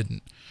when I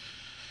didn't.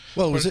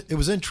 Well, it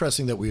was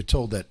interesting that we were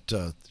told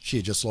that she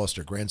had just lost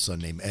her grandson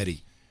named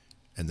Eddie,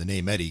 and the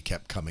name Eddie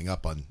kept coming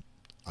up on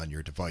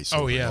your device.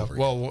 Oh, over and yeah. over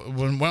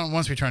Well,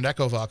 once we turned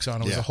EchoVox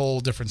on, it was a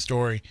whole different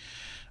story.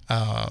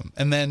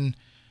 And then...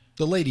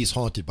 The lady's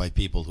haunted by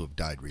people who have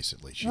died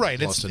recently. She Right,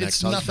 lost an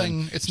it's ex-husband.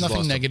 nothing- it's She's nothing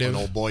lost negative. An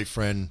old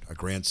boyfriend, a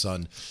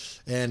grandson,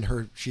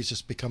 and she's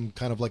just become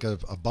kind of like a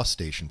bus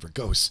station for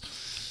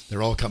ghosts.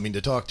 They're all coming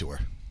to talk to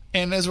her.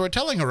 And as we're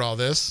telling her all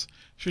this,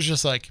 she's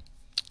just like,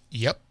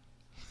 yep.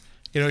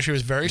 She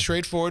was very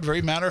straightforward,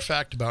 very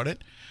matter-of-fact about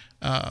it.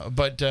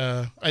 But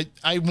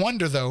I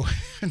wonder, though,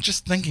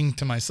 just thinking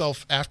to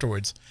myself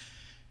afterwards,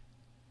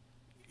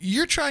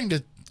 you're trying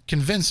to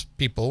convince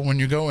people when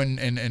you go and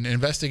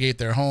investigate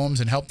their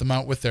homes and help them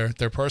out with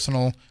their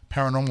personal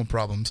paranormal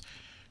problems.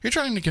 You're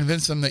trying to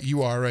convince them that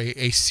you are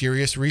a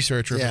serious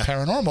researcher of the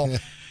paranormal.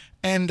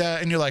 And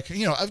you're like,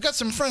 I've got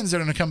some friends that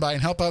are going to come by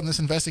and help out in this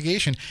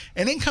investigation.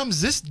 And in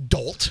comes this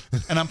dolt,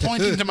 and I'm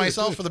pointing to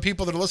myself for the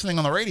people that are listening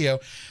on the radio,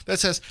 that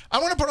says, I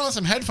want to put on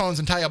some headphones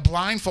and tie a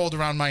blindfold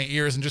around my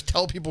ears and just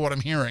tell people what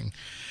I'm hearing.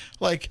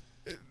 Like...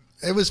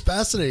 It was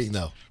fascinating,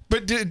 though.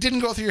 But it didn't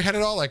go through your head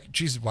at all? Like,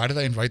 geez, why did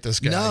I invite this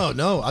guy?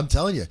 No, I'm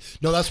telling you.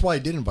 No, that's why I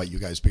did invite you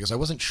guys, because I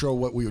wasn't sure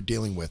what we were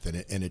dealing with,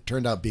 and it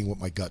turned out being what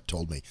my gut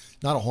told me.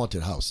 Not a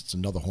haunted house. It's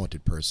another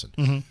haunted person.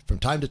 Mm-hmm. From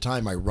time to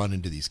time, I run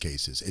into these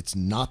cases. It's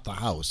not the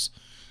house.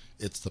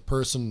 It's the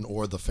person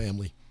or the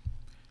family.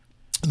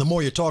 And the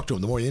more you talk to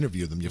them, the more you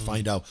interview them, you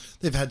find out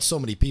they've had so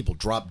many people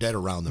drop dead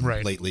around them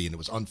lately, and it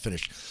was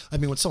unfinished. I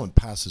mean, when someone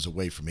passes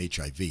away from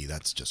HIV,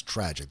 that's just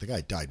tragic. The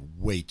guy died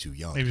way too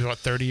young. Maybe about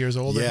 30 years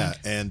old. Yeah,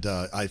 and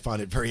I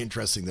found it very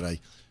interesting that I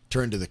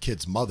turned to the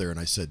kid's mother and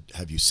I said,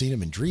 have you seen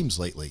him in dreams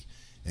lately?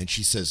 And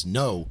she says,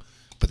 no.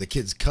 But the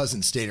kid's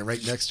cousin standing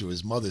right next to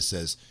his mother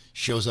says,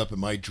 shows up in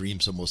my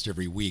dreams almost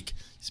every week.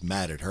 He's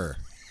mad at her.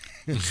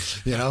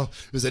 It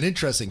was an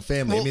interesting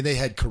family. Well, I mean, they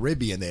had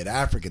Caribbean, they had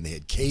African, they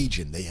had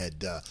Cajun, they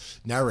had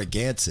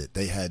Narragansett,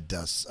 they had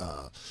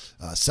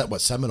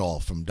Seminole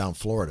from down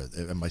Florida.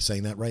 Am I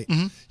saying that right?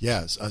 Mm-hmm.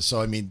 Yes.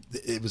 So I mean,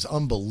 it was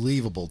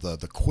unbelievable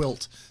the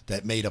quilt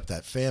that made up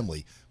that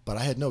family. But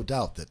I had no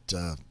doubt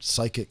that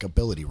psychic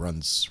ability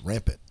runs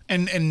rampant.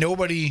 And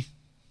nobody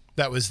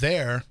that was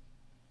there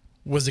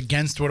was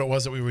against what it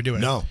was that we were doing.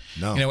 No.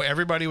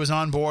 Everybody was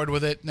on board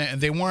with it.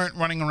 They weren't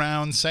running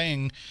around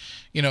saying,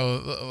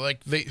 like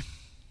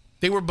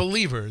they were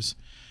believers,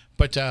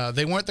 but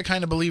they weren't the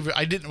kind of believer.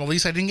 At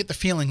least I didn't get the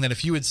feeling that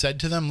if you had said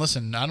to them,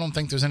 listen, I don't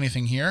think there's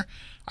anything here,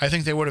 I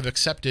think they would have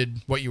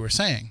accepted what you were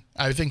saying.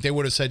 I think they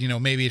would have said,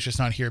 maybe it's just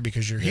not here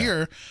because you're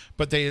here,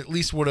 but they at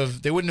least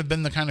they wouldn't have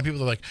been the kind of people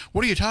that are like,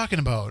 what are you talking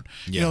about?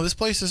 Yeah. This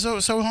place is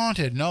so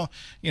haunted. No,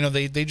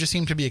 they just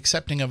seem to be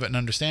accepting of it and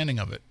understanding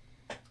of it.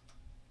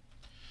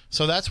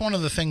 So that's one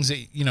of the things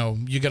that,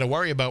 you got to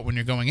worry about when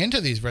you're going into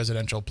these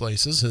residential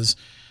places is,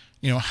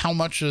 how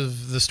much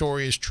of the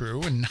story is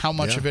true and how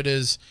much of it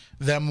is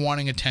them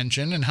wanting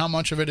attention and how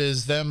much of it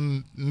is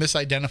them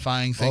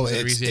misidentifying things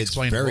that are easy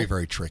explainable. It's very,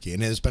 very tricky.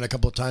 And there's been a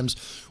couple of times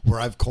where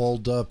I've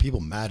called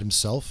people Matt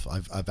himself.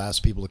 I've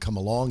asked people to come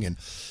along, and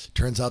it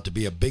turns out to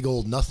be a big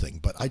old nothing.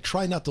 But I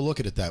try not to look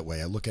at it that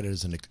way. I look at it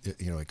as an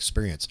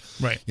experience.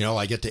 Right.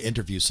 I get to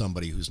interview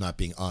somebody who's not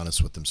being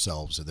honest with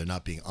themselves, or they're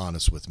not being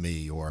honest with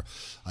me, or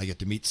I get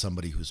to meet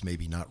somebody who's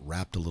maybe not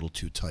wrapped a little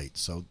too tight.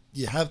 So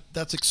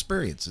that's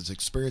experience. It's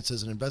experience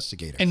as an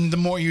investigator. And the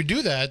more you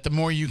do that, the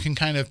more you can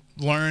kind of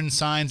learn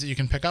signs that you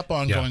can pick up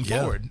on going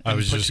forward. I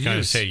was just going to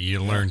use. say,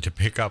 you learn to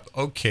pick up,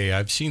 okay,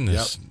 I've seen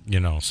this,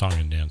 song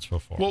and dance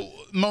before. Well,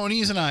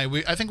 Moniz and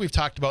I think we've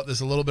talked about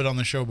this a little bit on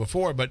the show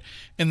before, but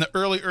in the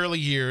early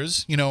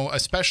years,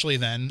 especially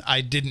then,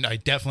 I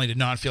definitely did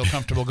not feel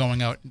comfortable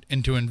going out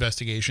into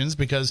investigations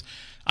because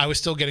I was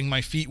still getting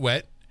my feet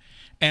wet.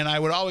 And I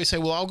would always say,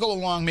 well, I'll go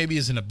along maybe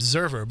as an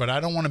observer, but I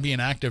don't want to be an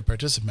active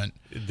participant.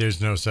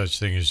 There's no such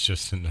thing as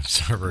just an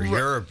observer.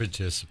 You're a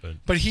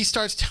participant. But he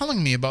starts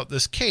telling me about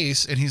this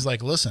case, and he's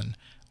like, listen,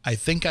 I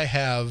think I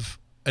have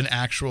an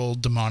actual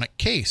demonic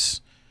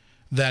case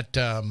that,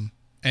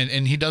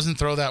 and he doesn't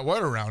throw that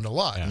word around a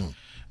lot. Yeah.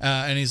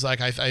 And he's like,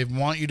 I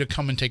want you to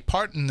come and take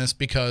part in this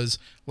because,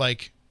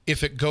 like,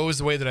 if it goes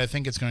the way that I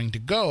think it's going to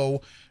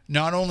go,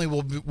 not only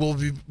will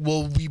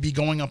we be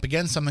going up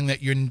against something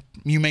that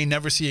you may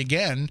never see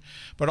again,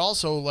 but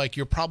also, like,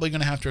 you're probably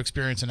going to have to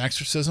experience an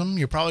exorcism.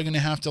 You're probably going to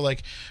have to,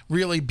 like,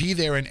 really be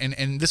there,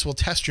 and this will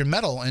test your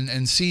mettle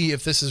and see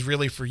if this is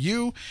really for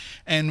you.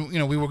 And, you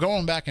know, we were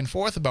going back and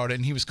forth about it,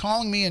 and he was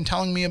calling me and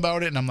telling me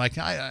about it, and I'm like,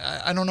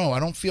 I don't know. I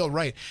don't feel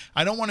right.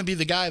 I don't want to be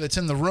the guy that's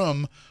in the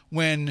room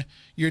when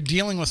you're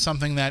dealing with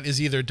something that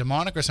is either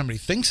demonic or somebody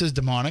thinks is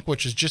demonic,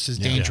 which is just as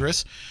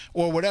dangerous,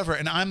 or whatever.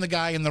 And I'm the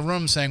guy in the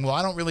room saying, well,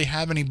 I don't really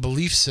have any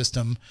belief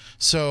system,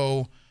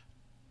 so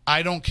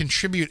I don't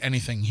contribute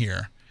anything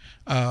here.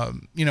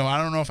 You know,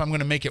 I don't know if I'm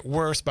going to make it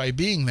worse by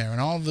being there. And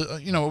all the,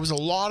 you know, it was a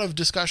lot of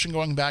discussion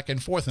going back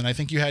and forth. And I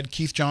think you had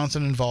Keith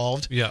Johnson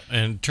involved. Yeah,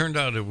 and it turned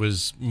out it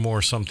was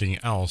more something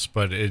else,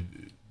 but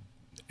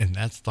and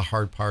that's the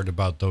hard part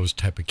about those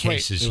type of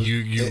cases.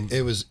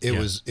 It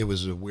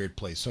was a weird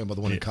place. Sorry about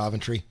the one in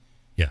Coventry.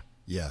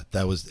 Yeah,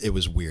 it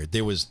was weird.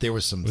 There was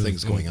some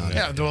things going on.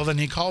 Yeah, well, then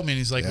he called me and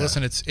he's like,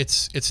 listen,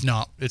 it's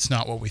not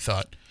what we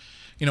thought.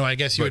 You know, I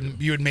guess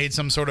you had made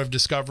some sort of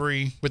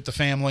discovery with the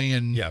family,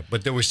 and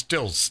but there was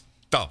still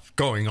stuff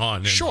going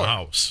on in the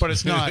house. But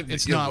it's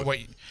not what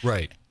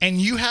right.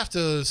 And you have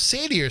to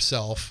say to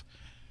yourself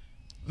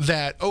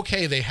that,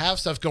 okay, they have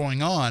stuff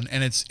going on,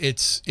 and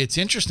it's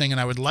interesting, and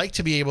I would like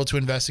to be able to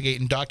investigate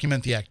and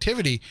document the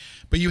activity,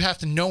 but you have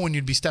to know when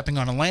you'd be stepping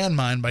on a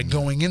landmine by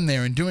going in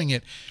there and doing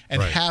it,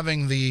 and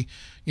having the,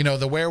 you know,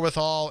 the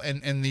wherewithal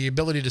and the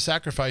ability to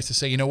sacrifice to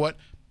say, you know what,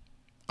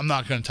 I'm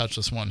not going to touch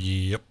this one.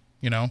 Yep.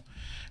 You know,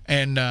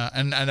 and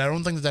I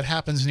don't think that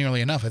happens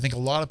nearly enough. I think a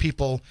lot of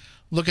people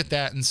look at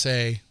that and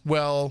say,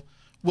 well,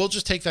 we'll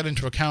just take that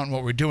into account in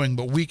what we're doing,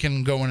 but we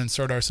can go and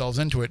insert ourselves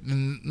into it.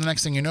 And the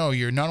next thing you know,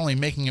 you're not only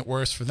making it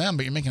worse for them,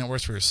 but you're making it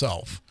worse for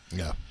yourself.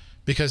 Yeah.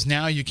 Because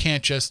now you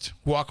can't just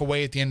walk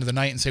away at the end of the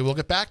night and say, we'll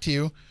get back to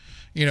you.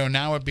 You know,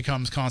 now it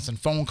becomes constant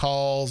phone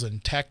calls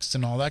and texts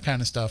and all that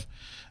kind of stuff.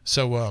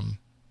 So,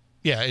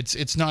 yeah,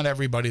 it's not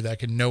everybody that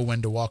can know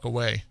when to walk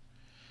away.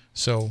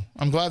 So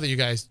I'm glad that you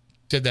guys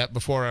did that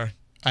before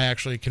I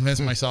actually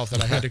convinced myself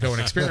that I had to go and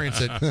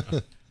experience it.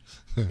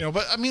 You know,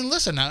 but I mean,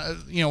 listen,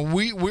 you know,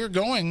 we're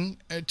going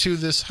to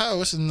this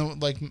house,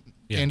 and like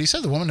Andy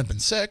said, the woman had been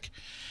sick,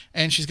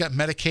 and she's got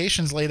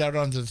medications laid out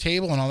onto the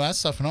table and all that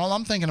stuff. And all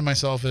I'm thinking to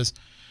myself is,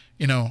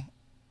 you know,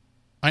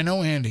 I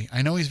know Andy.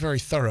 I know he's very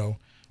thorough.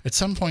 At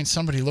some point,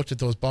 somebody looked at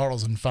those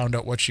bottles and found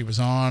out what she was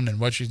on and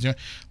what she's doing.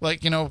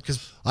 Like, you know,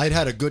 because I'd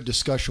had a good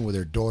discussion with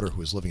her daughter who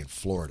was living in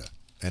Florida,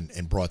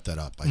 and brought that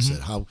up. I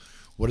said,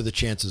 what are the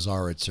chances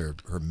are it's her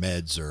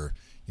meds or,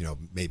 you know,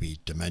 maybe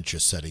dementia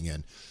setting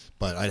in?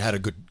 But I'd had a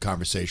good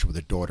conversation with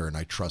her daughter, and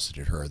I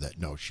trusted her that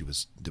no,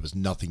 there was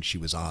nothing she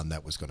was on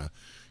that was going to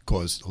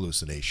cause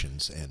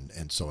hallucinations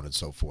and so on and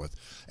so forth.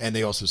 And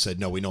they also said,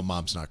 no, we know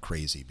mom's not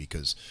crazy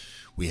because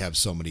we have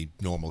so many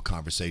normal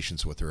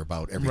conversations with her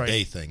about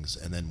everyday things.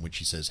 And then when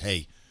she says,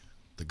 hey,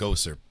 the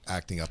ghosts are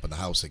acting up in the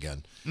house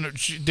again. No,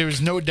 there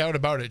was no doubt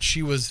about it.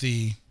 She was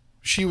the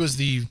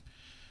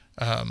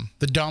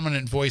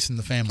dominant voice in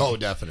the family. Oh,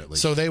 definitely.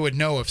 So they would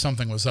know if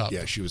something was up.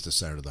 Yeah, she was the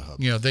center of the hub.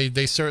 You know,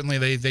 they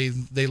certainly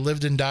they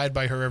lived and died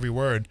by her every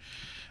word.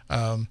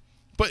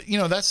 But you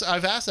know,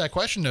 I've asked that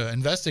question to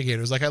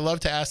investigators. Like, I love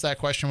to ask that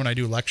question when I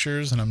do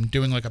lectures and I'm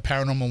doing like a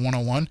paranormal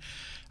 101.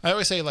 I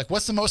always say, like,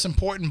 what's the most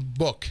important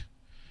book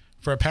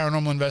for a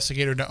paranormal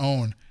investigator to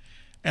own?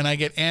 And I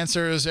get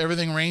answers,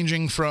 everything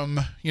ranging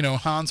from, you know,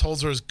 Hans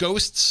Holzer's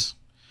Ghosts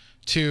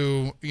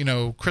to, you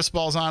know, Chris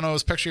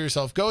Balzano's Picture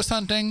Yourself Ghost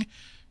Hunting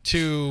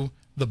to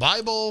the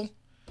Bible.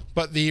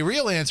 But the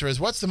real answer is,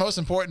 what's the most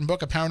important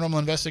book a paranormal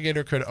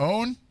investigator could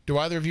own? Do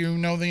either of you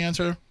know the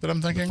answer that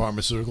I'm thinking? The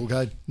Pharmaceutical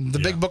Guide? The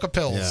Big Book of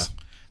Pills. Yeah.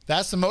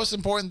 That's the most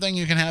important thing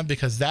you can have,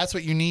 because that's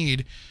what you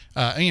need,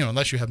 you know,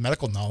 unless you have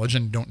medical knowledge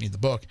and you don't need the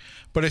book.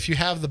 But if you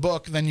have the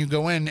book, then you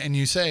go in and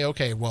you say,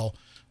 okay, well,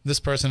 this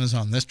person is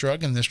on this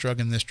drug and this drug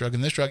and this drug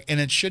and this drug, and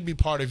it should be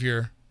part of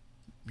your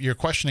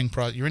questioning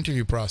your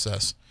interview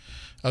process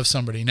of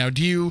somebody. Now,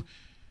 do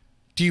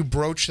you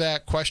broach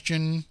that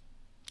question?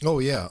 Oh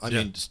yeah, I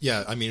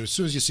mean, as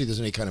soon as you see there's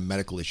any kind of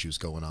medical issues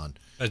going on,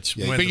 but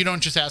you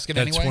don't just ask it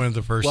anyway. That's one of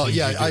the first. Well, things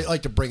yeah, you do. I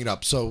like to bring it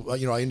up. So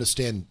you know, I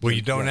understand. Well,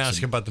 you don't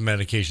ask about the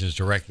medications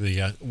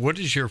directly. What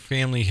is your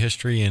family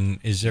history, and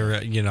is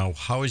there you know,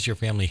 how is your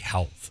family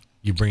health?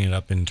 You bring it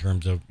up in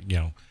terms of, you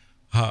know,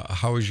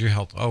 how is your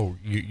health? Oh,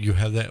 you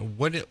have that.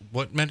 What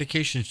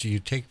medications do you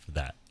take for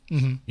that?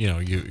 Mm-hmm. You know,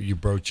 you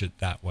broach it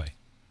that way.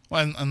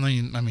 Well, I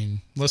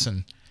mean,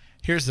 listen.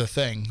 Here's the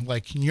thing.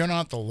 Like, you're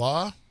not the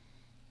law.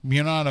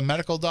 You're not a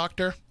medical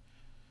doctor.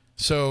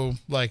 So,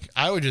 like,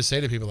 I would just say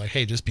to people, like,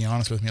 hey, just be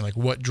honest with me. Like,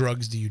 what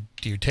drugs do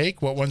you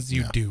take? What ones do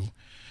you do?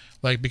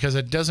 Like, because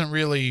it doesn't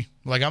really,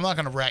 like, I'm not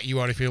going to rat you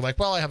out if you're like,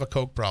 well, I have a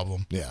coke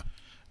problem. Yeah.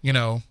 You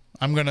know,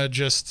 I'm going to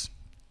just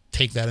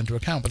take that into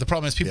account. But the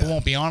problem is people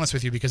won't be honest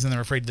with you because then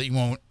they're afraid that you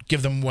won't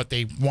give them what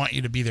they want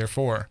you to be there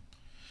for.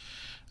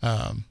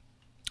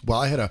 Well,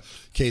 I had a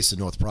case in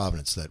North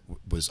Providence that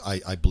was,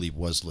 I believe,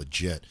 was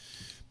legit.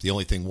 The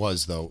only thing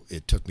was, though,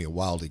 it took me a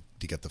while to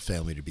get the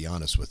family to be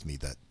honest with me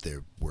that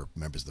there were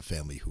members of the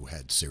family who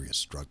had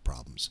serious drug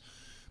problems.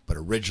 But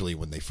originally,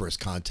 when they first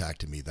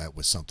contacted me, that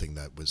was something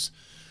that was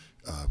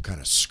kind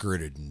of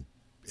skirted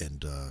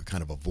and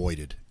kind of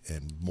avoided.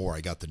 And more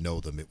I got to know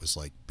them, it was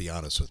like, be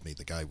honest with me,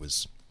 the guy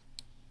was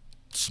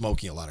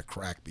smoking a lot of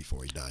crack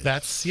before he died.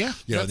 That's, You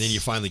know, and then you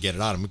finally get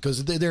it out of them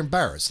because they're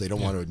embarrassed. They don't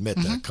want to admit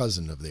that a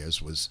cousin of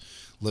theirs was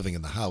living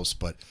in the house.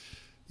 But,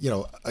 you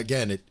know,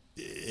 again,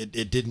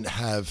 it didn't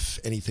have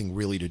anything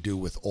really to do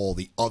with all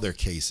the other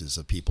cases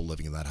of people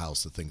living in that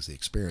house, the things they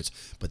experienced.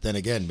 But then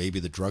again, maybe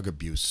the drug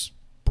abuse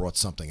brought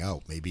something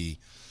out. Maybe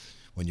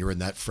when you're in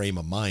that frame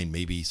of mind,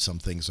 maybe some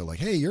things are like,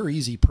 hey, you're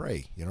easy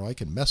prey. You know, I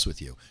can mess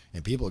with you.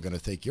 And people are going to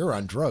think you're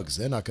on drugs.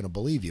 They're not going to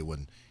believe you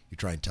when you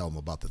try and tell them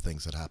about the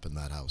things that happened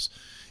in that house.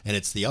 And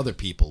it's the other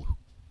people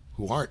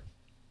who aren't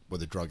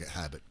with a drug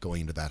habit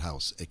going into that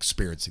house,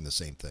 experiencing the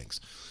same things.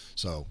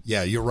 So,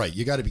 yeah, you're right.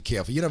 You got to be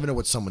careful. You never know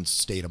what someone's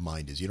state of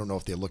mind is. You don't know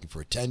if they're looking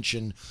for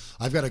attention.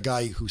 I've got a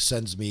guy who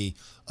sends me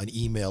an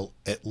email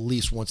at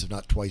least once, if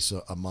not twice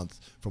a month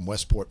from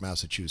Westport,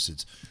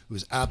 Massachusetts,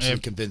 who's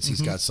absolutely convinced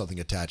he's got something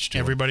attached to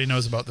him. everybody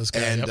knows about this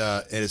guy. And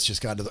it's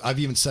just gotten to I've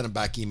even sent him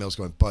back emails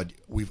going, Bud,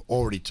 we've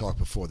already talked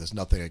before. There's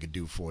nothing I could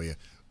do for you.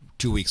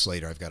 2 weeks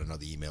later, I've got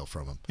another email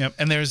from him. Yep.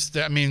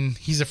 And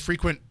he's a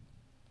frequent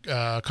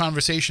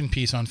conversation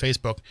piece on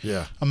Facebook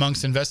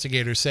amongst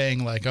investigators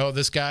saying like, oh,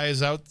 this guy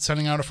is out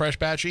sending out a fresh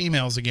batch of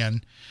emails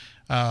again.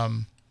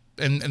 And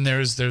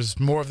there's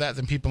more of that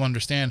than people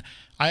understand.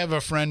 I have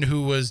a friend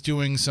who was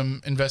doing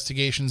some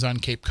investigations on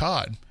Cape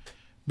Cod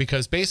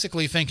because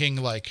basically thinking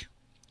like,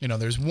 you know,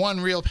 there's one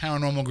real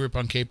paranormal group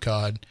on Cape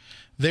Cod.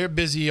 They're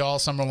busy all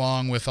summer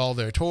long with all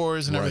their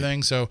tours and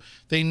everything. So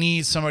they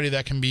need somebody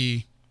that can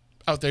be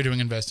out there doing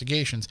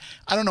investigations.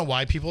 I don't know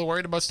why people are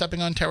worried about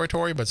stepping on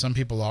territory, but some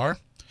people are.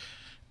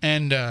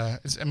 And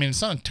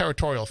it's not a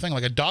territorial thing.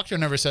 Like a doctor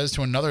never says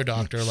to another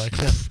doctor, like,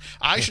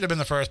 I should have been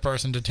the first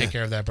person to take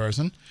care of that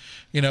person.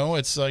 You know,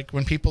 it's like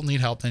when people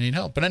need help, they need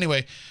help. But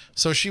anyway,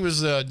 so she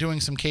was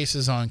doing some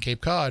cases on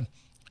Cape Cod,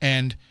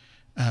 and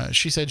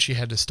she said she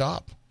had to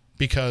stop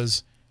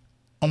because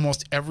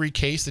almost every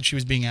case that she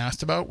was being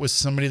asked about was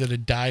somebody that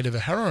had died of a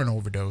heroin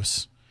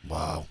overdose.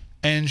 Wow.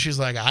 And she's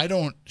like,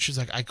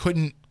 I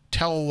couldn't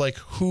tell like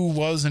who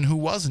was and who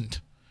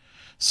wasn't.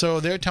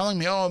 So they're telling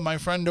me, oh, my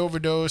friend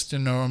overdosed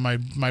or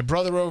my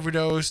brother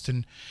overdosed.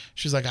 And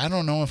she's like, I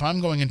don't know if I'm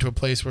going into a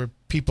place where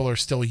people are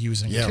still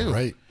using too.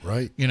 Yeah,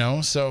 right. You know,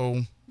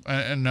 so,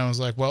 and I was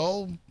like,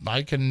 well,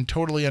 I can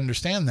totally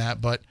understand that.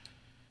 But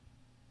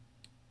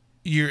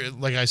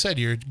like I said,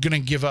 you're going to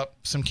give up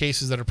some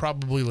cases that are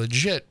probably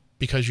legit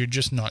because you're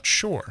just not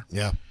sure.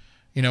 Yeah.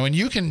 You know, and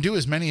you can do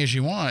as many as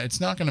you want. It's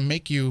not going to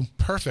make you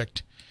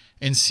perfect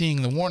in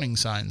seeing the warning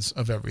signs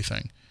of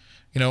everything.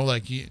 You know,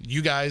 like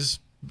you guys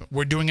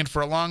were doing it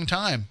for a long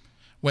time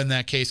when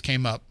that case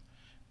came up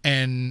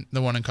and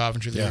the one in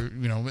Coventry,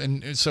 you know,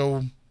 and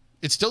so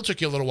it still took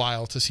you a little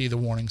while to see the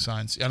warning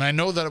signs. And I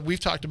know that we've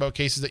talked about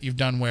cases that you've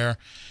done where,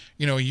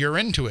 you know, you're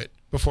into it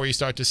before you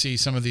start to see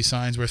some of these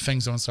signs where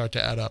things don't start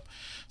to add up.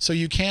 So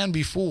you can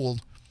be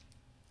fooled.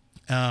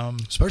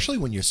 Especially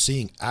when you're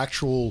seeing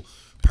actual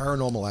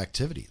paranormal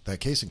activity.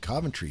 That case in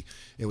Coventry,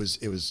 it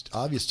was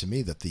obvious to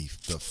me that the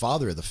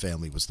father of the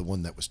family was the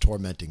one that was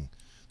tormenting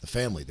the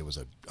family. There was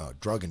a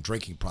drug and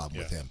drinking problem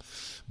with him.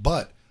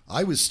 But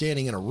I was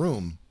standing in a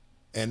room,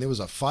 and there was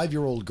a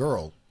 5-year-old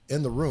girl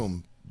in the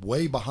room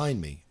way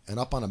behind me and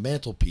up on a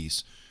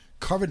mantelpiece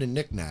covered in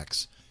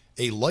knickknacks.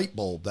 A light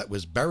bulb that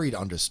was buried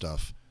under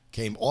stuff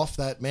came off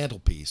that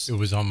mantelpiece. It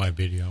was on my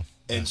video.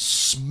 And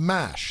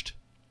smashed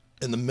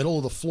in the middle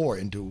of the floor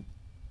into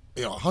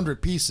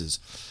 100 pieces.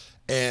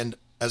 And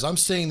as I'm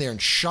sitting there in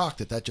shock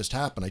that just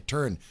happened, I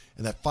turned,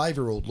 and that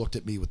 5-year-old looked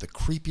at me with the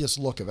creepiest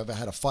look I've ever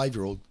had a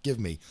 5-year-old give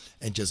me,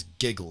 and just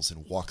giggles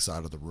and walks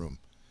out of the room.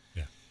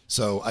 Yeah.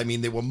 So, I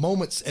mean, there were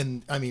moments,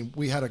 and I mean,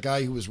 we had a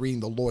guy who was reading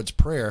the Lord's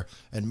Prayer,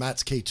 and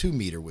Matt's K2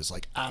 meter was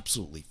like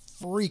absolutely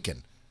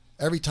freaking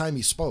every time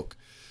he spoke.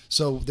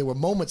 So there were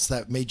moments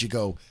that made you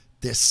go,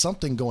 there's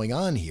something going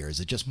on here. Is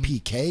it just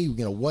PK?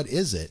 You know, what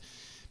is it?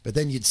 But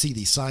then you'd see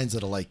these signs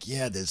that are like,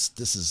 yeah, this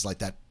is like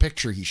that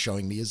picture he's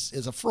showing me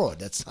is a fraud.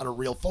 That's not a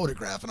real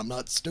photograph, and I'm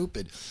not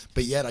stupid.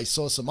 But yet I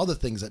saw some other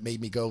things that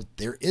made me go,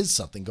 there is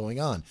something going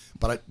on.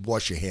 But I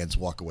wash your hands,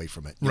 walk away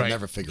from it. You'll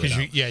never figure it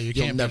out. You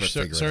can't never be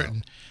figure certain. it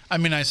out. I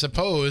mean, I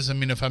suppose,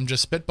 if I'm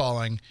just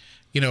spitballing,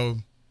 you know,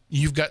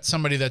 you've got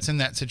somebody that's in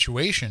that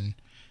situation,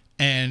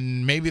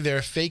 and maybe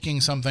they're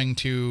faking something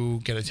to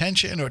get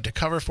attention or to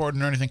cover for it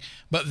or anything,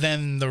 but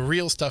then the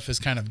real stuff is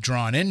kind of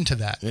drawn into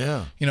that.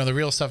 Yeah. You know, the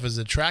real stuff is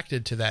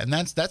attracted to that. And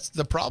that's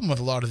the problem with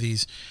a lot of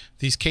these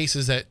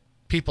cases that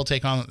people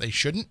take on that they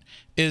shouldn't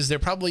is there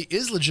probably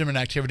is legitimate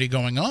activity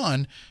going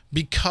on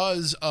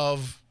because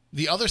of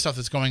the other stuff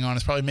that's going on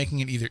is probably making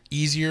it either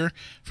easier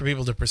for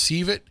people to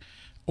perceive it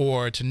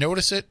or to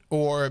notice it,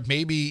 or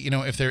maybe,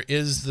 if there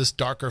is this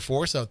darker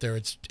force out there,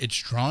 it's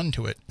drawn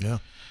to it. Yeah.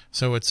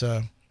 So it's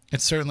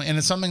certainly, and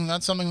it's something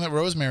that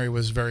Rosemary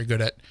was very good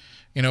at,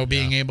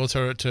 being able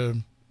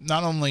to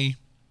not only,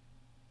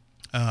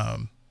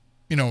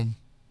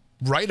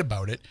 write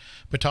about it,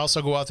 but to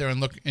also go out there and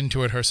look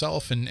into it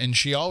herself. And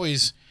she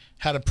always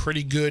had a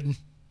pretty good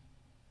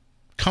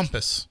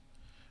compass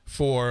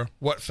for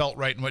what felt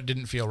right and what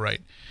didn't feel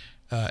right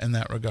in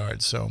that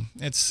regard. So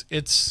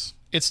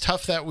it's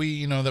tough that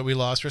we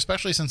lost her,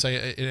 especially since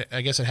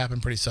I guess it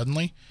happened pretty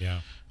suddenly.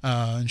 Yeah.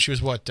 And she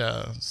was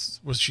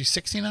was she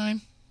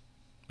 69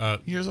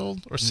 years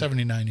old or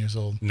 79 years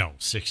old? No,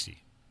 60.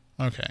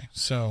 Okay,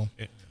 so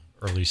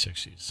Early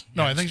 60s.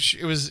 no, I Yes.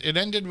 think it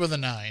ended with a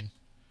 9,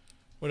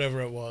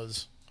 whatever it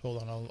was.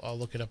 Hold on, I'll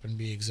look it up and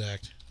be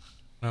exact.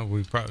 No,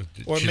 we probably.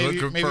 Or She maybe- looked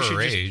good maybe for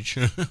her she age.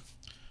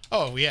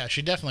 Oh yeah,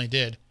 she definitely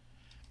did.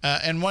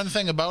 And one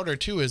thing about her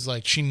too is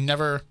like she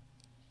never,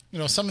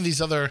 some of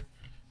these other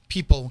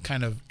people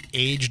kind of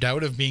aged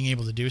out of being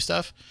able to do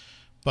stuff,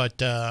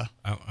 but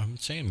I'm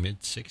saying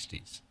mid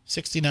 60s.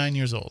 69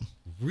 years old.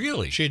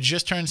 Really? She had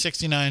just turned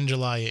 69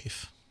 July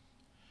 8th.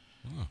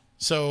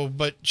 So,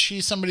 but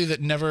she's somebody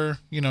that never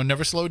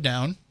slowed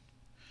down.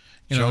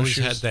 She always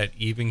she had was- that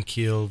even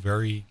keel,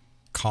 very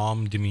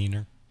calm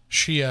demeanor.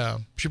 She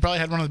probably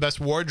had one of the best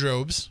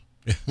wardrobes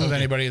of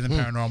anybody in the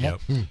paranormal.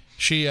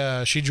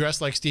 Yep. She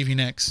dressed like Stevie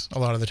Nicks a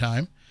lot of the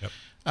time. Yep.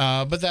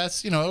 But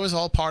that's it was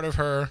all part of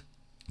her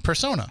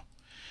persona,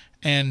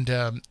 and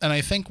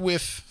I think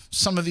with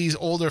some of these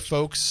older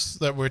folks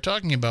that we're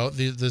talking about,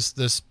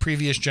 this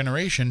previous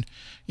generation,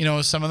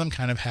 some of them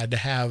kind of had to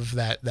have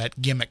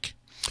that gimmick.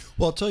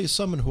 Well, I'll tell you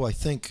someone who I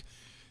think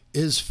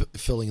is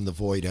filling the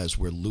void as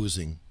we're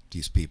losing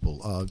these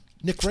people.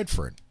 Nick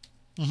Redfern.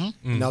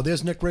 Mm-hmm. Now,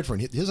 there's Nick Redfern.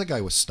 Here's a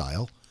guy with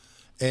style.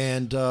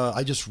 And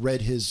I just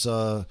read his...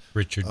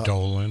 Richard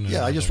Dolan.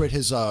 Yeah, I just read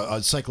his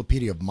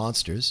Encyclopedia of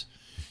Monsters,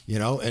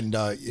 and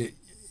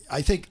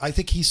I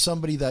think he's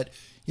somebody that,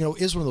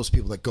 is one of those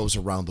people that goes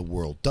around the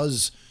world,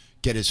 does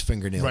get his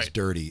fingernails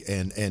dirty,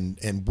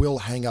 and will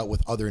hang out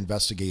with other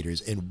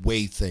investigators and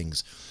weigh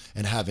things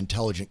and have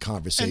intelligent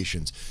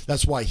conversations.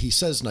 That's why he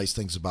says nice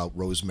things about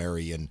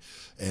Rosemary and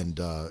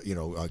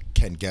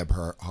Ken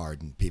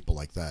Gebhard and people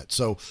like that.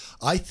 So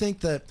I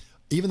think that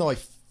even though I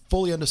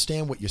fully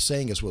understand what you're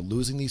saying as we're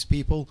losing these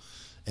people,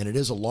 and it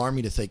is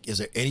alarming to think, is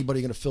there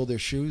anybody going to fill their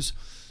shoes?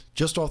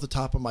 Just off the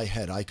top of my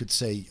head, I could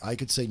say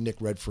Nick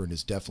Redfern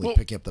is definitely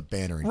picking up the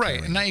banner. And Right,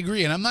 carrying and I it.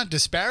 agree, and I'm not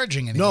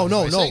disparaging anything. No,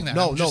 by saying that.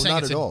 I'm just saying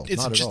not it's at all. It's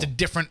Not at just all. a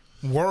different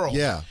world.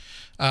 Yeah.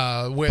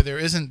 Where there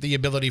isn't the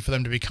ability for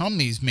them to become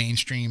these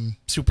mainstream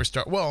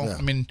superstar. Well, Yeah.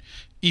 I mean,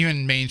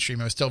 even mainstream,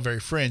 it was still very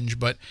fringe,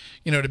 but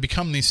to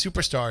become these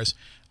superstars,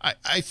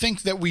 I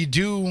think that we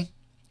do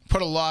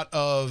put a lot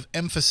of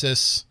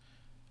emphasis.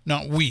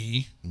 Not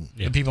we,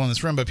 the people in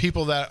this room, but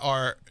people that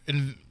are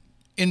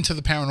into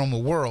the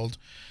paranormal world,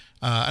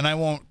 and I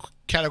won't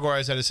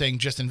categorize that as saying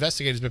just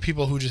investigators, but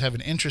people who just have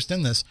an interest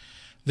in this.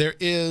 There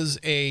is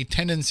a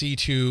tendency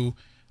to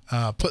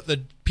put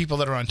the people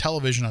that are on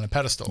television on a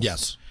pedestal.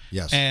 Yes.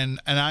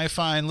 And I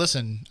find,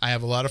 listen, I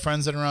have a lot of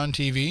friends that are on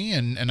TV,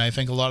 and I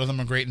think a lot of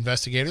them are great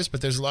investigators, but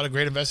there's a lot of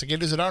great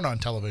investigators that aren't on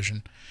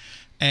television.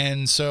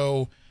 And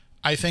so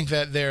I think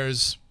that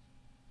there's,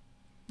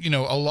 a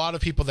lot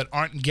of people that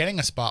aren't getting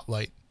a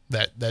spotlight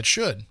that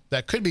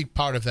could be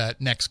part of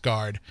that next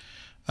guard.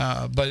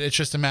 But it's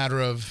just a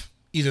matter of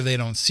either they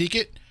don't seek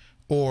it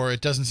or it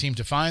doesn't seem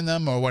to find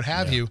them or what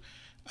have you.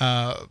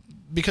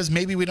 Because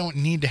maybe we don't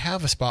need to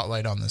have a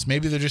spotlight on this.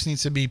 Maybe there just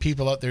needs to be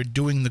people out there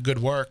doing the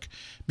good work.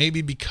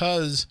 Maybe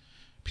because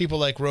people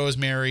like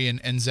Rosemary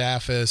and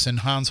Zaffis and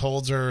Hans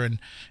Holzer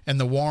and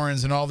the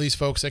Warrens and all these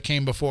folks that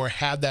came before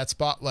had that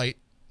spotlight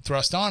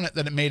thrust on it,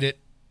 that it made it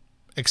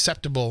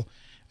acceptable,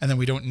 and then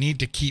we don't need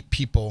to keep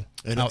people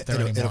out there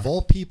anymore. And of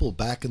all people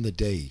back in the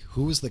day,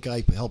 who was the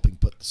guy helping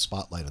put the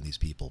spotlight on these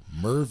people?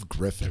 Merv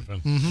Griffin.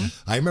 Mm-hmm.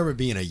 I remember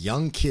being a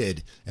young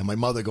kid and my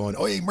mother going,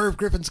 "Oh, hey, Merv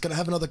Griffin's going to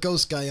have another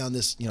ghost guy on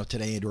this,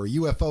 today, or a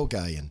UFO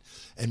guy."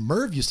 And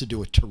Merv used to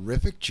do a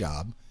terrific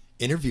job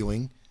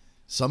interviewing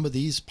some of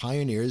these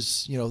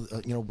pioneers,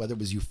 whether it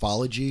was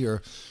ufology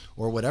or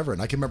whatever.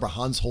 And I can remember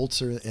Hans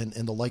Holzer and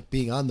the like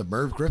being on the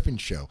Merv Griffin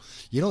show.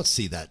 You don't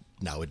see that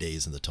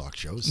nowadays in the talk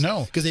shows.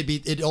 No. Because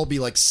it'd all be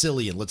like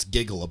silly and let's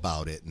giggle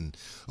about it. And,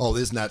 oh,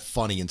 isn't that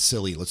funny and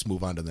silly? Let's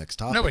move on to the next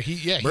topic. No, but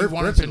he Merv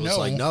wanted Griffin to was know.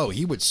 like, no,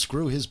 he would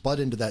screw his butt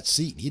into that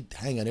seat and he'd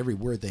hang on every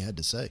word they had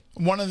to say.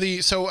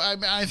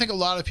 I think a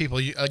lot of people,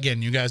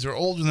 again, you guys are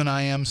older than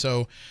I am,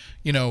 so,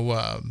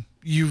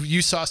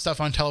 you saw stuff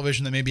on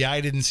television that maybe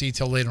I didn't see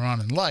till later on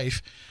in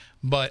life,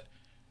 but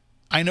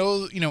I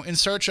know, In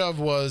Search Of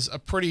was a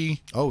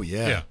pretty Oh,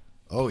 yeah. Yeah.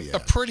 Oh, yeah. a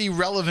pretty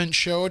relevant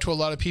show to a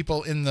lot of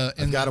people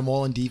I've got them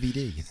all on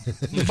DVD.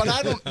 but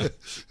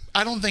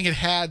I don't think it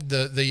had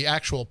the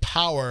actual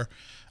power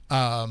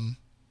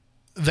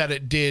that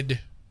it did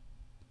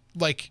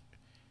like,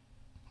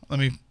 let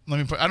me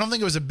put. I don't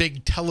think it was a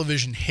big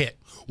television hit.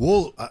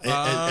 Well,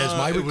 as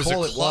my recall, it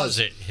was a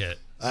closet hit.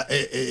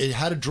 It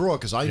had a draw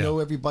because I know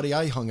everybody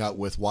I hung out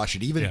with watched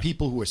it. Even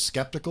people who were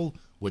skeptical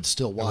would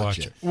still watch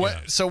it.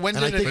 So when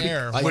did it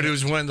air? But it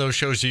was one of those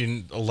shows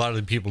a lot of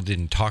the people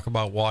didn't talk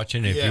about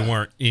watching if you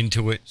weren't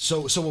into it.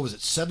 So what was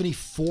it?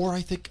 74,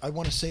 I think. I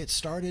want to say it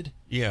started.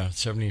 Yeah,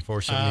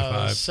 74,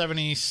 75.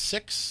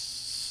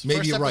 76. Maybe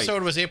First you're right.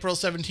 episode was April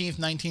 17th,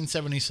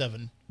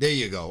 1977. There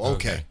you go.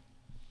 Okay.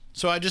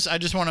 So I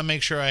just want to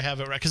make sure I have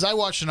it right because I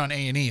watched it on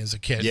A&E as a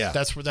kid. Yeah.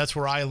 That's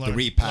where I learned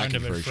The repackaged learned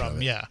of it version from.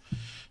 of it. Yeah.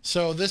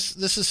 So this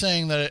is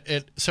saying that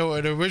it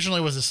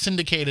originally was a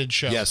syndicated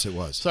show. Yes, it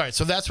was. Sorry,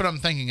 so that's what I'm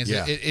thinking is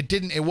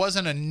it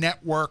wasn't a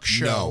network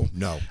show.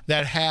 No.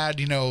 That had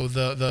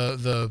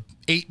the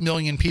 8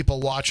 million people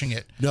watching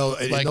it. No,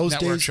 like in those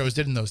network days, shows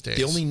did in those days.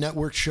 The only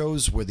network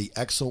shows were the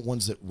excellent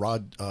ones that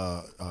Rod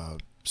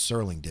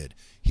Serling did.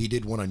 He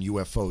did one on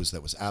UFOs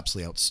that was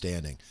absolutely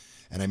outstanding.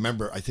 And I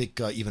remember, I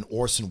think even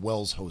Orson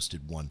Welles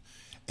hosted one.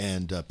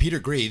 And Peter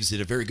Graves did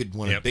a very good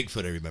one on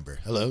Bigfoot, I remember.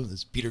 Hello, this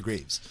is Peter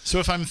Graves. So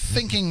if I'm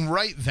thinking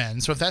right then,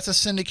 so if that's a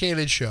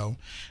syndicated show,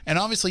 and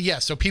obviously,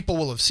 yes, so people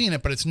will have seen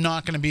it, but it's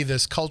not going to be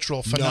this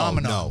cultural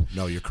phenomenon.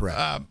 No, you're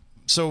correct.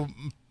 So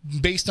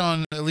based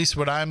on at least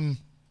what I'm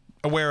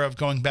aware of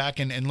going back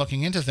and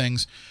looking into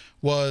things,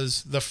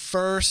 was the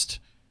first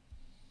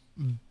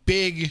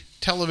big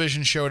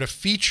television show to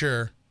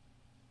feature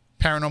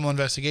paranormal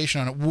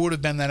investigation on it would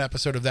have been that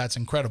episode of That's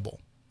Incredible.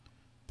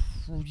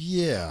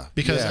 Yeah.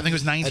 Because I think it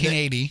was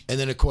 1980. And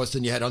then, of course,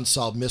 you had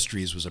Unsolved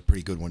Mysteries was a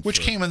pretty good one. Which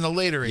came in the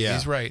later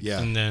 80s, right. Yeah.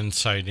 And then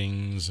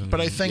Sightings.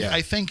 But I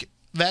think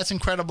That's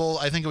Incredible.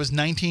 I think it was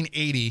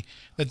 1980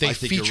 that they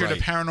featured a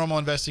paranormal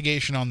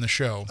investigation on the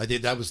show. I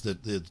think that was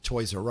the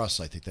Toys R Us,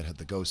 I think, that had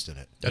the ghost in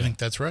it. I think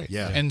that's right.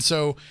 Yeah. And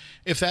so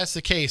if that's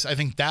the case, I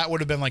think that would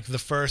have been like the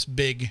first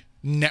big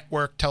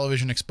network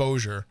television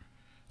exposure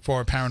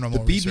for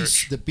paranormal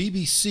research. The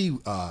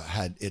BBC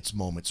had its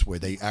moments where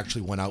they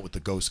actually went out with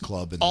the Ghost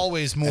Club. And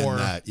always more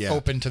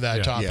open to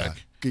that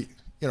topic.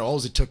 Yeah. All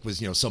it took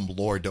was some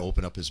lord to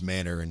open up his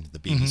manor, and the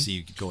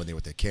BBC could go in there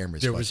with their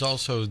cameras. There was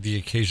also the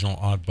occasional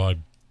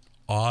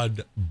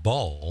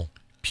oddball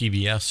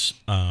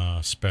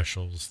PBS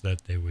specials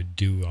that they would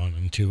do on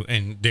them too,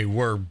 and they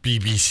were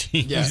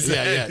BBC.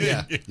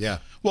 Yeah.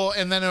 Well,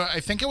 and then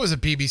I think it was a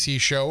BBC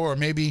show, or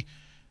maybe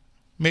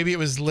it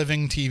was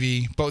Living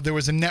TV, but there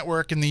was a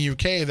network in the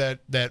UK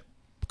that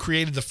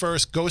created the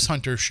first Ghost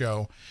Hunter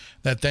show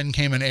that then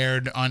came and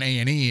aired on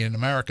A&E in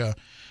America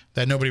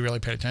that nobody really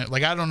paid attention.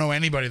 Like, I don't know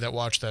anybody that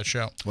watched that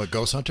show. What,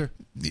 Ghost Hunter?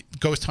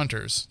 Ghost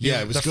Hunters.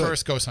 Yeah, it was the good.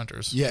 First Ghost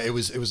Hunters. Yeah, it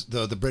was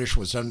the British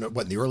was done,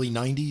 what, in the early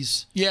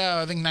 90s? Yeah,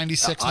 I think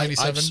 96,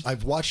 97.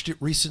 I've watched it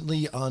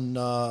recently on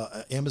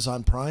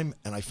Amazon Prime,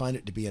 and I find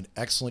it to be an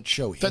excellent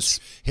show.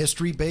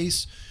 History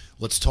based.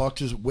 Let's talk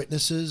to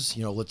witnesses.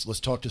 Let's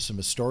talk to some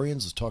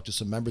historians. Let's talk to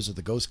some members of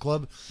the Ghost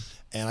Club.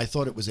 And I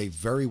thought it was a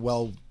very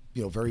well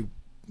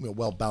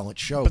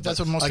balanced show. But that's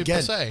what most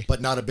people say.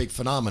 But not a big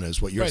phenomenon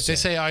is what you're saying. They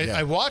say,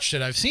 I watched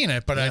it, I've seen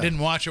it, but I didn't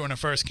watch it when it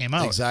first came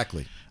out.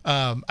 Exactly.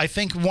 I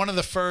think one of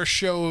the first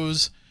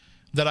shows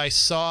that I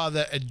saw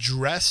that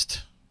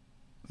addressed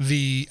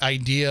the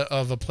idea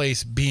of a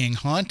place being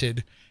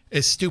haunted,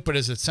 as stupid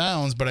as it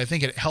sounds, but I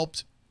think it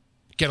helped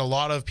get a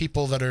lot of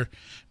people that are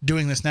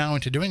doing this now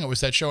into doing it,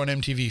 was that show on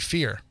MTV,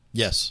 Fear.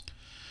 Yes.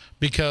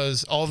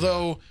 Because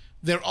although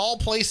they're all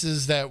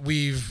places that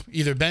we've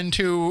either been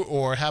to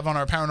or have on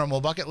our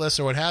paranormal bucket list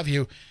or what have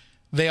you,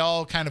 they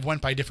all kind of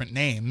went by different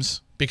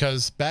names,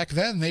 because back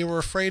then they were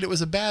afraid it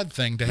was a bad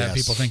thing to have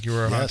people think you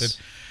were haunted.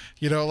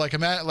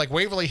 Like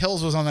Waverly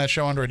Hills was on that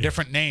show under a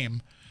different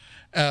name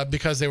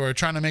because they were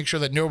trying to make sure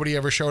that nobody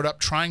ever showed up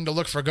trying to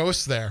look for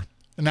ghosts there.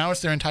 And now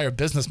it's their entire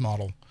business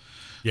model.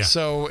 Yeah.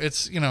 So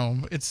it's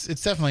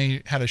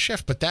definitely had a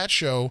shift. But that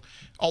show,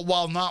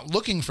 while not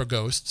looking for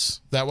ghosts,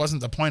 that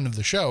wasn't the point of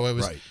the show.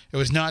 It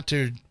was not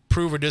to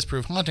prove or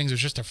disprove hauntings. It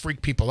was just to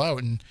freak people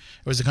out, and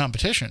it was a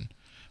competition.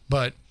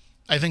 But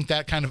I think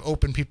that kind of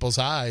opened people's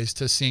eyes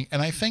to seeing.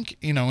 And I think,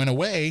 in a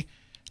way,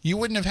 you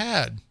wouldn't have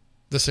had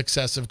the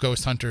success of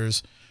Ghost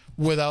Hunters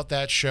without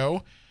that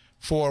show,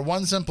 for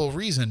one simple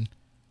reason.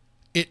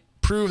 It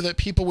proved that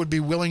people would be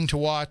willing to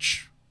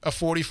watch a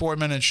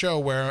 44-minute show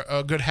where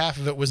a good half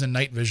of it was in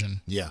night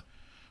vision. Yeah.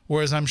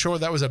 Whereas I'm sure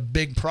that was a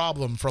big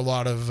problem for a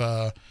lot of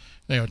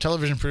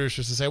television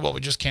producers to say, well,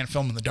 we just can't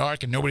film in the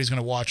dark, and nobody's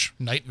going to watch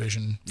night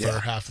vision for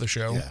half the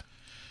show. Yeah.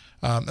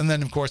 And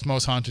then, of course,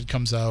 Most Haunted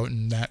comes out,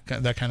 and that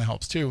kind of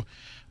helps too.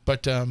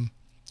 But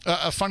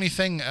a funny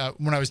thing,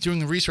 when I was doing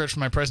the research for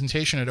my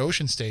presentation at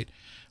Ocean State,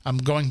 I'm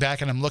going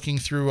back and I'm looking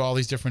through all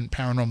these different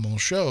paranormal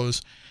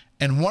shows.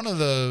 And one of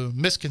the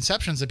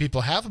misconceptions that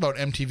people have about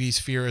MTV's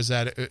Fear is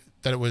that it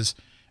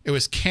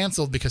was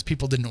canceled because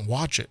people didn't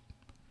watch it.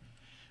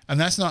 And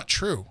that's not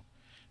true.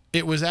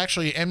 It was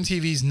actually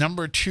MTV's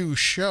 #2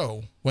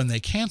 show when they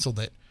canceled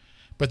it.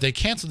 but they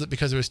canceled it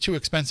because it was too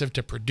expensive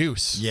to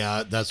produce.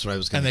 Yeah, that's what I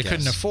was going to And they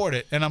couldn't afford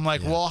it. And I'm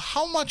like, well,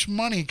 how much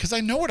money? Because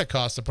I know what it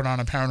costs to put on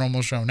a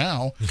paranormal show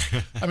now.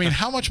 I mean,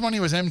 how much money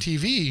was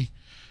MTV,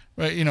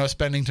 right,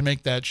 spending to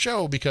make that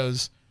show?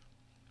 Because,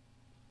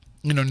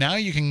 now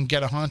you can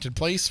get a haunted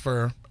place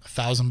for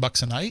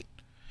 $1,000 a night.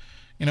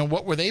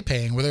 What were they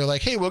paying? Were they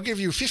like, hey, we'll give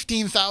you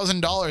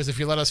 $15,000 if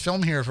you let us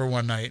film here for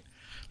one night?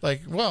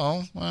 Like,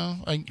 I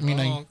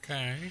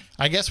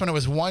guess when it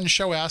was one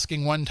show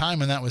asking one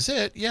time and that was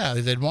it, yeah,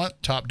 they'd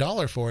want top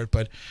dollar for it.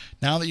 But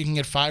now that you can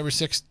get 5 or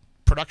 6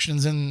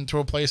 productions into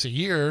a place a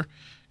year,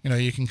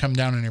 you can come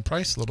down on your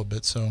price a little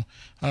bit. So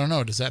I don't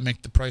know. Does that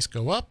make the price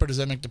go up or does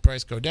that make the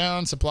price go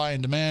down? Supply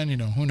and demand,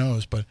 who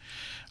knows? But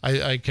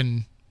I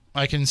can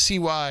see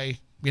why,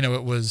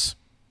 it was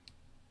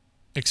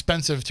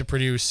expensive to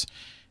produce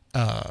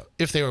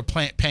if they were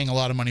paying a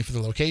lot of money for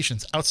the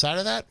locations. Outside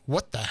of that,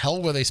 what the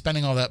hell were they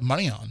spending all that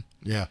money on?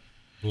 Yeah.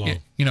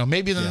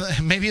 Maybe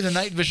the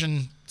night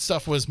vision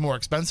stuff was more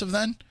expensive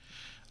then,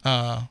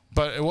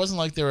 but it wasn't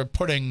like they were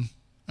putting,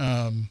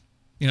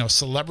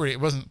 celebrity.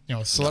 It wasn't,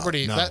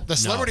 celebrity. The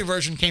celebrity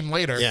version came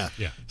later. Yeah.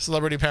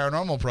 Celebrity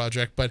Paranormal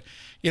Project, but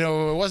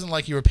it wasn't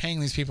like you were paying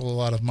these people a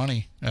lot of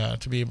money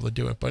to be able to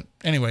do it. But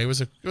anyway, it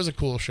was a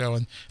cool show,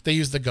 and they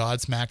used the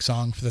Godsmack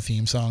song for the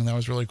theme song. That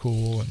was really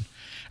cool,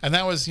 and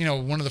that was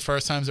one of the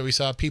first times that we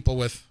saw people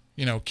with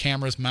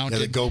cameras mounted.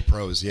 Yeah, the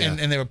GoPros. Yeah,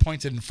 and they were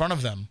pointed in front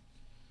of them.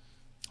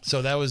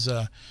 So that was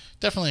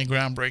definitely a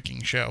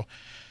groundbreaking show.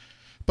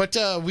 But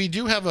we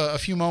do have a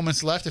few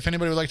moments left. If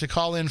anybody would like to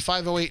call in,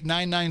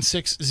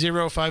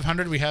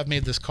 508-996-0500. We have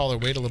made this caller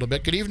wait a little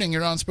bit. Good evening.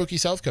 You're on Spooky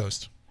South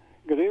Coast.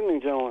 Good evening,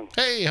 gentlemen.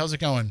 Hey, how's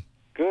it going?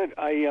 Good.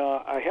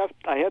 I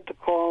had to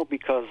call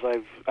because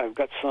I've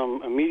got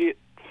some immediate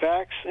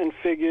facts and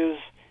figures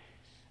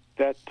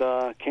that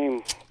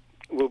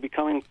will be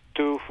coming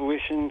to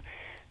fruition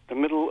the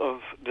middle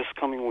of this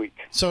coming week.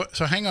 So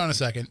hang on a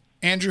second.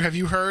 Andrew, have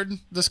you heard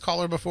this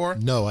caller before?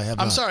 No, I have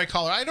not. I'm sorry,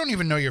 caller. I don't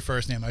even know your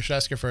first name. I should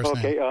ask your first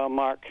name. Okay,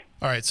 Mark.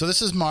 All right, so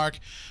this is Mark.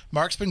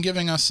 Mark's been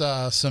giving us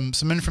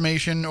some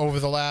information over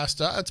the last,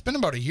 it's been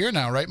about a year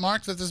now, right,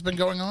 Mark, that this has been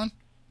going on?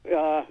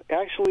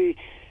 Actually,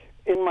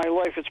 in my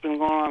life, it's been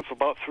going on for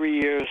about 3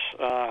 years.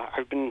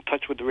 I've been in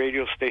touch with the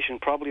radio station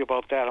probably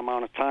about that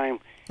amount of time.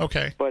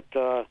 Okay. But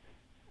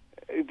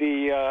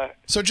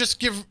So just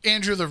give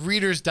Andrew the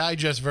Reader's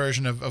Digest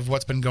version of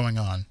what's been going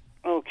on.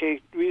 Okay,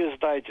 Reader's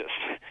Digest.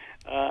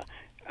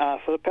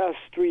 For the past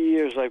 3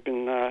 years, I've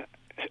been.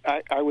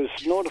 I was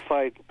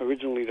notified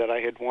originally that I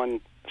had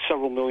won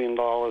several $1 million,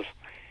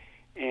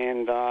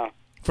 and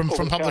from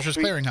Publishers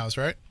Clearinghouse,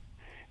 right?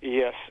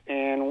 Yes,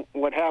 and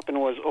what happened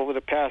was over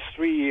the past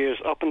 3 years,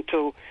 up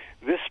until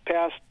this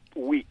past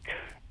week,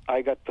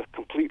 I got the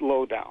complete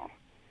lowdown.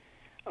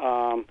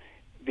 I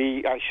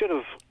should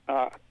have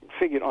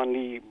figured on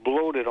the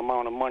bloated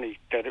amount of money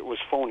that it was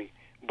phony,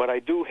 but I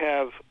do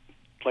have,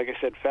 like I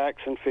said,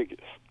 facts and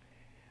figures.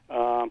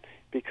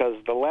 Because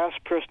the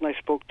last person I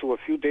spoke to a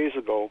few days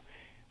ago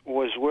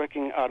was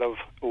working out of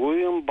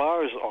William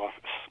Barr's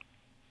office.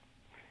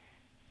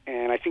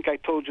 And I think I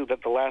told you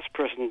that the last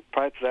person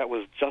prior to that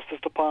was Justice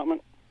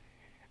Department.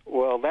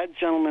 Well, that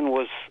gentleman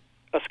was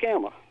a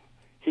scammer.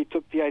 He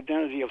took the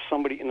identity of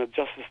somebody in the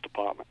Justice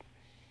Department.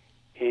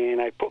 And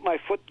I put my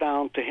foot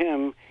down to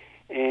him,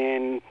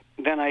 and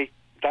then I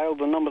dialed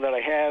the number that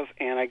I have,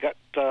 and I got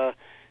the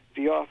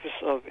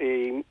office of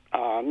a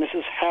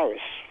Mrs.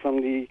 Harris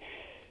from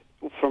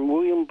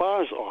William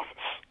Barr's office.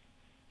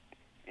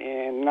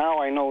 And now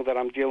I know that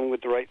I'm dealing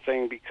with the right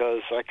thing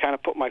because I kind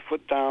of put my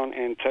foot down,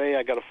 and today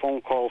I got a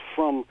phone call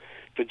from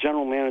the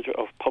general manager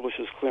of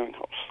Publishers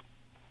Clearinghouse.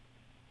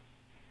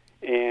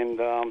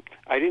 And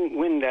I didn't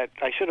win that.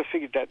 I should have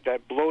figured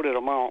that bloated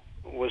amount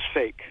was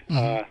fake.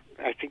 Mm-hmm.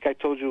 I think I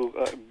told you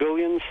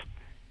billions.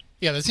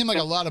 Yeah, that seemed like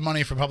a lot of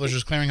money for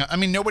Publishers Clearinghouse. I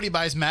mean, nobody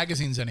buys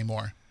magazines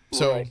anymore.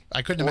 So Right.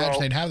 I couldn't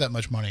imagine they'd have that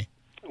much money.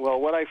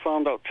 Well, what I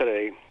found out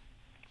today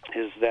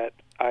is that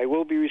I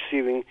will be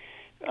receiving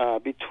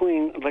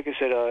between, like I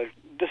said,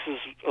 this is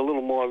a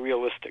little more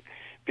realistic,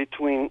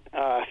 between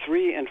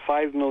 $3 and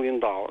 $5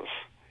 million,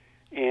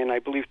 and I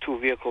believe 2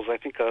 vehicles. I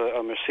think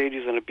a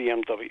Mercedes and a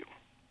BMW.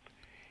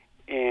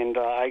 And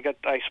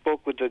I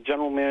spoke with the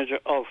general manager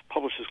of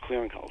Publishers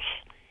Clearinghouse,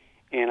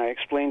 and I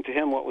explained to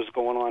him what was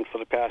going on for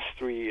the past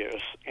 3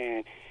 years,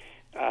 and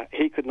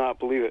he could not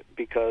believe it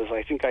because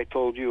I think I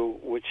told you,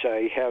 which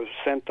I have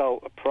sent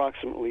out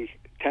approximately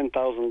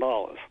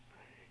 $10,000.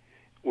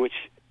 Which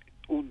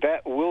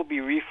that will be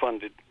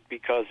refunded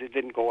because it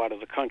didn't go out of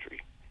the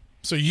country.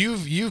 So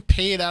you've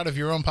paid out of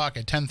your own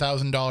pocket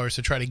 $10,000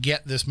 to try to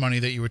get this money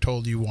that you were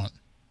told you want.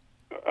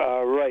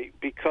 Right,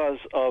 because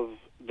of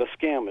the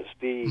scammers.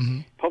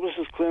 The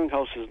Publishers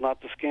Clearinghouse is not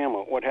the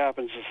scammer. What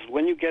happens is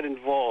when you get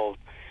involved,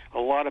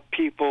 a lot of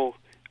people.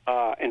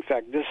 In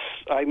fact,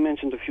 I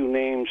mentioned a few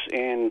names,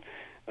 and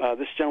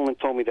this gentleman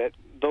told me that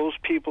those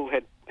people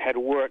had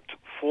worked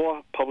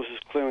for Publishers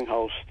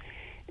Clearinghouse,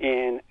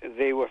 and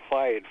they were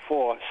fired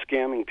for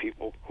scamming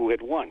people who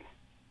had won.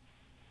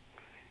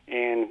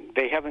 and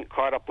they haven't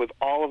caught up with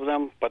all of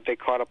them, but they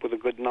caught up with a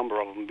good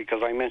number of them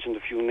because I mentioned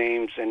a few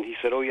names, and he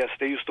said, "Oh yes,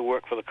 they used to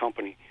work for the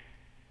company."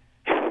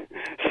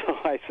 So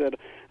I said,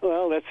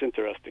 "Well, that's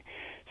interesting."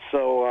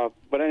 So,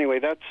 but anyway,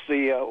 that's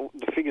the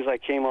figures I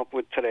came up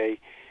with today,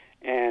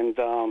 and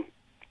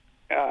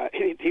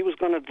he was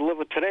going to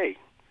deliver today.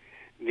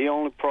 The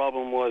only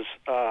problem was,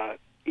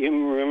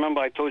 you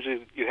remember I told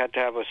you you had to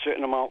have a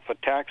certain amount for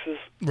taxes?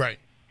 Right.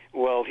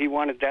 Well, he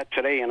wanted that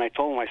today, and I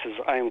told him, I says,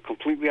 I am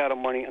completely out of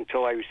money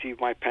until I receive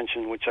my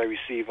pension, which I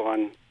receive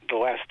on the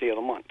last day of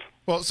the month.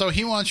 Well, so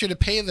he wants you to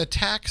pay the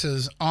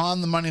taxes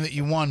on the money that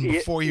you won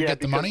before you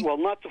get the money? Well,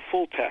 not the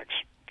full tax.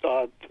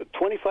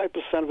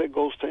 25% of it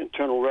goes to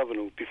internal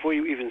revenue before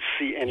you even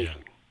see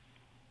anything.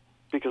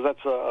 Because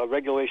that's a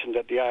regulation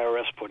that the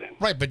IRS put in.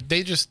 Right, but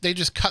they just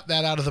cut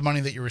that out of the money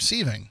that you're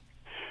receiving.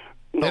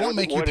 No, They don't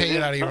make you pay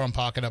it out of your no. own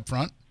pocket up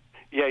front.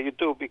 Yeah, you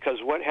do, because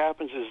what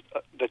happens is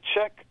the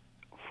check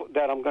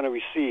that I'm going to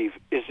receive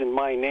is in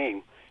my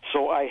name,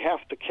 so I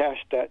have to cash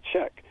that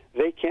check.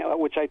 They can't,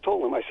 which I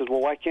told them. I said,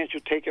 well, why can't you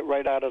take it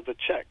right out of the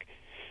check?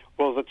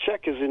 Well, the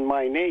check is in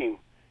my name,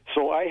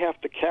 so I have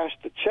to cash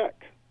the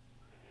check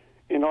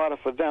in order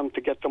for them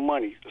to get the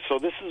money. So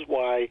this is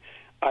why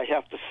I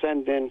have to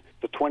send in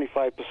the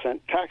 25%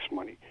 tax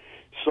money.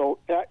 So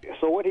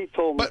what he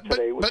told me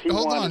today was but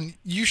hold on,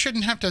 you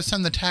shouldn't have to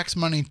send the tax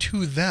money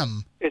to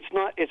them. It's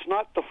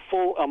not the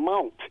full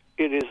amount.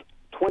 It is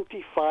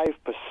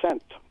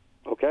 25%.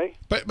 Okay.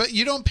 But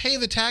you don't pay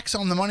the tax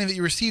on the money that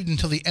you received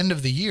until the end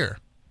of the year.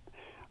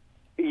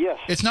 Yes.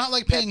 It's not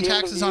like paying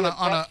taxes on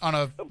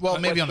a well,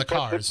 maybe on the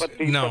cars. But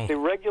the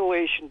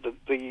regulation,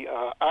 the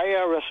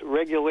IRS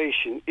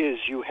regulation is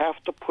you have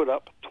to put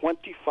up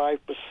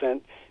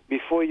 25%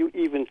 before you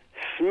even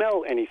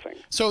smell anything.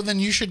 So then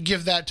you should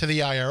give that to the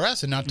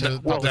IRS and not to the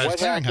what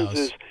happens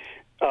is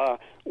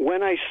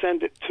when I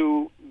send it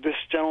to this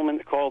gentleman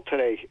that called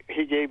today,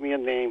 he gave me a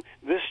name.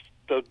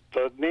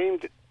 The name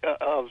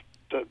of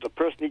the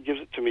person he gives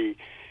it to me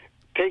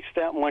takes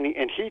that money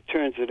and he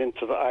turns it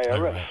into the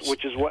IRS,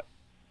 which is what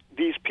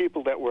these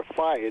people that were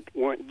fired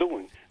weren't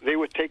doing. They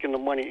were taking the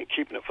money and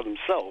keeping it for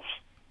themselves.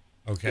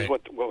 Okay. Is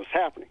what was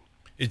happening.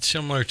 It's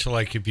similar to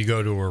like if you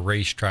go to a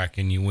racetrack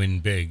and you win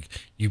big,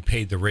 you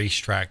pay the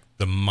racetrack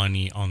the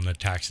money on the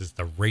taxes,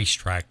 the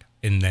racetrack,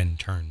 and then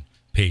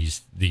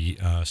pays the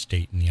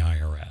state and the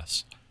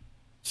IRS.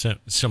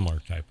 Similar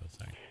type of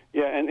thing.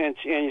 Yeah, and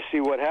you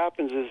see what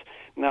happens is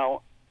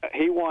now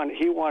he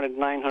wanted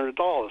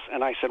 $900,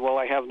 and I said, well,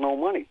 I have no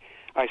money.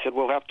 I said,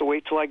 we'll have to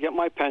wait till I get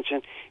my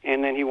pension,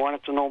 and then he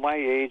wanted to know my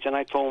age, and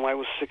I told him I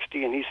was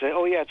 60, and he said,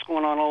 oh, yeah, it's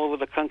going on all over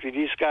the country.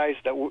 These guys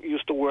that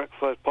used to work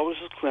for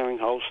Publishers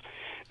Clearinghouse,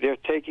 they're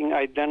taking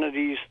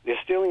identities, they're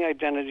stealing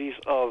identities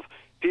of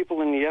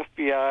people in the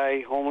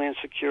FBI, Homeland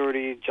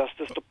Security,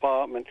 Justice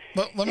Department,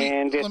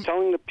 and they're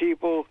telling the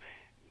people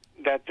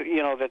that,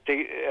 that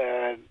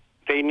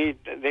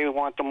they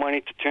want the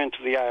money to turn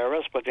to the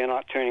IRS, but they're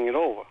not turning it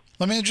over.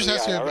 Let me just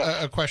ask you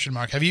a question,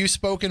 Mark. Have you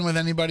spoken with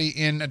anybody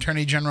in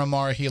Attorney General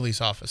Maura Healey's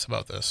office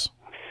about this?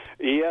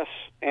 Yes,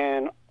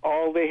 and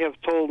all they have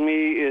told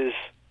me is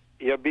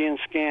you're being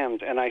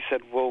scammed. And I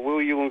said, well,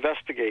 will you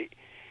investigate?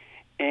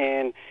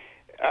 And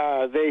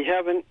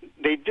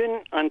they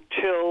didn't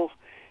until,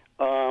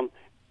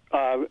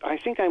 I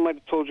think I might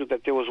have told you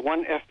that there was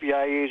one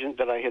FBI agent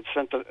that I had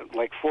sent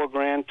like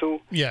 $4,000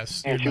 to.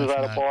 Yes. And she was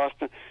out of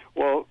Boston.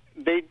 Well,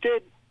 they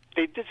did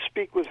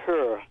speak with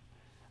her.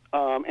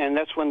 And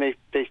that's when they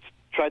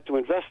tried to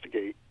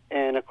investigate.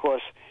 And, of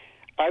course,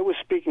 I was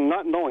speaking,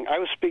 not knowing, I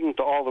was speaking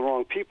to all the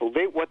wrong people.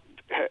 They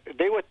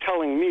were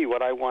telling me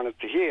what I wanted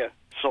to hear,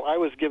 so I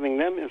was giving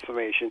them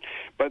information,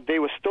 but they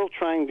were still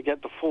trying to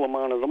get the full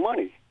amount of the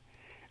money.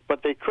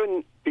 But they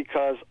couldn't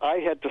because I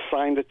had to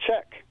sign the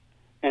check,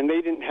 and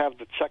they didn't have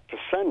the check to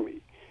send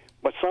me.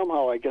 But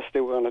somehow I guess they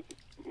were going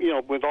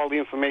to, with all the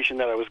information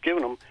that I was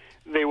giving them,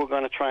 they were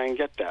going to try and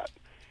get that.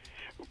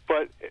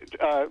 But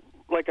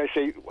like I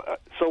say,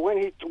 so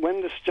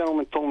when this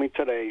gentleman told me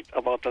today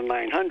about the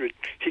 900,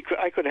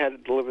 I could have had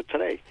it delivered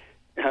today.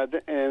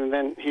 And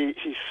then he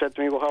said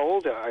to me, well, how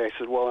old are you? I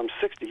said, well, I'm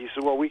 60. He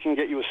said, well, we can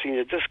get you a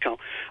senior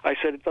discount. I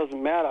said, it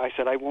doesn't matter. I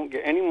said, I won't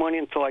get any money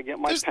until I get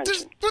my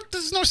pension.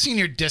 There's no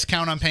senior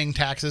discount on paying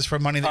taxes for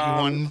money that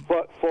you won.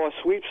 For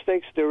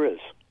sweepstakes, there is.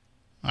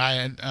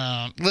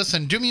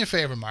 Listen, do me a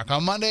favor, Mark.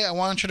 On Monday, I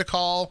want you to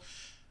call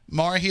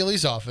Maura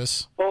Healey's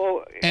office.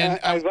 Oh, and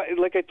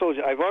like I told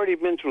you, I've already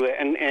been through that,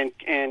 and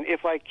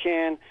if I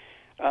can,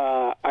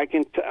 I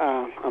can.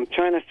 I'm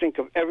trying to think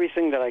of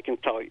everything that I can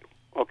tell you.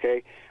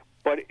 Okay,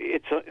 but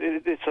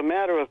it's a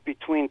matter of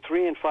between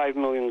 $3 and $5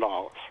 million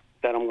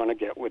that I'm going to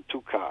get with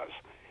two cars,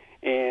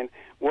 and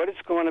what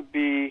it's going to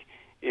be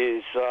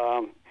is.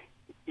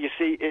 You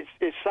see,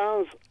 it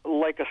sounds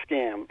like a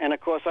scam. And,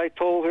 of course, I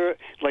told her,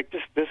 like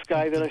this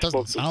guy that I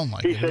spoke to,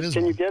 like he said,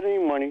 can you get any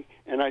money?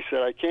 And I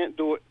said, I can't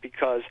do it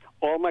because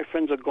all my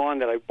friends are gone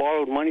that I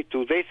borrowed money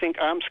to. They think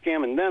I'm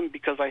scamming them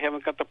because I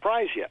haven't got the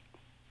prize yet.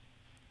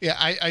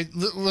 Yeah,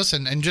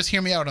 listen, and just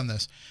hear me out on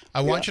this.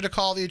 I want you to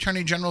call the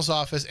Attorney General's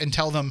office and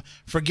tell them,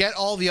 forget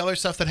all the other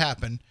stuff that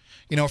happened.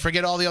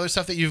 Forget all the other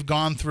stuff that you've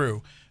gone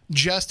through.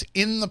 Just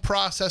in the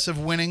process of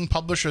winning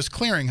Publishers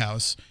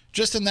Clearinghouse,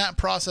 just in that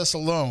process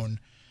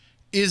alone,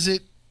 is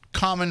it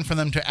common for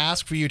them to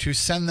ask for you to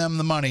send them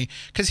the money?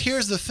 Because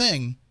here's the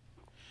thing.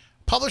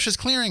 Publishers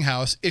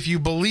Clearinghouse, if you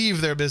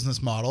believe their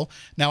business model,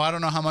 now I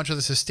don't know how much of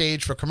this is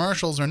staged for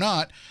commercials or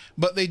not,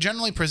 but they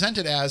generally present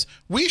it as,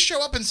 we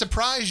show up and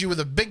surprise you with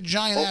a big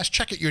giant ass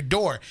check at your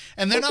door.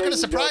 And they're not going to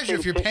surprise you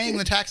if you're paying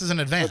the taxes in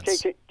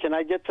advance. Okay, can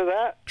I get to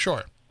that?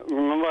 Sure.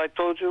 Remember I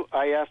told you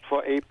I asked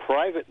for a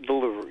private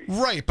delivery.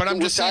 Right, but I'm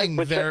just saying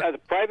they're... At a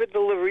private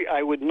delivery,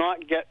 I would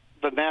not get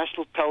the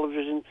national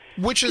television,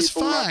 which is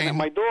people knocking fine at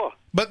my door.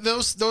 But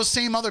those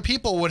same other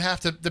people would have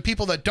to, the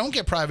people that don't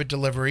get private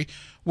delivery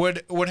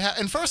would have,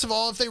 and first of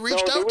all, if they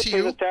reached out to you,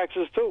 they would pay the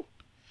taxes too.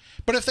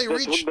 But if they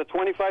reach the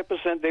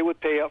 25%, they would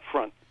pay up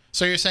front.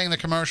 So you're saying the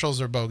commercials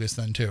are bogus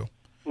then too?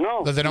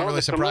 No, that they don't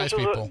really surprise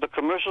people. The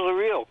commercials are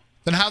real.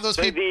 Then how those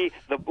people?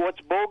 What's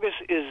bogus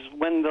is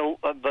when the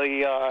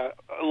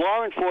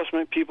law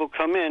enforcement people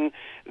come in,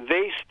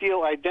 they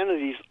steal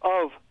identities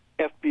of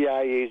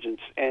FBI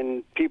agents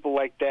and people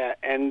like that,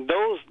 and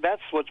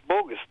that's what's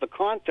bogus. The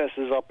contest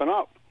is up and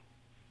up.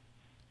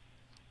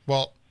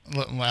 Well,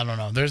 I don't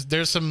know.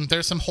 There's some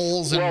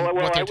holes in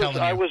what they're telling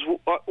you. I was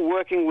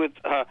working with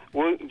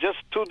just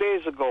 2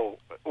 days ago,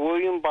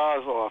 William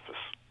Barr's office.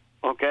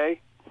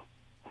 Okay.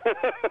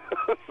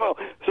 so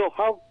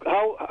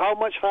how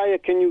much higher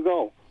can you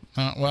go?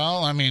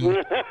 Well, I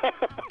mean,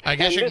 I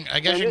guess you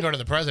can go to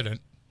the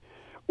president.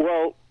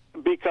 Well,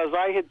 because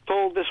I had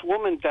told this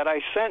woman that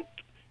I sent,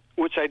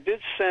 which I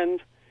did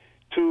send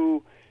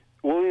to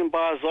William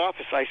Barr's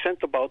office. I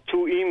sent about 2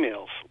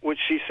 emails, which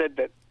she said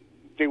that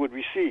they would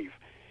receive.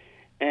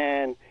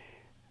 And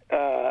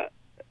I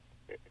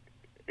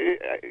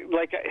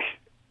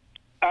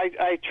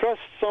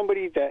trust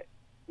somebody that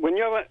when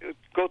you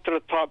go to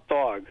the top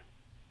dog,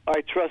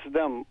 I trust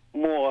them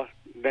more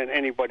than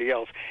anybody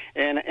else.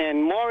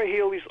 And Maura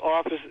Healey's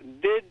office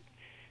did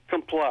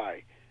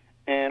comply.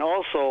 And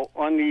also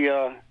on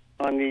the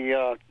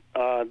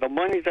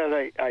money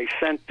that I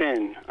sent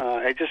in,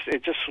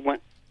 it just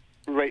went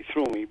right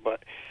through me.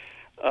 But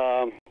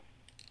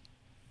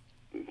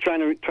trying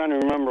to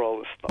remember all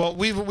this stuff. Well,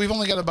 we've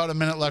only got about a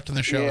minute left in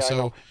the show,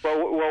 so.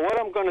 Well, what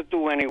I'm going to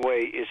do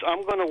anyway is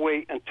I'm going to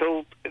wait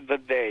until the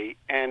day,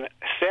 and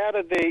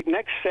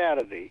next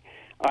Saturday,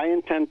 I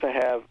intend to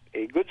have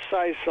a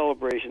good-sized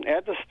celebration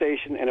at the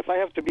station, and if I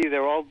have to be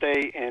there all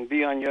day and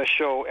be on your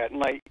show at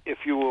night, if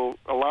you will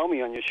allow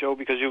me on your show,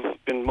 because you've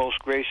been most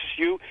gracious.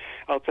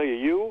 I'll tell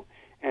you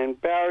and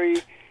Barry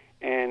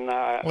and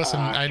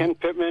Ken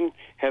Pittman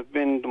have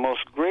been the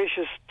most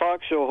gracious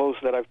talk show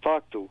hosts that I've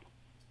talked to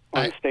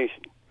on the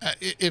station.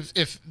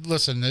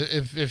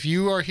 If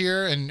you are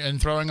here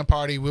and throwing a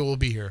party, we will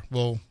be here.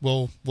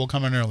 We'll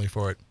come in early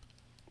for it.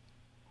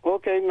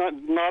 Okay,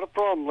 not a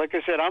problem. Like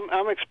I said,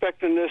 I'm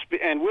expecting this,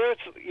 and where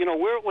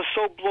it was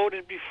so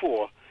bloated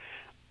before,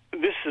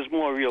 this is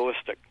more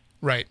realistic.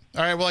 Right.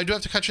 All right. Well, I do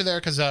have to cut you there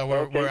because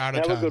we're out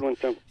of time. Have a good one,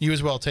 Tim. You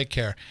as well. Take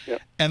care.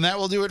 Yep. And that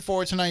will do it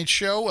for tonight's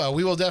show.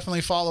 We will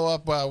definitely follow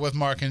up with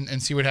Mark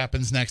and see what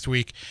happens next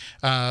week.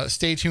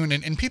 Stay tuned.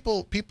 And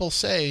people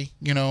say,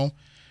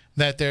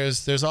 that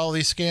there's all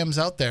these scams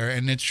out there,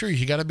 and it's true.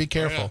 You got to be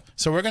careful. Oh, yeah.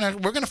 So we're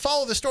gonna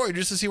follow the story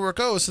just to see where it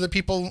goes, so that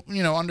people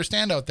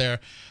understand out there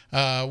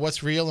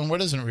what's real and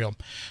what isn't real.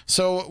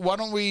 So why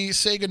don't we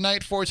say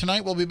goodnight for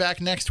tonight? We'll be back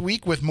next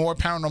week with more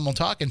paranormal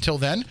talk. Until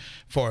then,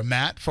 for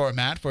Matt,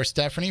 for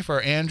Stephanie,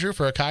 for Andrew,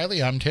 for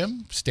Kylie, I'm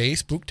Tim. Stay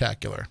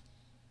spooktacular.